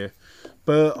atmosphere.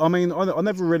 But, I mean, I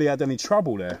never really had any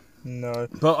trouble there. No.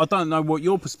 But I don't know what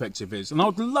your perspective is. And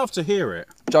I'd love to hear it.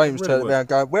 James Really turned would. around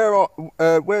going, where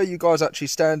are you guys actually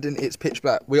standing? It's pitch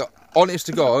black. We are, honest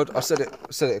to God, I said it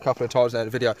a couple of times now in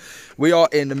the video. We are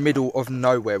in the middle of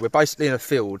nowhere. We're basically in a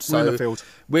field. So We're in a field.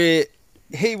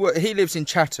 He lives in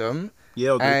Chatham.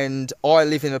 Yeah, I do. And I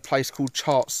live in a place called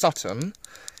Chart Sutton,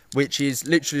 which is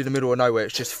literally the middle of nowhere.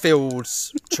 It's just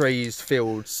fields, trees,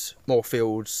 fields, more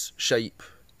fields, sheep,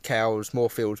 cows, more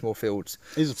fields, more fields.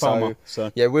 He's a farmer, so.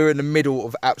 Yeah, we're in the middle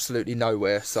of absolutely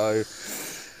nowhere. So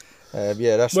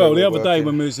yeah, that's Well, where the we're other day working.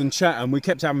 when we was in Chatham, we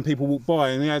kept having people walk by,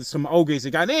 and we had some old geezer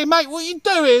going, "Hey, mate, what you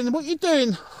doing? What you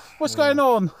doing? What's going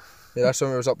on?" Yeah, that's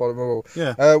when we was up by the memorial.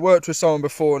 Yeah. Worked with someone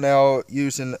before now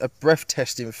using a breath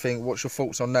testing thing. What's your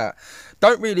thoughts on that?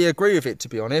 Don't really agree with it, to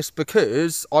be honest,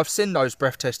 because I've seen those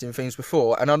breath testing things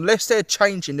before, and unless they're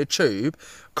changing the tube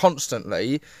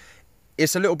constantly,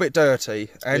 it's a little bit dirty.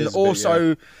 And It is a bit, also,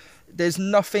 yeah. there's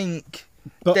nothing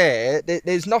But-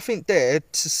 there's nothing there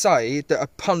to say that a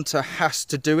punter has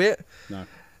to do it. No.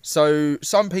 So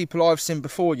some people I've seen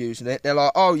before using it, they're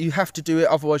like, oh, you have to do it,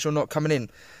 otherwise you're not coming in.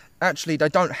 Actually, they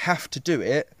don't have to do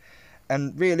it.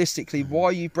 And realistically, why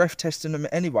are you breath testing them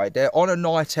anyway? They're on a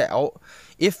night out.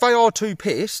 If they are too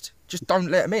pissed, just don't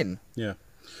let them in. Yeah.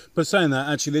 But saying that,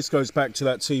 actually, this goes back to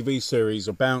that TV series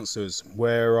of Bouncers,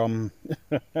 where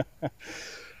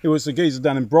it was a geezer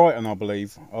down in Brighton, I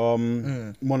believe,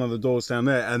 one of the doors down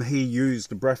there, and he used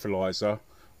the breathalyzer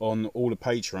on all the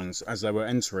patrons as they were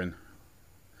entering.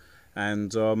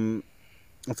 And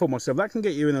I thought to myself, that can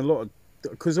get you in a lot of...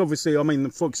 Because obviously, I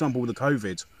mean, for example, with the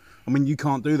COVID, I mean, you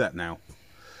can't do that now.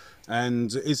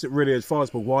 And is it really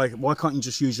advisable? Why can't you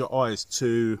just use your eyes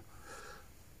to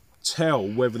tell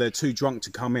whether they're too drunk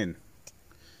to come in?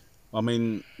 I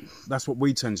mean, that's what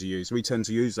we tend to use. We tend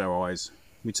to use our eyes.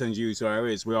 We tend to use our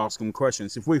ears. We ask them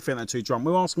questions. If we think they're too drunk,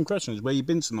 we'll ask them questions. Where you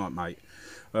been tonight, mate?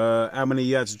 How many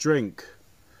you had to drink?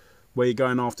 Where you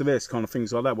going after this? Kind of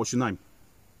things like that. What's your name?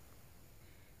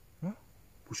 What?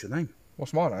 What's your name?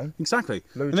 What's my name? Exactly.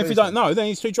 Lou And if you Tuesday. don't know, then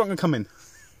he's too drunk to come in.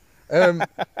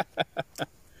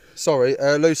 Sorry,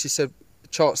 Lucy said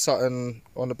Chart Sutton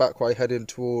on the back way heading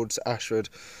towards Ashford.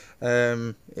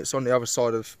 It's on the other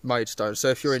side of Maidstone. So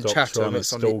if you're in Stop Chatham, trying to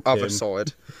it's on the stalk other him.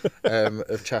 side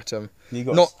of Chatham. You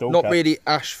got Not stalker. really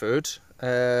Ashford,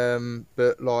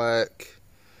 but like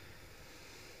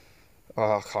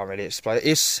I can't really explain it.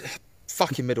 It's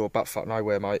fucking middle of buttfuck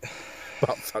nowhere, mate.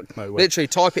 But fuck no way. Literally,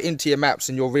 type it into your maps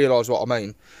and you'll realise what I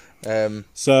mean.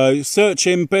 So,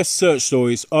 searching best search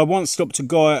stories. I once stopped a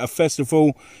guy at a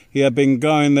festival. He had been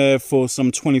going there for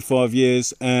some 25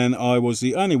 years, and I was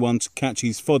the only one to catch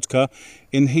his vodka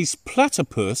in his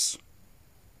platypus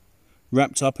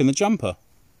wrapped up in a jumper.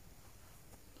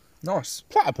 Nice.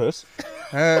 Platypus?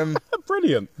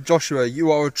 Brilliant. Joshua,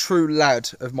 you are a true lad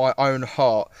of my own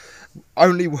heart.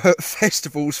 Only work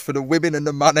festivals for the women and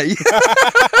the money.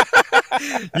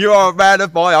 You are a man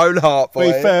of my own heart, To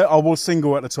boy. be fair, I was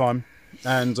single at the time.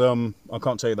 And I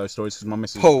can't tell you those stories because my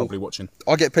missus is Paul. probably watching.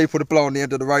 I get people to blow on the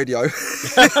end of the radio.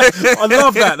 I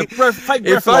love that. The fake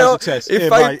breathalyzer test. If Here,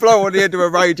 they mate. blow on the end of a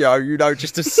radio, you know,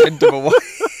 just to send them away.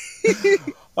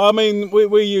 I mean,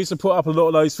 we used to put up a lot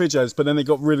of those videos, but then they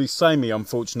got really samey,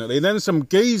 unfortunately. And then some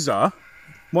geezer,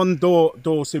 one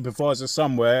door supervisor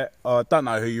somewhere, I don't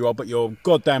know who you are, but you're a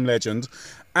goddamn legend,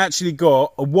 actually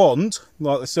got a wand,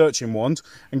 like the searching wand,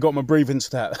 and got my breathe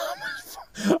into that.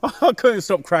 I couldn't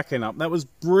stop cracking up. That was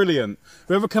brilliant.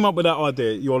 Whoever came up with that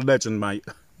idea, you're a legend, mate.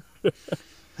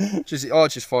 I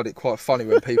just find it quite funny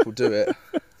when people do it.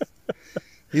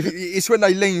 It's when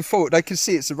they lean forward. They can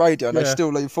see it's a radio and they still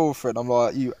lean forward for it. And I'm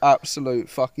like, you absolute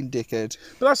fucking dickhead.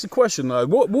 But that's the question, though.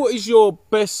 What is your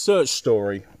best search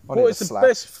story? What is the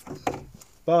best...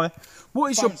 Bye.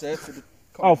 What is your...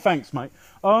 Oh, thanks, mate.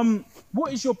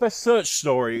 What is your best search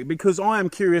story? Because I am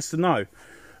curious to know.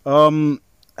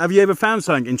 Have you ever found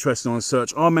something interesting on a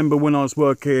search? I remember when I was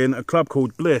working at a club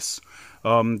called Bliss,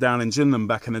 down in Ginland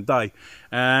back in the day,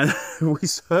 and we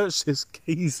searched this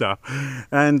geezer,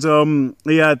 and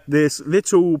he had this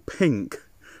little pink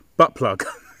butt plug.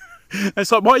 And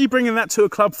it's like, why are you bringing that to a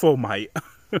club for, mate?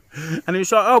 And he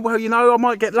was like, oh, well, you know, I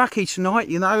might get lucky tonight,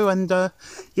 you know, and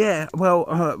yeah, well,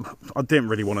 I didn't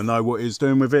really want to know what he was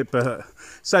doing with it, but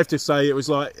safe to say it was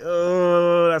like,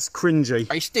 oh, that's cringy.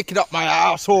 I stick it up my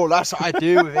asshole, that's what I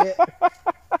do with it.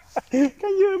 Can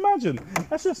you imagine?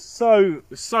 That's just so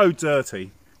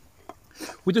dirty.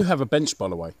 We do have a bench, by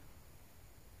the way,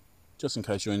 just in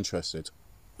case you're interested.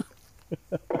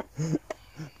 How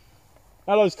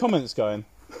are those comments going?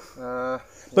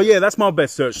 But yeah, that's my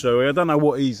best search story. I don't know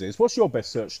what his is. What's your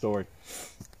best search story?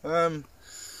 I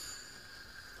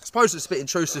suppose it's a bit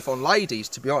intrusive on ladies,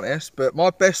 to be honest, but my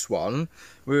best one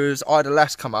was I had a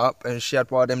lass come up and she had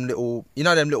one of them little, you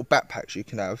know them little backpacks you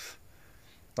can have?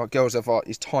 Like girls have like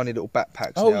these tiny little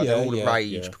backpacks now, they're all the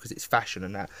rage because it's fashion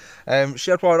and that.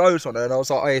 She had one of those on her and I was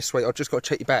like, hey sweet, I've just got to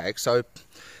check your bag. So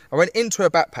I went into her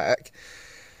backpack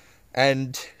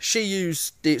and she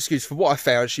used the excuse, for what I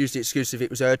found, she used the excuse of it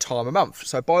was her time of month.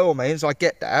 So by all means, I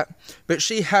get that. But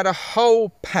she had a whole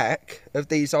pack of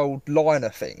these old liner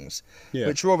things,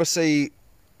 which were obviously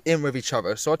in with each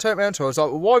other. So I turned around to her, I was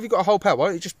like, well, why have you got a whole pack? Why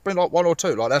don't you just bring like one or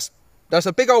two? Like that's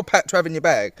a big old pack to have in your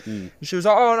bag. And she was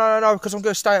like, oh, no, because I'm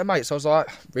going to stay at a mate's. So I was like,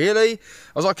 really? I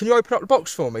was like, can you open up the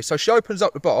box for me? So she opens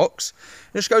up the box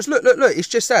and she goes, look, it's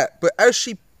just that. But as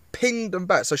she pinged them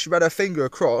back, so she ran her finger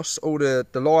across all the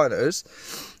liners,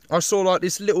 I saw like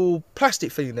this little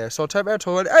plastic thing in there. So I turned around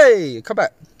to her and went, hey, come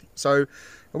back. So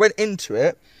I went into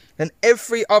it and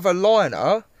every other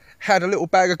liner had a little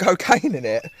bag of cocaine in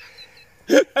it.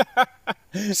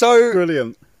 So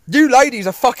Brilliant. You ladies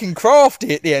are fucking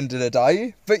crafty at the end of the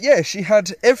day. But yeah, she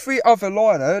had every other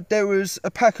liner, there was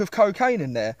a pack of cocaine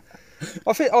in there.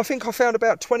 I think I found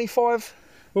about 25.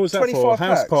 What was that for? A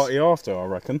house packs. party after, I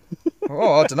reckon.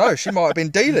 Oh, I don't know. She might have been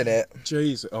dealing it.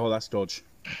 Jeez. Oh, that's dodge.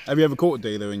 Have you ever caught a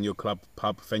dealer in your club,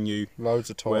 pub, venue? Loads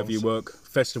of times. Wherever you work.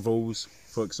 Festivals,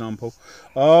 for example.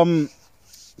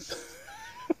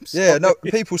 Yeah, no,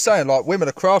 people saying like women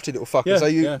are crafty little fuckers.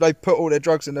 They put all their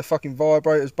drugs in their fucking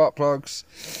vibrators, butt plugs.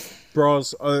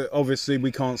 Bras, obviously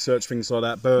we can't search things like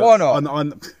that. But why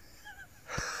not?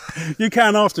 You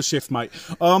can after shift, mate.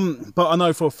 But I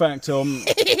know for a fact,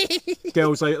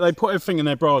 girls they put everything in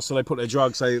their bras, so they put their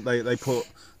drugs, they put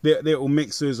little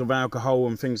mixers of alcohol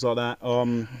and things like that.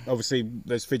 Obviously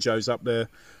there's videos up there.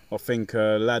 I think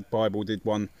Lad Bible did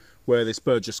one where this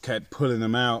bird just kept pulling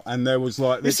them out, and there was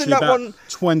like literally about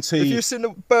 20. Have you seen the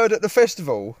bird at the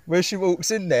festival where she walks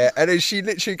in there and then she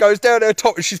literally goes down her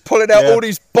top and she's pulling out all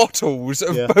these bottles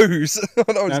of booze? That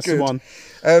was That's good. The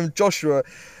one. Joshua,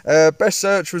 best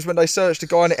search was when they searched a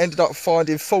guy and it ended up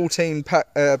finding 14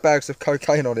 bags of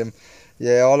cocaine on him.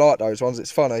 Yeah, I like those ones.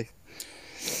 It's funny.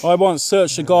 I once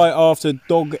searched a guy after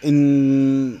dog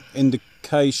indication.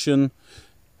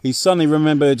 He suddenly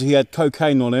remembered he had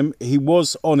cocaine on him. He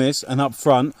was honest and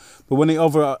upfront, but when the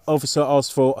officer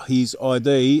asked for his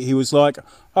ID, he was like,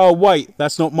 "Oh wait,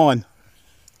 that's not mine."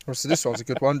 Oh, so this one's a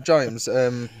good one. James,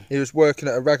 he was working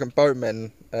at a Rag and Bone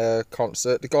Men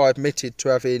concert. The guy admitted to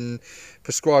having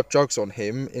prescribed drugs on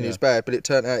him in his bag, but it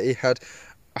turned out he had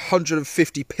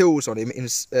 150 pills on him in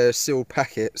sealed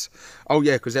packets. Oh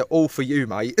yeah, because they're all for you,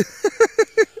 mate.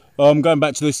 Going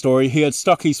back to this story, he had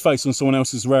stuck his face on someone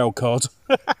else's rail card.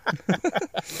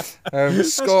 Scott,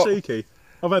 that's cheeky.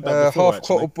 I've had that before,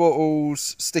 half-bottle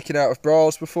bottles sticking out of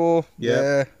bras before.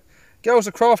 Yeah. Girls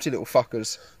are crafty little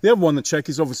fuckers. The other one to check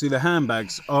is obviously the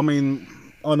handbags. I mean,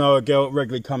 I know a girl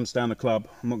regularly comes down the club.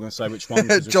 I'm not going to say which one.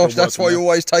 Josh, that's why you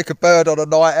always take a bird on a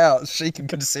night out. She can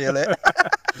conceal it.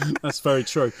 That's very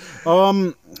true.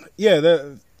 Yeah,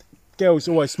 the girls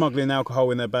always smuggling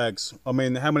alcohol in their bags. I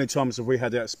mean, how many times have we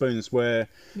had it at Spoons where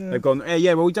they've gone,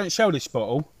 yeah, well, we don't sell this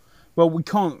bottle. Well, we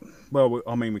can't. Well,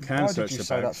 I mean, we can Why search did you the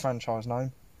say that bags. franchise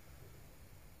name?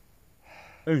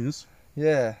 Oons?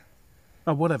 Yeah,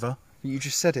 Oh, whatever. you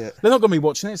just said it. They're not going to be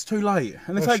watching it. It's too late.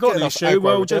 And if Well, they got get an enough issue, aggro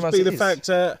well, with them just as be it the is.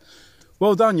 fact.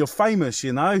 Well done. You're famous.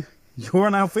 You know. You're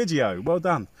on our video. Well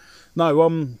done.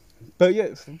 No. But yeah,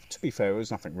 to be fair, it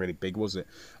was nothing really big, was it?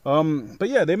 But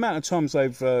yeah, the amount of times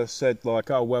they've said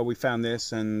like, oh well, we found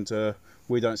this and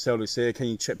we don't sell this here. Can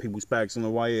you check people's bags on the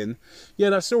way in? Yeah,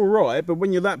 that's all right. But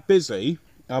when you're that busy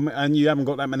and you haven't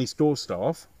got that many store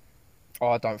staff.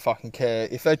 I don't fucking care.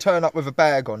 If they turn up with a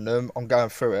bag on them, I'm going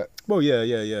through it. Well, yeah.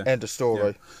 End of story.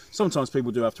 Yeah. Sometimes people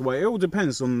do have to wait. It all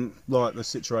depends on like the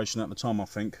situation at the time. I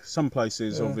think some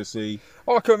places, obviously.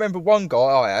 I can remember one guy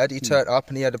I had. He turned up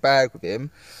and he had a bag with him,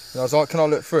 and I was like, "Can I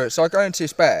look through it?" So I go into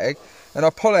this bag and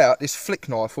I pull out this flick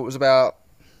knife. It was about,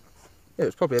 it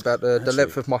was probably about the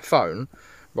length of my phone,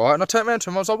 right? And I turned around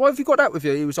to him. I was like, "Why have you got that with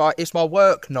you?" He was like, "It's my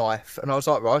work knife." And I was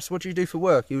like, "Right, so what do you do for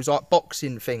work?" He was like,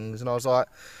 "Boxing things." And I was like,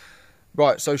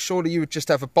 right, so surely you would just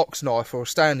have a box knife or a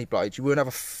Stanley blade. You wouldn't have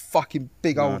a fucking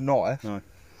big old knife. No.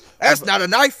 That's not a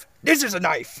knife. This is a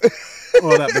knife.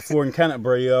 Well, that before in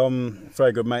Canterbury,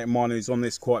 very good mate of mine who's on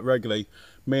this quite regularly.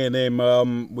 Me and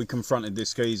him, we confronted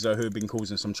this geezer who had been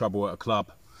causing some trouble at a club.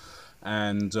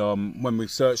 And when we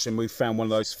searched him, we found one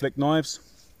of those flick knives.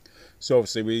 So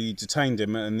obviously we detained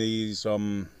him and he's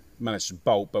managed to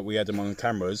bolt, but we had him on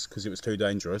cameras because it was too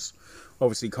dangerous.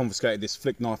 Obviously confiscated this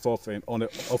flick knife off him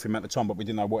at the time, but we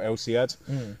didn't know what else he had.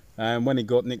 And when he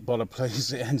got nicked by the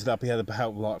police, it ended up he had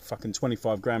about like fucking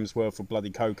 25 grams worth of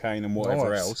bloody cocaine and whatever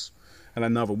Nice. else, and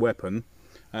another weapon.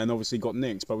 And obviously got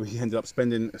nicked, but we ended up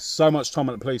spending so much time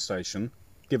at the police station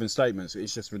giving statements.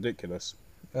 It's just ridiculous.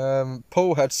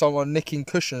 Paul had someone nicking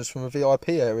cushions from a VIP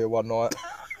area one night.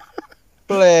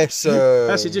 Bless her.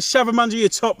 That's it. Just shove them under your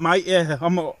top, mate. Yeah,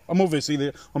 I'm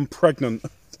obviously I'm pregnant.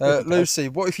 Lucy,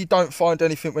 what if you don't find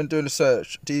anything when doing a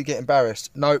search? Do you get embarrassed?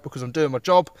 No, because I'm doing my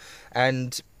job,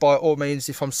 and by all means,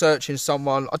 if I'm searching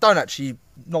someone, I don't actually,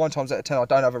 9 times out of 10, I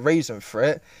don't have a reason for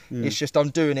it. It's just I'm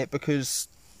doing it because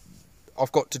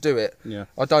I've got to do it. Yeah.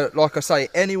 I don't, like I say,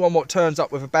 anyone what turns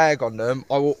up with a bag on them,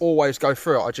 I will always go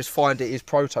through it. I just find it is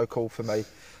protocol for me.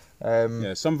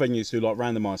 Yeah, some venues do like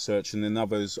randomised search, and then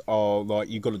others are like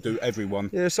you've got to do everyone.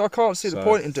 Yeah, so I can't see the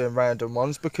point in doing random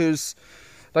ones because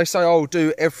they say, oh,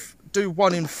 do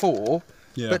 1 in 4,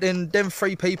 Yeah. but then them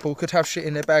 3 people could have shit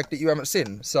in their bag that you haven't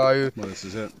seen. So Well, this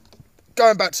is it.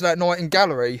 going back to that night in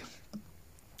Gallery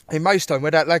in Maidstone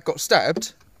where that lad got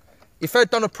stabbed, if they'd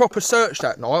done a proper search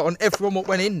that night on everyone what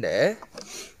went in there,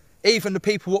 even the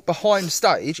people what behind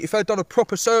stage, if they'd done a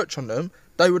proper search on them,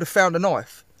 they would have found a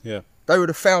knife. Yeah. They would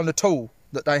have found the tool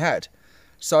that they had.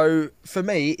 So for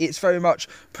me, it's very much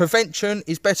prevention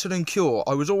is better than cure.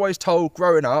 I was always told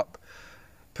growing up,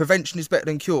 prevention is better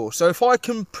than cure. So if I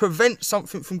can prevent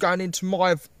something from going into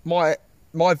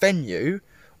my venue,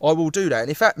 I will do that.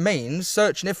 And if that means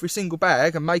searching every single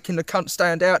bag and making the cunt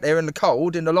stand out there in the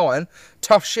cold, in the line,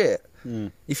 tough shit.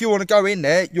 If you want to go in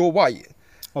there, you'll wait.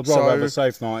 I'd rather have a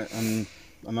safe night and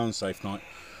an unsafe night.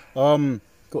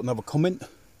 Got another comment?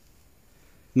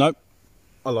 Nope.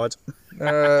 I lied.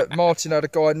 Martin had a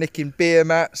guy nicking beer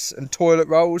mats and toilet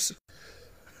rolls.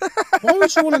 Why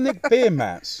would you want to nick beer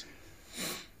mats?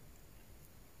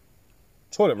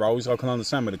 Toilet rolls, I can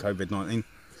understand with the COVID-19.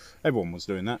 Everyone was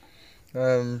doing that.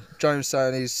 James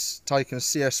saying he's taking a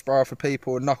CS sprayer for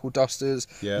people and knuckle dusters.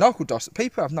 Yeah. Knuckle dusters.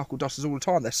 People have knuckle dusters all the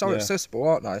time. They're so Yeah. accessible,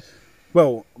 aren't they?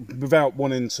 Well, without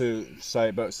wanting to say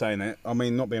it, but saying it, I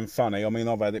mean, not being funny, I mean,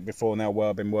 I've had it before now where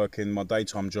I've been working my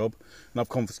daytime job and I've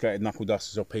confiscated knuckle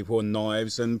dusters off people and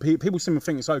knives, and people seem to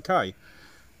think it's okay.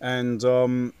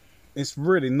 And it's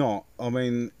really not. I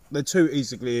mean, they're too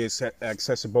easily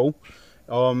accessible.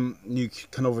 You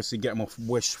can obviously get them off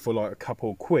Wish for like a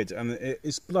couple of quid, and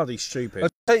it's bloody stupid. I'll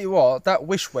tell you what, that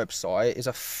Wish website is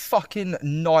a fucking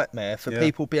nightmare for Yeah.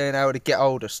 people being able to get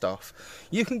hold of stuff.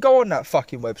 You can go on that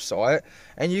fucking website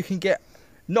and you can get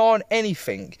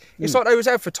anything. It's like they was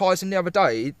advertising the other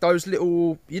day, those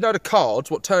little, you know, the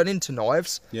cards what turn into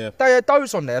knives. Yeah. They had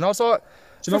those on there, and I was like,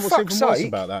 Do you know for what's fuck's even worse sake.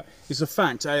 about that? It's the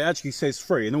fact it actually says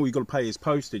free, and all you've got to pay is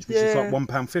postage, which is Yeah. like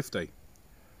 £1.50.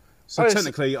 So Oh, it's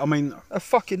technically, I mean, A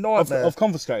fucking nightmare. I've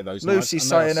confiscated those Lucy's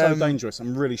knives, and they saying, are so dangerous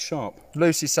and really sharp.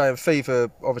 Lucy's saying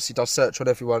Fever obviously does search on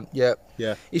everyone. Yeah.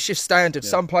 Yeah. It's just standard. Yeah.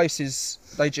 Some places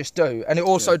they just do. And it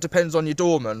also depends on your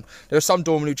doorman. There are some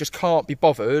doormen who just can't be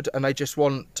bothered and they just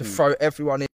want to throw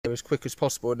everyone in there as quick as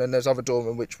possible. And then there's other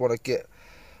doormen which want to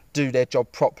do their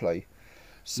job properly.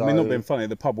 So, I mean, not being funny,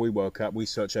 the pub we work at, we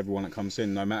search everyone that comes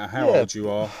in, no matter how Yeah. old you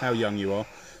are, how young you are.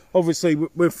 Obviously,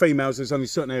 with females, there's only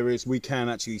certain areas we can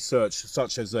actually search,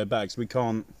 such as their bags. We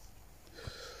can't.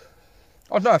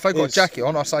 I don't know if they've got a It's- jacket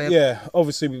on. I say, Yeah,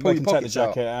 obviously, we Pull can your take the pockets out.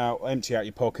 jacket out, empty out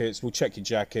your pockets, we'll check your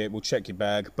jacket, we'll check your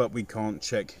bag, but we can't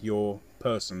check your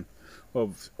person.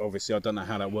 Obviously, I don't know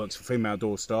how that works for female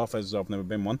door staff, as I've never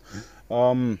been one.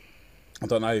 I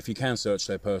don't know if you can search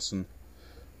their person.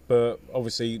 But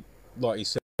obviously, like you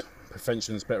said,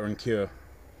 prevention is better than cure.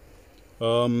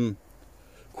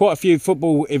 Quite a few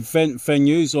football event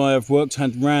venues I have worked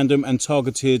had random and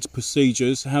targeted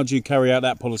procedures. How do you carry out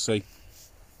that policy?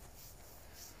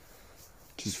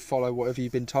 just follow whatever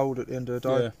you've been told at the end of the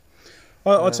day.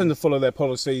 Yeah. I tend to follow their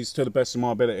policies to the best of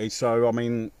my ability. So, I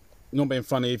mean, not being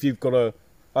funny, if you've got to,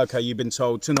 okay, you've been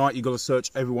told tonight you've got to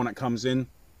search everyone that comes in.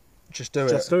 Just do it.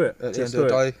 Just do it. At the Just end of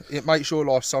do the day, it makes your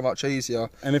life so much easier.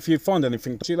 And if you find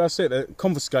anything, that's it.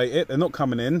 Confiscate it. They're not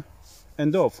coming in.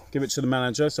 End of. Give it to the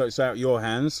manager so it's out of your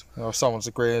hands. Oh, someone's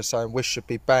agreeing, saying Wish should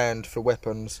be banned for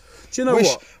weapons. Do you know Wish,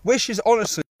 what? Wish is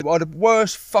honestly one of the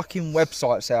worst fucking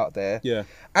websites out there. Yeah.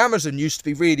 Amazon used to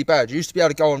be really bad. You used to be able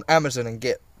to go on Amazon and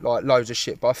get like loads of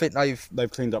shit, but I think They've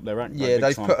cleaned up their act. yeah, big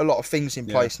they've time. put a lot of things in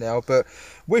Yeah. place now. But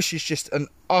Wish is just an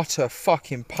utter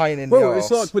fucking pain in the Well, arse.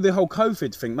 it's like with the whole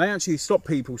COVID thing. They actually stopped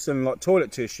people selling like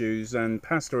toilet tissues and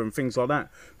pasta and things like that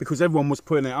because everyone was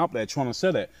putting it up there trying to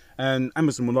sell it. And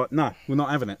Amazon were like, no, we're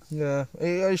not having it. Yeah,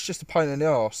 it's just a pain in the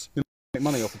arse. Make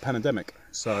money off a pandemic.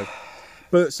 So,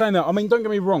 but saying that, I mean, don't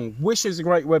get me wrong. Wish is a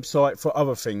great website for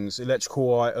other things,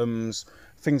 electrical items,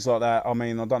 things like that. I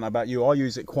mean, I don't know about you. I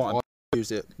use it quite a bit.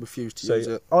 Use it, refuse to use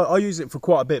it. I use it for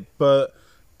quite a bit, but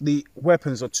the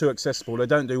weapons are too accessible. They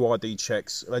don't do ID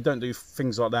checks. They don't do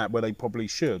things like that where they probably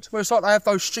should. Well, it's like they have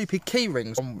those stupid key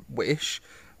rings on Wish,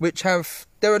 which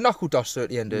they're a knuckle duster at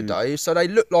the end of the day, so they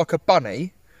look like a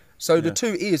bunny. So the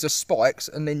two ears are spikes,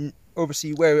 and then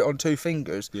obviously you wear it on 2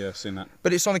 fingers. Yeah, I've seen that.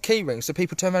 But it's on a key ring, so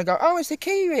people turn around and go, "Oh, it's a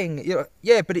key ring." You're like,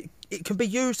 yeah, but it can be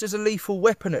used as a lethal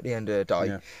weapon at the end of the day.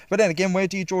 Yeah. But then again, where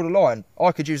do you draw the line?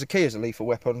 I could use a key as a lethal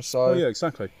weapon, so Oh yeah,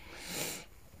 exactly.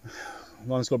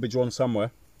 Line's got to be drawn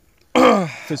somewhere.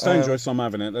 If it's dangerous, I'm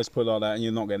having it. Let's put it like that, and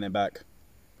you're not getting it back.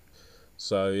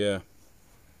 So yeah,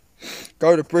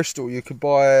 go to Bristol. You could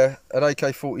buy an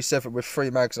AK-47 with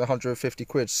 3 mags and 150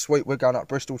 quid. Sweet, we're going up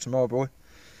Bristol tomorrow, boy.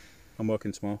 I'm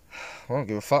working tomorrow. I don't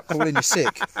give a fuck. Call in your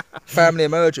sick. Family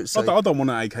emergency. I don't want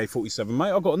an AK-47, mate.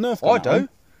 I've got a Nerf gun. I at do. home.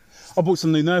 I bought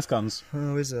some new Nerf guns.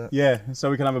 Oh, is it? Yeah, so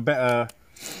we can have a better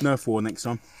Nerf war next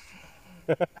time.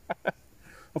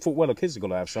 I thought, well, the kids have got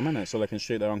to have some, innit? So they can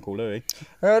shoot their Uncle Louis.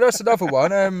 That's another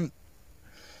one.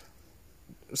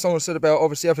 Someone said about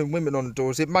obviously having women on the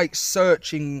doors. It makes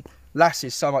searching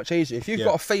lasses so much easier. If you've Yeah.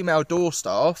 got a female door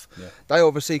staff, Yeah. they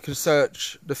obviously can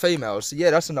search the females. So yeah,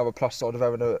 that's another plus side of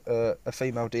having a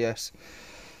female DS.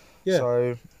 Yeah,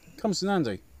 So comes in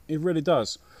handy. It really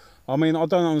does. I mean, I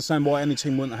don't understand why any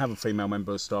team wouldn't have a female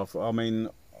member of staff. I mean,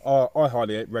 I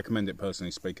highly recommend it,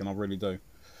 personally speaking. I really do.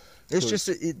 it's just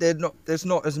that there's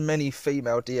not as many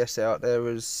female DS out there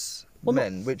as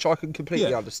men, which I can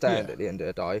completely Yeah, understand yeah. at the end of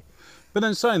the day. But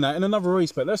then saying that, in another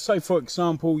respect, let's say, for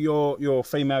example, you're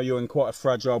female, you're in quite a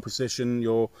fragile position,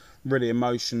 you're really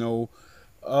emotional.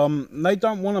 They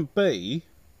don't want to be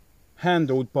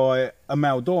handled by a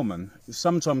male doorman.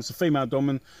 Sometimes the female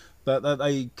doorman that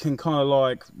they can kind of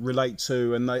like relate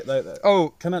to, and they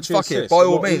can actually fuck it, assist by a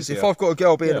all lot means. easier. If I've got a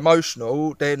girl being Yeah.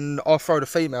 emotional, then I'll throw the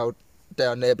female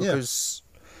down there because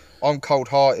I'm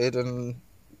cold-hearted and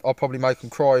I'll probably make them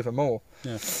cry even more.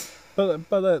 Yeah, but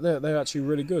they're actually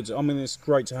really good. I mean, it's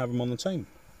great to have them on the team,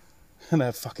 and they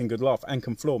have fucking good laugh and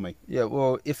can floor me. Yeah,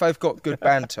 well, if they've got good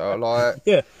banter, like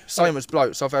Yeah, same as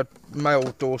blokes, I've had male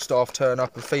door staff turn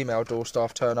up and female door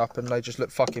staff turn up, and they just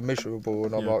look fucking miserable,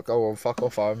 and I'm Yeah. like, go on, fuck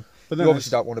off home. But You then obviously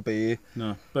it's- don't want to be here.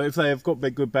 no. But if they have got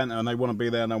big good banter and they want to be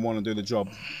there and they want to do the job,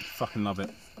 fucking love it.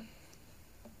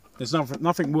 There's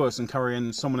nothing worse than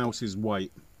carrying someone else's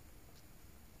weight.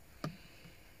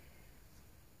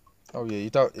 Oh yeah, you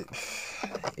don't.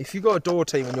 If you've got a door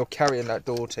team and you're carrying that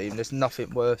door team, there's nothing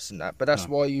worse than that. But that's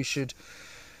why you should.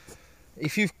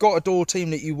 If you've got a door team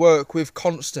that you work with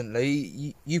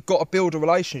constantly, you've got to build a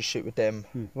relationship with them.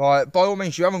 Like, by all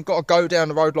means, you haven't got to go down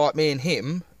the road like me and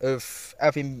him of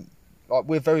having, like,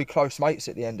 we're very close mates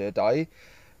at the end of the day.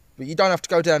 But you don't have to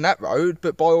go down that road.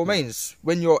 But by all means,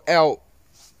 when you're out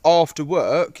after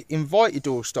work, invite your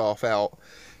door staff out.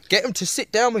 Get them to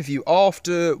sit down with you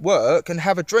after work and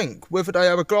have a drink. Whether they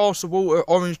have a glass of water,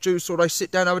 orange juice, or they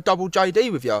sit down and have a double JD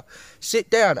with you. Sit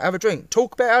down, have a drink.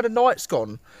 Talk about how the night's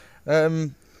gone.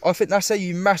 I think that's how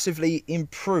you massively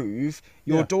improve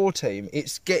your Yeah. door team.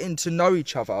 It's getting to know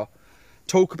each other.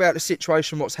 Talk about the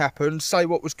situation, what's happened, say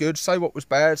what was good, say what was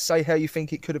bad, say how you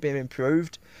think it could have been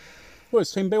improved. Well,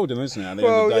 it's team building, isn't it, at the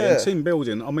end of the day? And team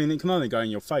building, I mean, it can only go in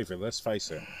your favour, let's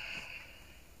face it.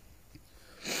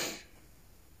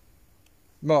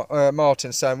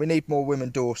 Martin saying we need more women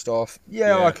door staff.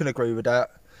 Yeah, Yeah. I can agree with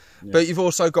that. Yeah. But you've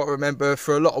also got to remember,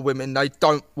 for a lot of women, they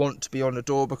don't want to be on the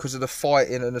door because of the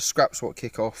fighting and the scraps what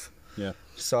kick off. Yeah.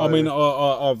 So I mean,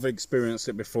 I've experienced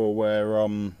it before where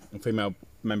a female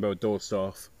member of door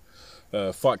staff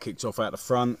fight kicked off out the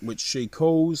front, which she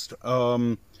caused.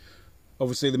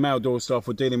 Obviously, the male door staff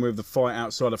were dealing with the fight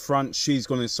outside the front. She's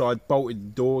gone inside, bolted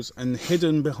the doors, and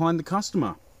hidden behind the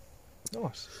customer.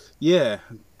 nice. Yeah,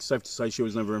 safe to say she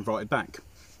was never invited back.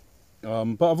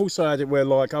 But I've also had it where,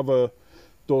 like, other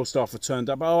door staff have turned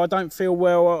up. Oh, I don't feel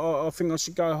well. I think I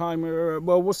should go home.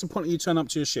 Well, what's the point of you turn up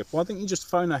to your shift? Why didn't you just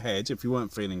phone ahead if you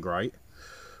weren't feeling great?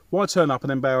 Why turn up and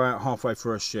then bail out halfway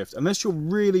through a shift? Unless you're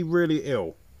really, really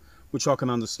ill, which I can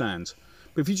understand.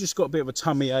 But if you just got a bit of a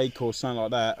tummy ache or something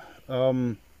like that,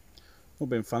 not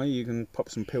being funny, you can pop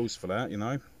some pills for that, you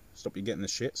know. Stop you getting the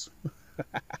shits.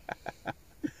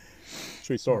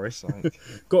 True story.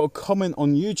 Got a comment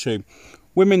on YouTube.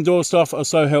 Women door staff are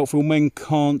so helpful, men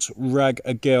can't rag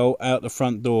a girl out the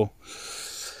front door.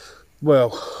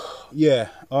 Well, yeah,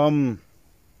 I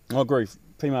agree.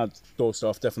 Female door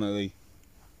staff definitely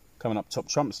coming up top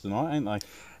trumps tonight, ain't they?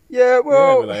 Yeah,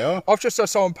 well, Yeah, they are. I've just had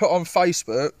someone put on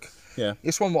Facebook. Yeah.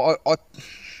 It's one what I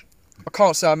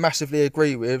can't say I massively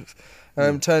agree with.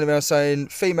 Turning around saying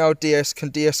female DS can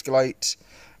de-escalate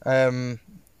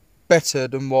better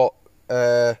than what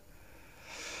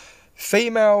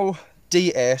female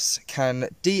DS can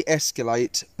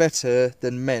de-escalate better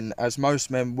than men, as most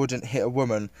men wouldn't hit a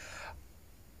woman.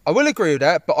 I will agree with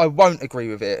that, but I won't agree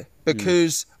with it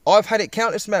because I've had it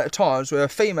countless amount of times where a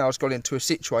female's got into a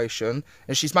situation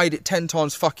and she's made it 10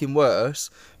 times fucking worse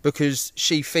because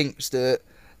she thinks that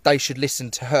they should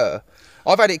listen to her.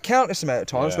 I've had it countless amount of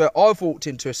times where I've walked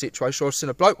into a situation or I've seen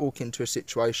a bloke walk into a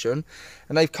situation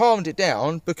and they've calmed it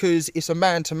down because it's a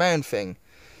man-to-man thing.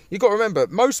 You've got to remember,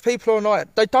 most people on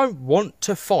night, they don't want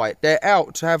to fight. They're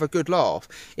out to have a good laugh.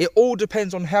 It all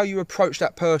depends on how you approach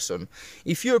that person.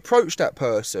 If you approach that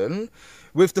person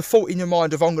with the thought in your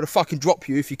mind of, I'm going to fucking drop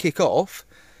you if you kick off,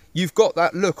 you've got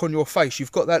that look on your face.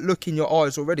 You've got that look in your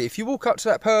eyes already. If you walk up to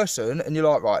that person and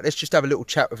you're like, right, let's just have a little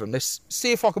chat with them. Let's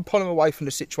see if I can pull them away from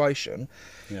the situation.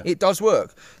 Yeah. It does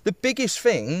work. The biggest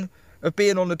thing of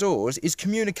being on the doors is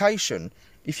communication.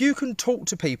 If you can talk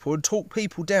to people and talk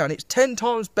people down, it's 10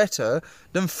 times better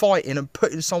than fighting and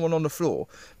putting someone on the floor.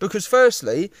 Because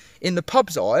firstly, in the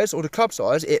pub's eyes or the club's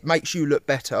eyes, it makes you look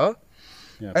better.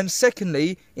 Yeah. And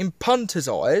secondly, in punters'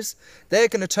 eyes, they're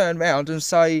going to turn around and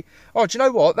say, oh, do you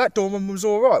know what? That doorman was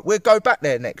all right. We'll go back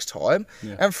there next time.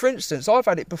 Yeah. And for instance, I've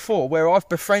had it before where I've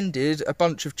befriended a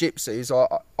bunch of gypsies.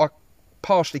 I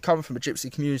partially come from a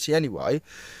gypsy community anyway.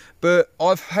 But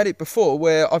I've had it before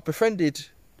where I've befriended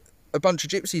a bunch of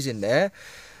gypsies in there,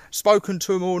 spoken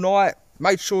to them all night,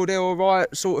 made sure they're all right,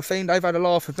 sort of thing. They've had a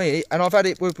laugh with me, and I've had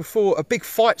it where before a big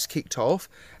fight's kicked off,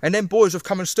 and then boys have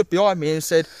come and stood behind me and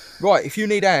said, right, if you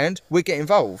need a hand, we get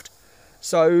involved.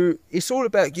 So it's all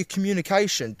about your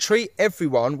communication. Treat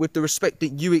everyone with the respect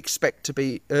that you expect to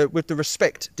be, with the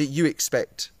respect that you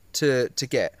expect to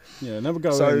get. Yeah, never go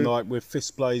in like with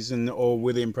fist blazing or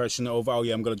with the impression of, oh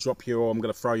yeah, I'm going to drop you or I'm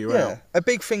going to throw you out. A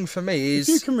big thing for me is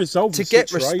if you can resolve to the get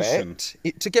situation,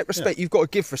 respect. To get respect, you've got to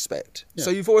give respect. Yeah.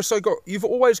 So you've always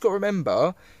got to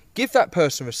remember, give that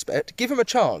person respect, give them a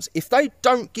chance. If they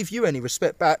don't give you any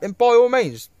respect back, then by all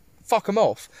means, fuck them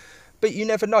off. But you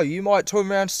never know. You might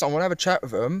turn around to someone, have a chat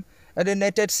with them, and then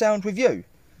they're dead sound with you.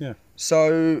 Yeah.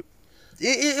 So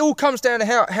it all comes down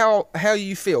to how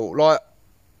you feel. Like,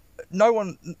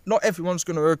 not everyone's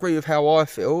going to agree with how I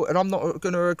feel, and I'm not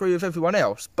going to agree with everyone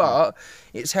else, but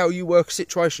it's how you work a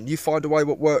situation. You find a way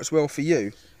what works well for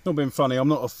you. Not being funny, I'm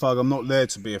not a thug, I'm not there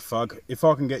to be a thug. If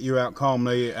I can get you out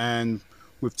calmly and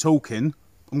with talking,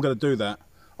 I'm going to do that.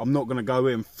 I'm not going to go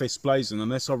in fist blazing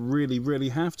unless I really, really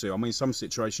have to. I mean, some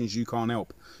situations you can't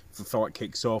help. If a fight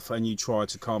kicks off and you try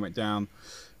to calm it down,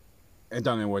 it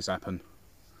don't always happen.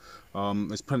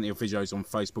 There's plenty of videos on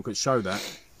Facebook that show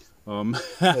that.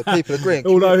 People agreeing.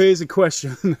 Although here's a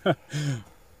question.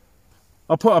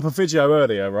 I put up a video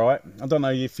earlier, right? I don't know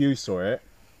if you saw it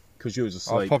because you was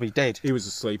asleep. I'm probably dead. He was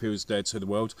asleep. He was dead to the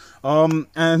world.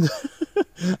 And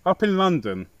up in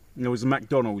London, There was a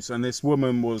McDonald's, and this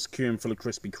woman was queuing full of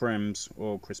Krispy Kremes,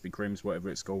 or Krispy Kremes, whatever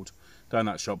it's called,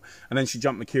 donut shop. And then she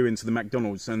jumped the queue into the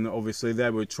McDonald's, and obviously they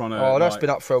were trying to... Oh, that's been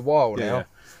up for a while now.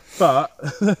 But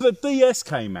the DS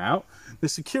came out, the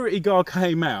security guard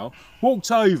came out,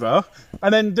 walked over,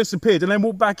 and then disappeared, and then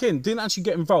walked back in. Didn't actually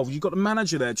get involved. You've got the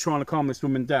manager there trying to calm this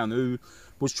woman down, who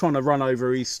was trying to run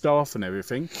over his staff and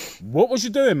everything. What was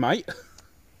you doing, mate?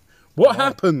 What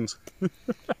happened?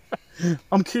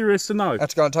 I'm curious to know. Had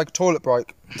to go and take a toilet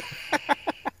break.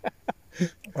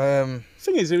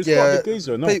 Thing is, it was quite a big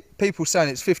geezer. No? People saying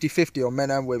it's 50-50 on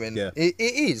men and women. Yeah. It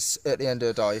is at the end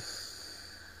of the day.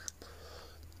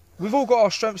 We've all got our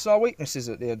strengths and our weaknesses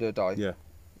at the end of the day. Yeah.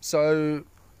 So,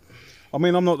 I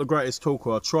mean, I'm not the greatest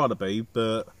talker. I try to be,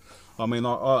 but I mean,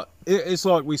 it's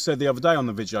like we said the other day on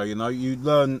the video. You know, you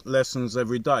learn lessons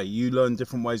every day. You learn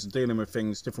different ways of dealing with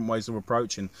things, different ways of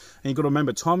approaching, and you've got to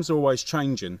remember, times are always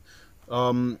changing.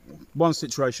 One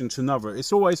situation to another,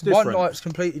 it's always different. One night's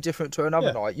completely different to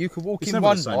another night. You could walk It's in never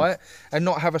one the same. night and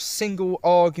not have a single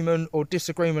argument or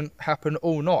disagreement happen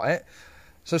all night.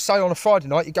 So say on a Friday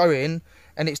night you go in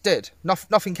and it's dead.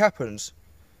 Nothing happens.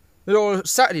 Or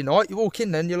Saturday night you walk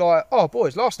in and you're like, oh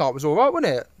boys, last night was alright,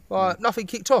 wasn't it? Like, nothing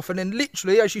kicked off, and then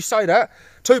literally, as you say that,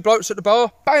 two blokes at the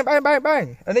bar, bang, bang, bang,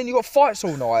 bang, and then you got fights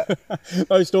all night.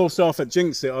 Those door staff that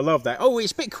jinx it, I love that. Oh,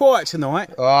 it's a bit quiet tonight.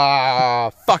 Ah,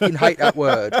 fucking hate that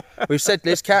word. We've said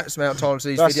this countless amount of times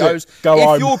in these That's videos. it. Go if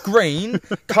home. you're green,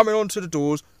 coming onto the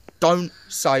doors, don't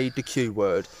say the Q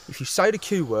word. If you say the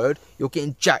Q word, you're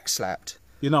getting jack slapped.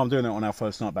 You know I'm doing it on our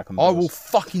first night back on the I doors. will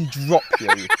fucking drop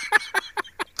you.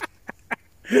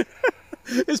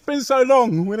 It's been so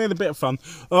long. We need a bit of fun.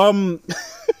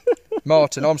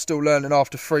 Martin, I'm still learning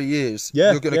after 3 years.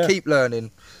 Yeah, You're going to keep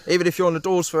learning. Even if you're on the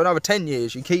doors for another 10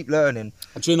 years, you keep learning.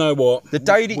 Do you know what? The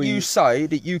day that you say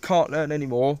that you can't learn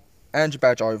anymore, hand your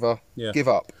badge over, give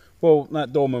up. Well,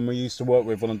 that doorman we used to work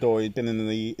with on the door, he'd been in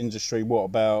the industry, what,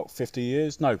 about 50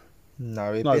 years? No,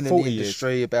 No, he'd No, been in 40 the years.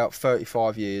 industry about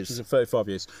 35 years. he's 35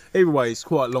 years. Either way, it's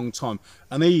quite a long time.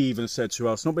 And he even said to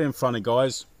us, not being funny,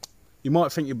 guys, you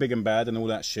might think you're big and bad and all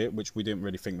that shit, which we didn't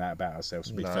really think that about ourselves,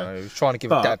 to be No, fair. he was trying to give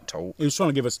But a dad talk. He was trying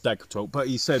to give us dad talk, but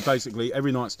he said basically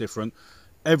every night's different.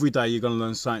 Every day you're going to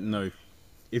learn something new.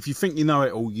 If you think you know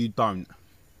it all, you don't.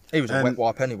 He was a wet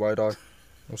wipe anyway, though.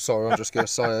 I'm sorry, I'm just going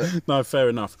to say it. No, fair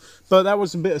enough. But that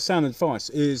was a bit of sound advice,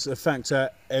 is the fact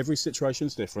that every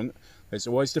situation's different. There's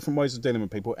always different ways of dealing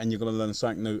with people, and you're going to learn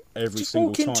something new every Just single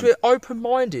walk time. into it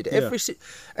open-minded. Yeah.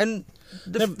 And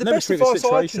the Never best treat the advice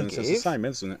I can situations as the give, same,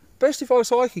 isn't it? best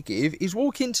advice I could give is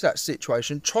walk into that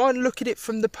situation, try and look at it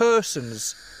from the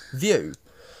person's view.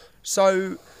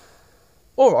 So,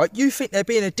 all right, you think they're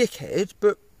being a dickhead,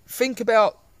 but think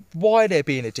about why they're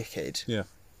being a dickhead. Yeah.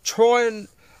 Try and...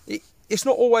 It's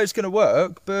not always going to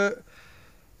work, but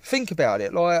think about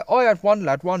it. Like, I had one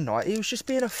lad one night, he was just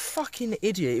being a fucking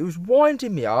idiot. He was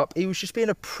winding me up, he was just being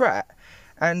a prat.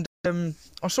 And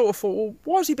I sort of thought, well,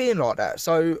 why is he being like that?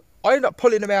 So I ended up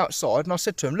pulling him outside and I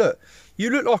said to him, look, you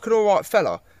look like an alright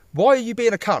fella. Why are you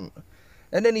being a cunt?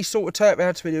 And then he sort of turned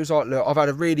around to me and he was like, look, I've had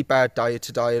a really bad day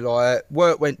today. Like,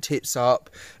 work went tits up.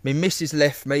 My missus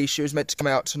left me. She was meant to come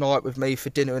out tonight with me for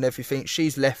dinner and everything.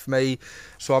 She's left me.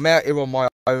 So I'm out here on my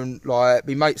own. Like,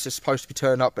 my mates are supposed to be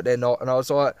turning up, but they're not. And I was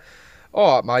like,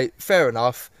 all right, mate, fair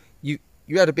enough. You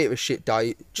had a bit of a shit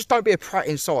day. Just don't be a prat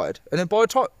inside. And then by the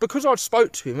time, because I'd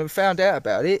spoke to him and found out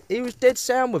about it, he was dead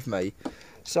sound with me.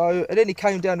 So, and then he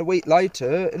came down a week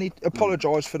later and he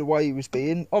apologised for the way he was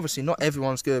being. Obviously, not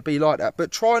everyone's going to be like that,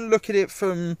 but try and look at it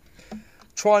from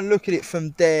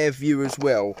their view as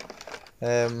well.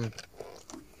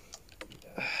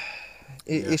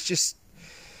 It's just.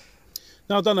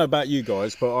 Now, I don't know about you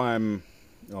guys, but I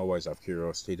always have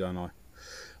curiosity, don't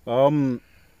I?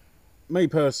 Me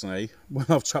personally, when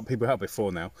I've chucked people out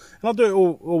before now, and I do it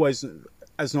always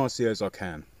as nicely as I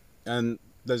can. And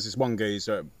there's this one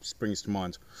geezer that springs to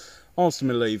mind. I asked him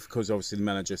to leave because obviously the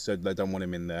manager said they don't want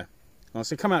him in there. And I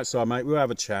said, come outside, mate, we'll have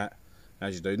a chat.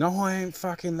 As you do. No, I ain't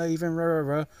fucking leaving. Rah,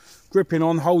 rah, rah. Gripping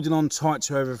on, holding on tight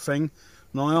to everything.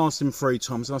 And I asked him 3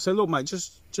 times. And I said, look, mate,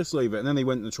 just leave it. And then he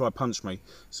went to try to punch me.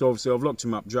 So obviously I've locked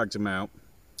him up, dragged him out,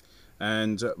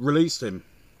 and released him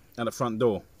at the front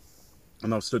door.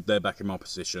 And I've stood there back in my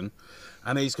position.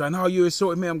 And he's going, oh, you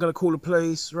assaulted me, I'm going to call the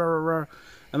police. Rah, rah, rah.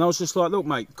 And I was just like, look,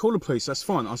 mate, call the police, that's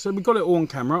fine. I said, we've got it all on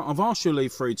camera. I've asked you to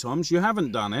leave 3 times. You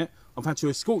haven't done it. I've had to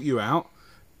escort you out.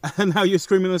 And now you're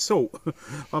screaming assault.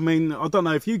 I mean, I don't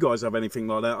know if you guys have anything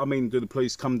like that. I mean, do the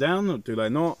police come down or do they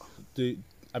not?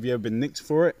 Have you ever been nicked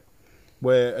for it?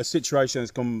 Where a situation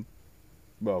has gone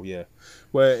well, yeah,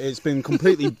 where it's been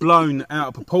completely blown out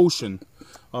of proportion.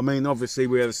 I mean, obviously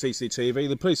we had a CCTV.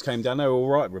 The police came down. They were all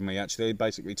right with me, actually. They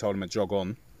basically told him to jog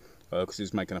on because he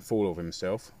was making a fool of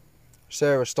himself.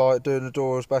 Sarah started doing the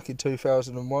doors back in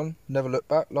 2001. Never looked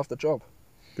back. Loved the job.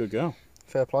 Good girl.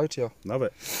 Fair play to you. Love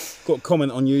it. Got a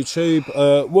comment on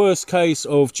YouTube. Worst case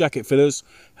of jacket fillers.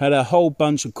 Had a whole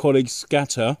bunch of colleagues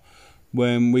scatter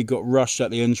when we got rushed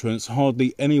at the entrance.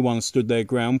 Hardly anyone stood their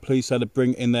ground. Police had to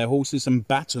bring in their horses and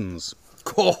batons.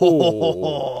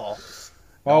 Oh.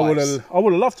 I would have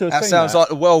loved to have That seen sounds that. like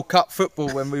the World Cup football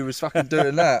when we was fucking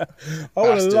doing that. I would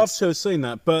have Bastards. loved to have seen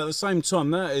that, but at the same time,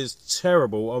 that is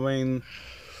terrible. I mean,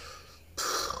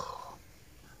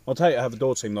 I'll take it to have a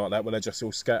door team like that where they just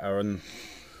all scatter and...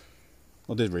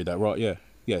 I did read that right, yeah.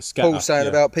 Yeah, scatter. Paul saying yeah.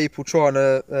 about people trying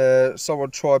to, someone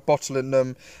try bottling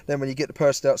them, then when you get the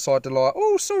person outside, they're like,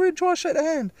 oh, sorry, and try to shake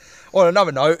their hand. On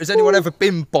another note, has anyone ever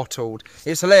been bottled?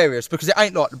 It's hilarious because it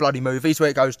ain't like the bloody movies where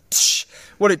it goes, tsh.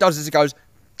 What it does is it goes,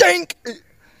 dink!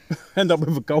 End up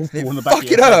with a golf ball It on the back of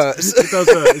fucking your head. hurts. It does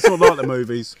hurt. It's not like the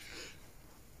movies.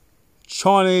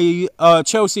 Chelsea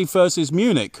versus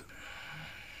Munich.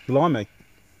 Blimey.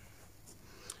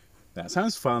 That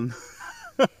sounds fun.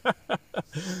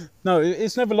 No,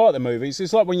 it's never like the movies.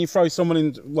 It's like when you throw someone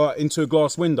into a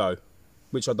glass window,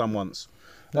 which I've done once.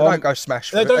 They don't go smash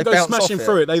through They it. don't go bounce smashing off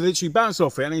through it. They literally bounce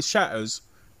off it and it shatters,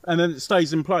 and then it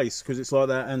stays in place because it's like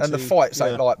that. And the fights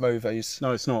ain't like movies.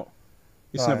 No, it's not.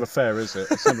 It's No. never fair, is it?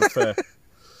 It's never fair.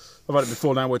 I've had it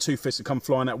before now where two fists have come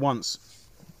flying at once.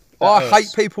 I That hate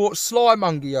hurts. people that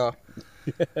slymonger you.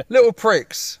 Little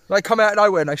pricks. They come out of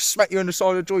nowhere and they smack you in the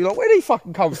side of the jaw. You're like, where did he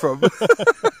fucking come from?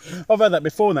 I've had that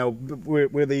before now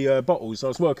with the bottles. I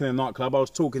was working in a nightclub. I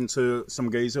was talking to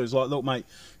some geezer. He was like, look, mate,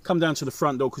 come down to the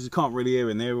front door because you can't really hear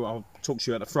in there. I'll talk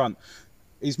to you at the front.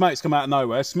 His mates come out of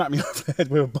nowhere, smack me over the head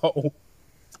with a bottle.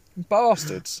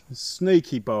 Bastards.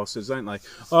 Sneaky bastards, ain't they?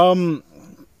 I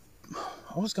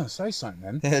was going to say something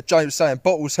then. Yeah, James saying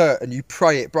bottles hurt and you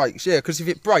pray it breaks. Yeah, because if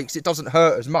it breaks, it doesn't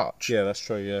hurt as much. Yeah, that's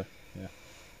true, yeah.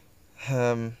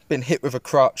 Been hit with a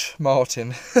crutch,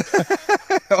 Martin.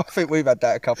 I think we've had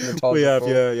that a couple of times. We have,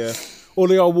 before. yeah. Or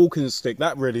the old walking stick,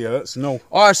 that really hurts. No.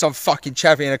 I had some fucking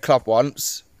chavvy in a club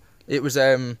once. It was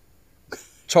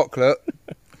chocolate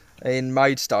in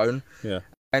Maidstone. Yeah.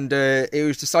 And he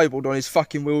was disabled on his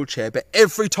fucking wheelchair. But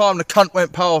every time the cunt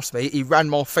went past me, he ran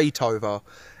my feet over.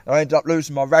 I ended up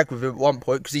losing my rag with him at one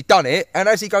point because he'd done it. And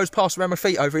as he goes past and ran my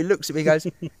feet over, he looks at me and goes,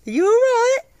 are you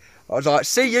alright? I was like,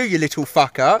 see you little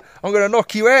fucker. I'm going to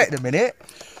knock you out in a minute.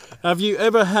 Have you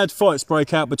ever had fights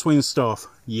break out between staff?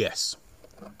 Yes.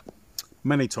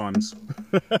 Many times.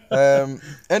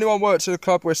 Anyone worked at a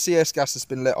club where CS gas has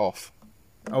been let off?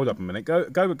 Hold up a minute. Go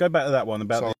back to that one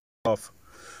about Sorry. the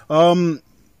staff.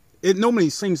 It normally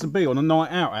seems to be on a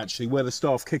night out, actually, where the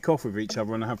staff kick off with each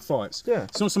other and have fights. Yeah.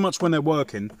 It's not so much when they're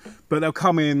working, but they'll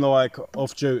come in, like,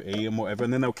 off duty and whatever,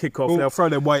 and then they'll kick off, Well, they'll throw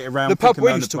their weight around. The pub kicking we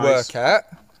around used the to place. work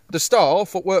at, the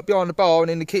staff that worked behind the bar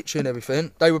and in the kitchen and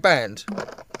everything, they were banned.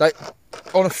 They,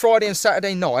 on a Friday and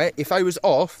Saturday night, if they was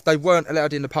off, they weren't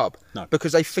allowed in the pub. No.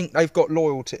 Because they think they've got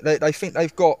loyalty. They think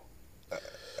they've got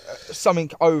something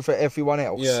over everyone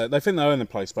else. Yeah, they think they own the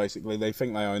place, basically. They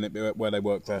think they own it where they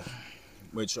work there,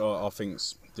 which I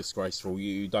think's disgraceful.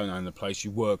 You don't own the place,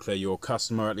 you work there, you're a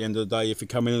customer at the end of the day if you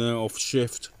come in and off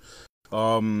shift.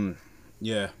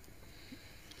 Yeah.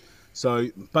 So,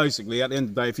 basically, at the end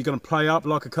of the day, if you're going to play up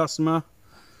like a customer,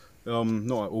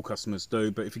 not all customers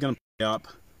do, but if you're going to play up,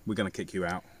 we're going to kick you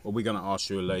out, or we're going to ask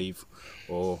you to leave,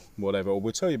 or whatever, or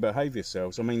we'll tell you to behave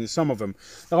yourselves. I mean, some of them,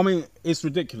 it's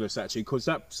ridiculous, actually, because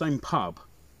that same pub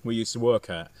we used to work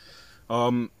at,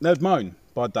 they'd moan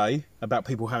by day about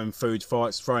people having food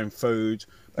fights, throwing food,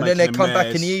 And then they making a come back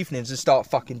in mess. the evenings and start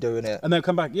fucking doing it. And they'll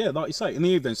come back, yeah, like you say, in the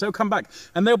evening. So they'll come back,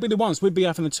 and they'll be the ones we'd be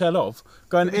having to tell off,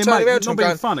 going, hey, turn mate, around you're to not them being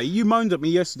going- funny. You moaned at me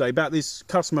yesterday about this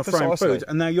customer throwing Precisely. food,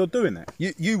 and now you're doing it.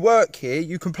 You work here,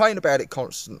 you complain about it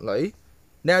constantly,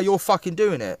 now you're fucking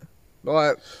doing it.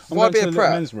 Like, I'm why going be to a the little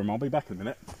prat? men's room. I'll be back in a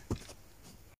minute.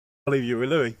 I'll leave you with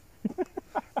Louis.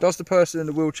 Does the person in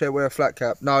the wheelchair wear a flat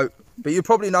cap? No. But you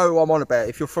probably know who I'm on about.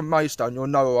 If you're from Maidstone, you'll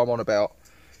know who I'm on about.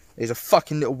 He's a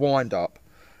fucking little wind-up.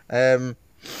 Some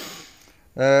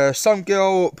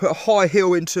girl put a high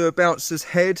heel into a bouncer's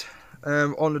head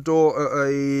on the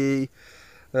door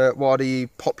at one of the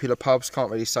popular pubs. Can't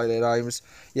really say their names.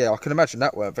 Yeah, I can imagine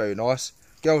that weren't very nice.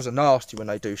 Girls are nasty when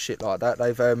they do shit like that.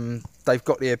 They've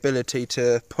got the ability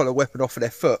to pull a weapon off of their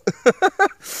foot.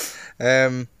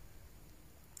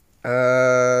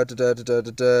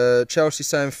 Chelsea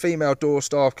saying female door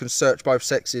staff can search both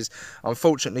sexes.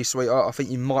 Unfortunately, sweetheart, I think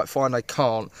you might find they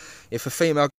can't. If a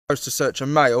female goes to search a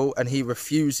male and he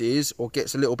refuses or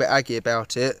gets a little bit aggy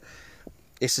about it,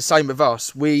 it's the same with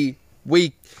us.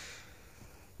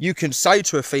 You can say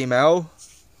to a female,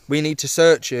 we need to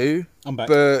search you, I'm back.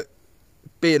 but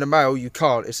being a male, you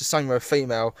can't. It's the same with a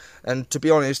female. And to be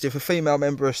honest, if a female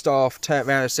member of staff turned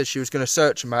around and said she was going to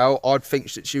search a male, I'd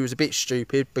think that she was a bit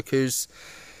stupid because,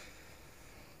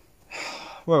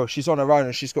 well, she's on her own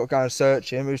and she's got to go and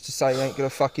search him. Who's to say he ain't going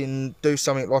to fucking do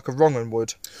something like a wrong 'un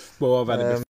would? Well, I've had it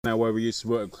before now where we used to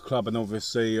work at the club, and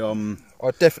obviously,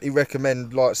 I definitely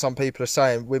recommend, like some people are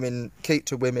saying, women keep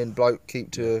to women, bloke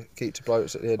keep to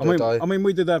blokes at the end of the day. I mean,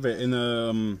 we did have it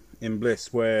in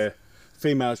Bliss where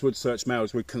females would search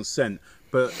males with consent,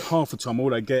 but half the time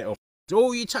all they get are,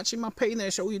 oh, you're touching my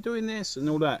penis, oh, you're doing this, and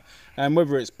all that. And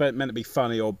whether it's meant to be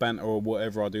funny or banter or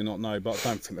whatever, I do not know, but I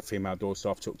don't think the female door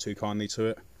staff took too kindly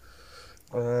to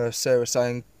it. Sarah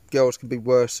saying girls can be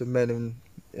worse than men, and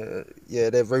yeah,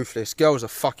 they're ruthless. Girls are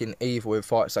fucking evil in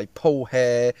fights. They pull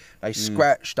hair, they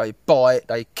scratch, they bite,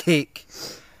 they kick.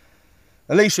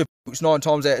 Alicia, 9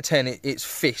 times out of 10, it's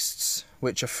fists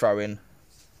which are throwing.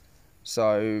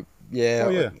 So yeah, Oh,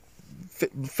 yeah.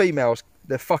 Females,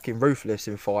 they're fucking ruthless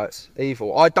in fights.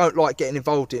 Evil. I don't like getting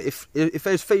involved in it. If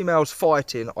there's females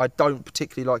fighting, I don't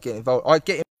particularly like getting involved. I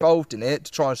get involved in it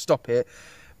to try and stop it,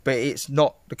 but it's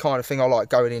not the kind of thing I like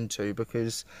going into,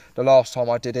 because the last time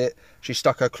I did it, she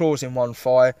stuck her claws in one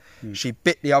thigh, she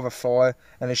bit the other thigh,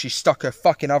 and then she stuck her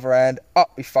fucking other hand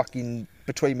up me fucking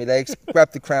between my legs,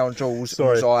 grabbed the crown jewels, and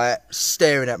was like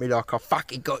staring at me like, I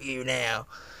fucking got you now.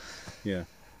 Yeah.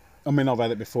 I mean, I've had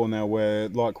it before now where,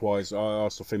 likewise, I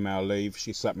asked a female to leave,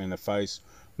 she slapped me in the face,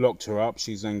 locked her up,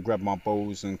 she's then grabbed my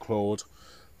balls and clawed.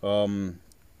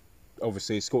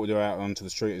 Obviously, escorted her out onto the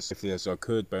street as safely as I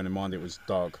could, bearing in mind it was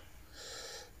dark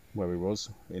where we was,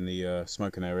 in the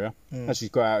smoking area. As she's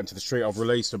got out into the street, I've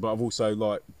released her, but I've also,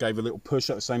 like, gave a little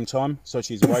push at the same time, so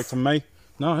she's away from me.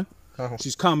 No. Oh.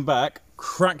 She's come back,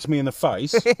 cracked me in the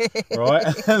face, right?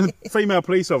 And the female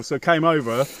police officer came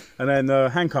over and then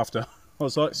handcuffed her. I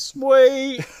was like,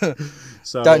 sweet.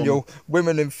 So, Daniel,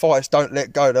 women in fights don't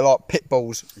let go. They're like pit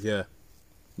bulls. Yeah,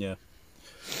 yeah.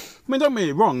 I mean, don't get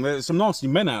me wrong. There's some nasty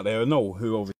men out there and all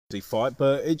who obviously fight,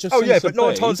 but it just Oh seems yeah, to but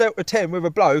 9 be- times out of 10 with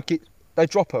a bloke, they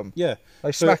drop them. Yeah,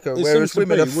 They smack her. it Whereas seems to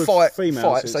women be in with fights,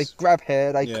 females, they it's- grab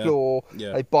hair, they Yeah, claw,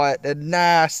 yeah. they bite. They're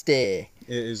nasty.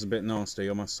 It is a bit nasty,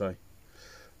 I must say.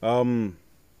 Paul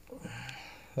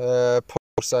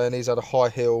saying he's had a high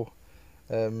heel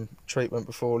treatment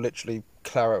before, literally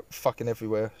claret fucking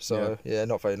everywhere. So yeah,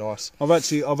 not very nice. I've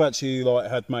actually like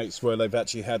had mates where they've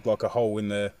actually had like a hole in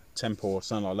their temple or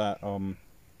something like that.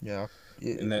 Yeah,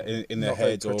 In their not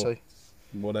very head or pretty.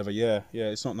 whatever. Yeah,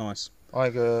 it's not nice. I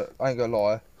ain't gonna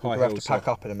lie. High We'll have to heels pack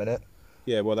are- up in a minute.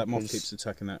 Yeah, well that moth Because- keeps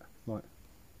attacking that. Like,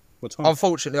 what time?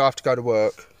 Unfortunately, I have to go to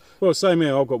work. Well, same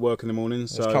here. I've got work in the morning,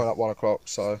 It's so coming up 1 o'clock.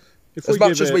 So if as we much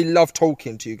give as it- we love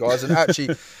talking to you guys, and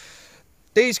actually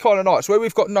these kind of nights where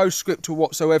we've got no script or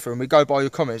whatsoever and we go by your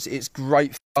comments, it's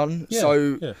great fun. Yeah, So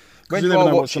yeah. 'Cause when you you never are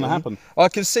know what's watching, gonna happen. I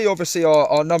can see obviously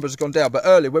our numbers have gone down, but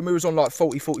earlier when we was on like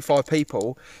 40, 45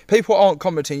 people aren't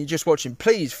commenting, you're just watching.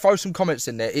 Please throw some comments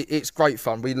in there. It's great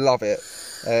fun. We love it.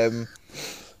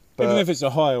 But even if it's a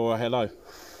hi or a hello.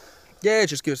 yeah,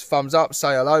 just give us a thumbs up,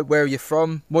 say hello, where are you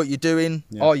from, what you doing,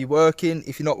 Yeah. are you working,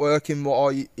 if you're not working, what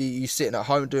are you sitting at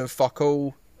home doing fuck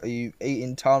all, are you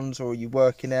eating tons or are you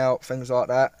working out, things like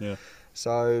that. Yeah.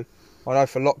 So I know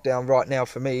for lockdown right now,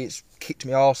 for me, it's kicked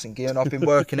me arse in gear and I've been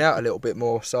working out a little bit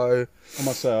more. So I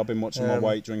must say I've been watching my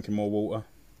weight, drinking more water.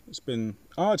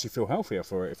 I actually feel healthier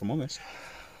for it, if I'm honest.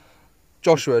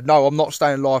 Joshua, no, I'm not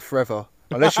staying live forever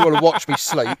unless you want to watch me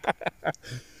sleep.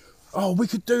 Oh, we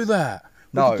could do that.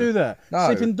 We No. could do that. No.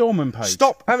 Sleep in dormant page.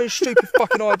 Stop having stupid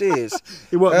fucking ideas.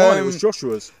 It wasn't mine, it was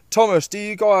Joshua's. Thomas, do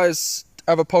you guys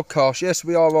have a podcast? Yes,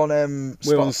 we are on Spotify,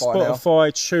 We're on now.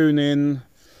 Spotify,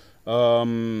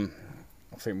 TuneIn,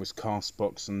 I think it was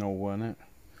Castbox and all, weren't it?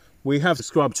 We have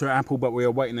subscribed to Apple, but we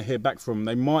are waiting to hear back from them.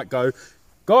 They might go,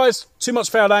 guys, too much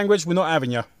foul language, we're not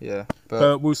having you. Yeah,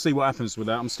 But we'll see what happens with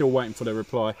that. I'm still waiting for their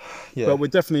reply. yeah. But we're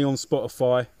definitely on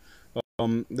Spotify.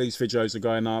 These videos are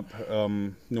going up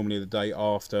normally the day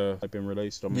after they've been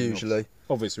released. I mean, Usually.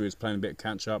 Obviously, we was playing a bit of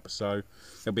catch up, so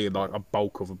there'll be like a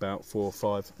bulk of about 4 or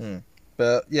 5.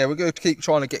 But yeah, we're going to keep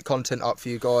trying to get content up for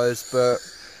you guys. But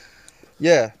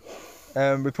yeah,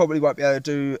 we probably won't be able to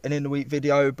do an in the week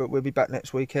video, but we'll be back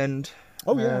next weekend.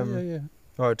 Oh yeah, yeah.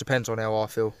 Well, it depends on how I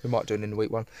feel. We might do an in the week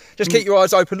one. Just keep your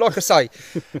eyes open. Like I say,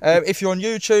 if you're on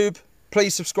YouTube,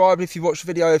 please subscribe if you watch the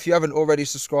video. If you haven't already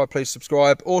subscribed, please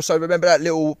subscribe. Also, remember that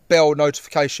little bell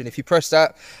notification. If you press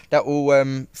that, that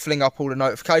will fling up all the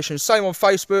notifications. Same on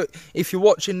Facebook. If you're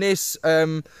watching this,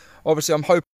 obviously I'm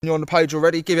hoping you're on the page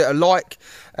already. Give it a like,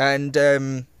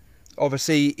 and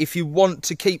obviously if you want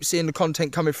to keep seeing the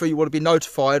content coming through, you want to be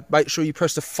notified, make sure you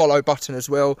press the follow button as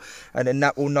well, and then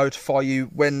that will notify you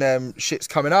when shit's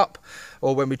coming up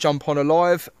or when we jump on a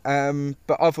live.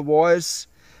 But otherwise,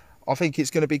 I think it's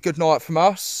going to be good night from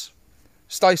us.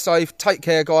 Stay safe, take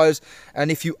care, guys, and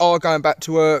if you are going back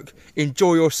to work,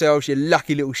 enjoy yourselves, you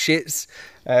lucky little shits.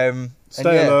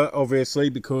 Stay alert, obviously,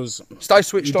 because stay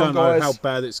switched you don't on, guys. know how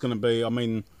bad it's going to be. I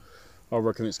mean, I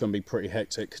reckon it's going to be pretty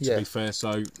hectic, to be fair.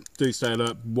 So do stay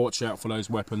alert, watch out for those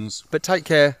weapons. But take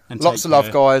care. And Lots of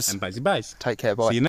love, guys. And bazy bays. Take care, bye. See you next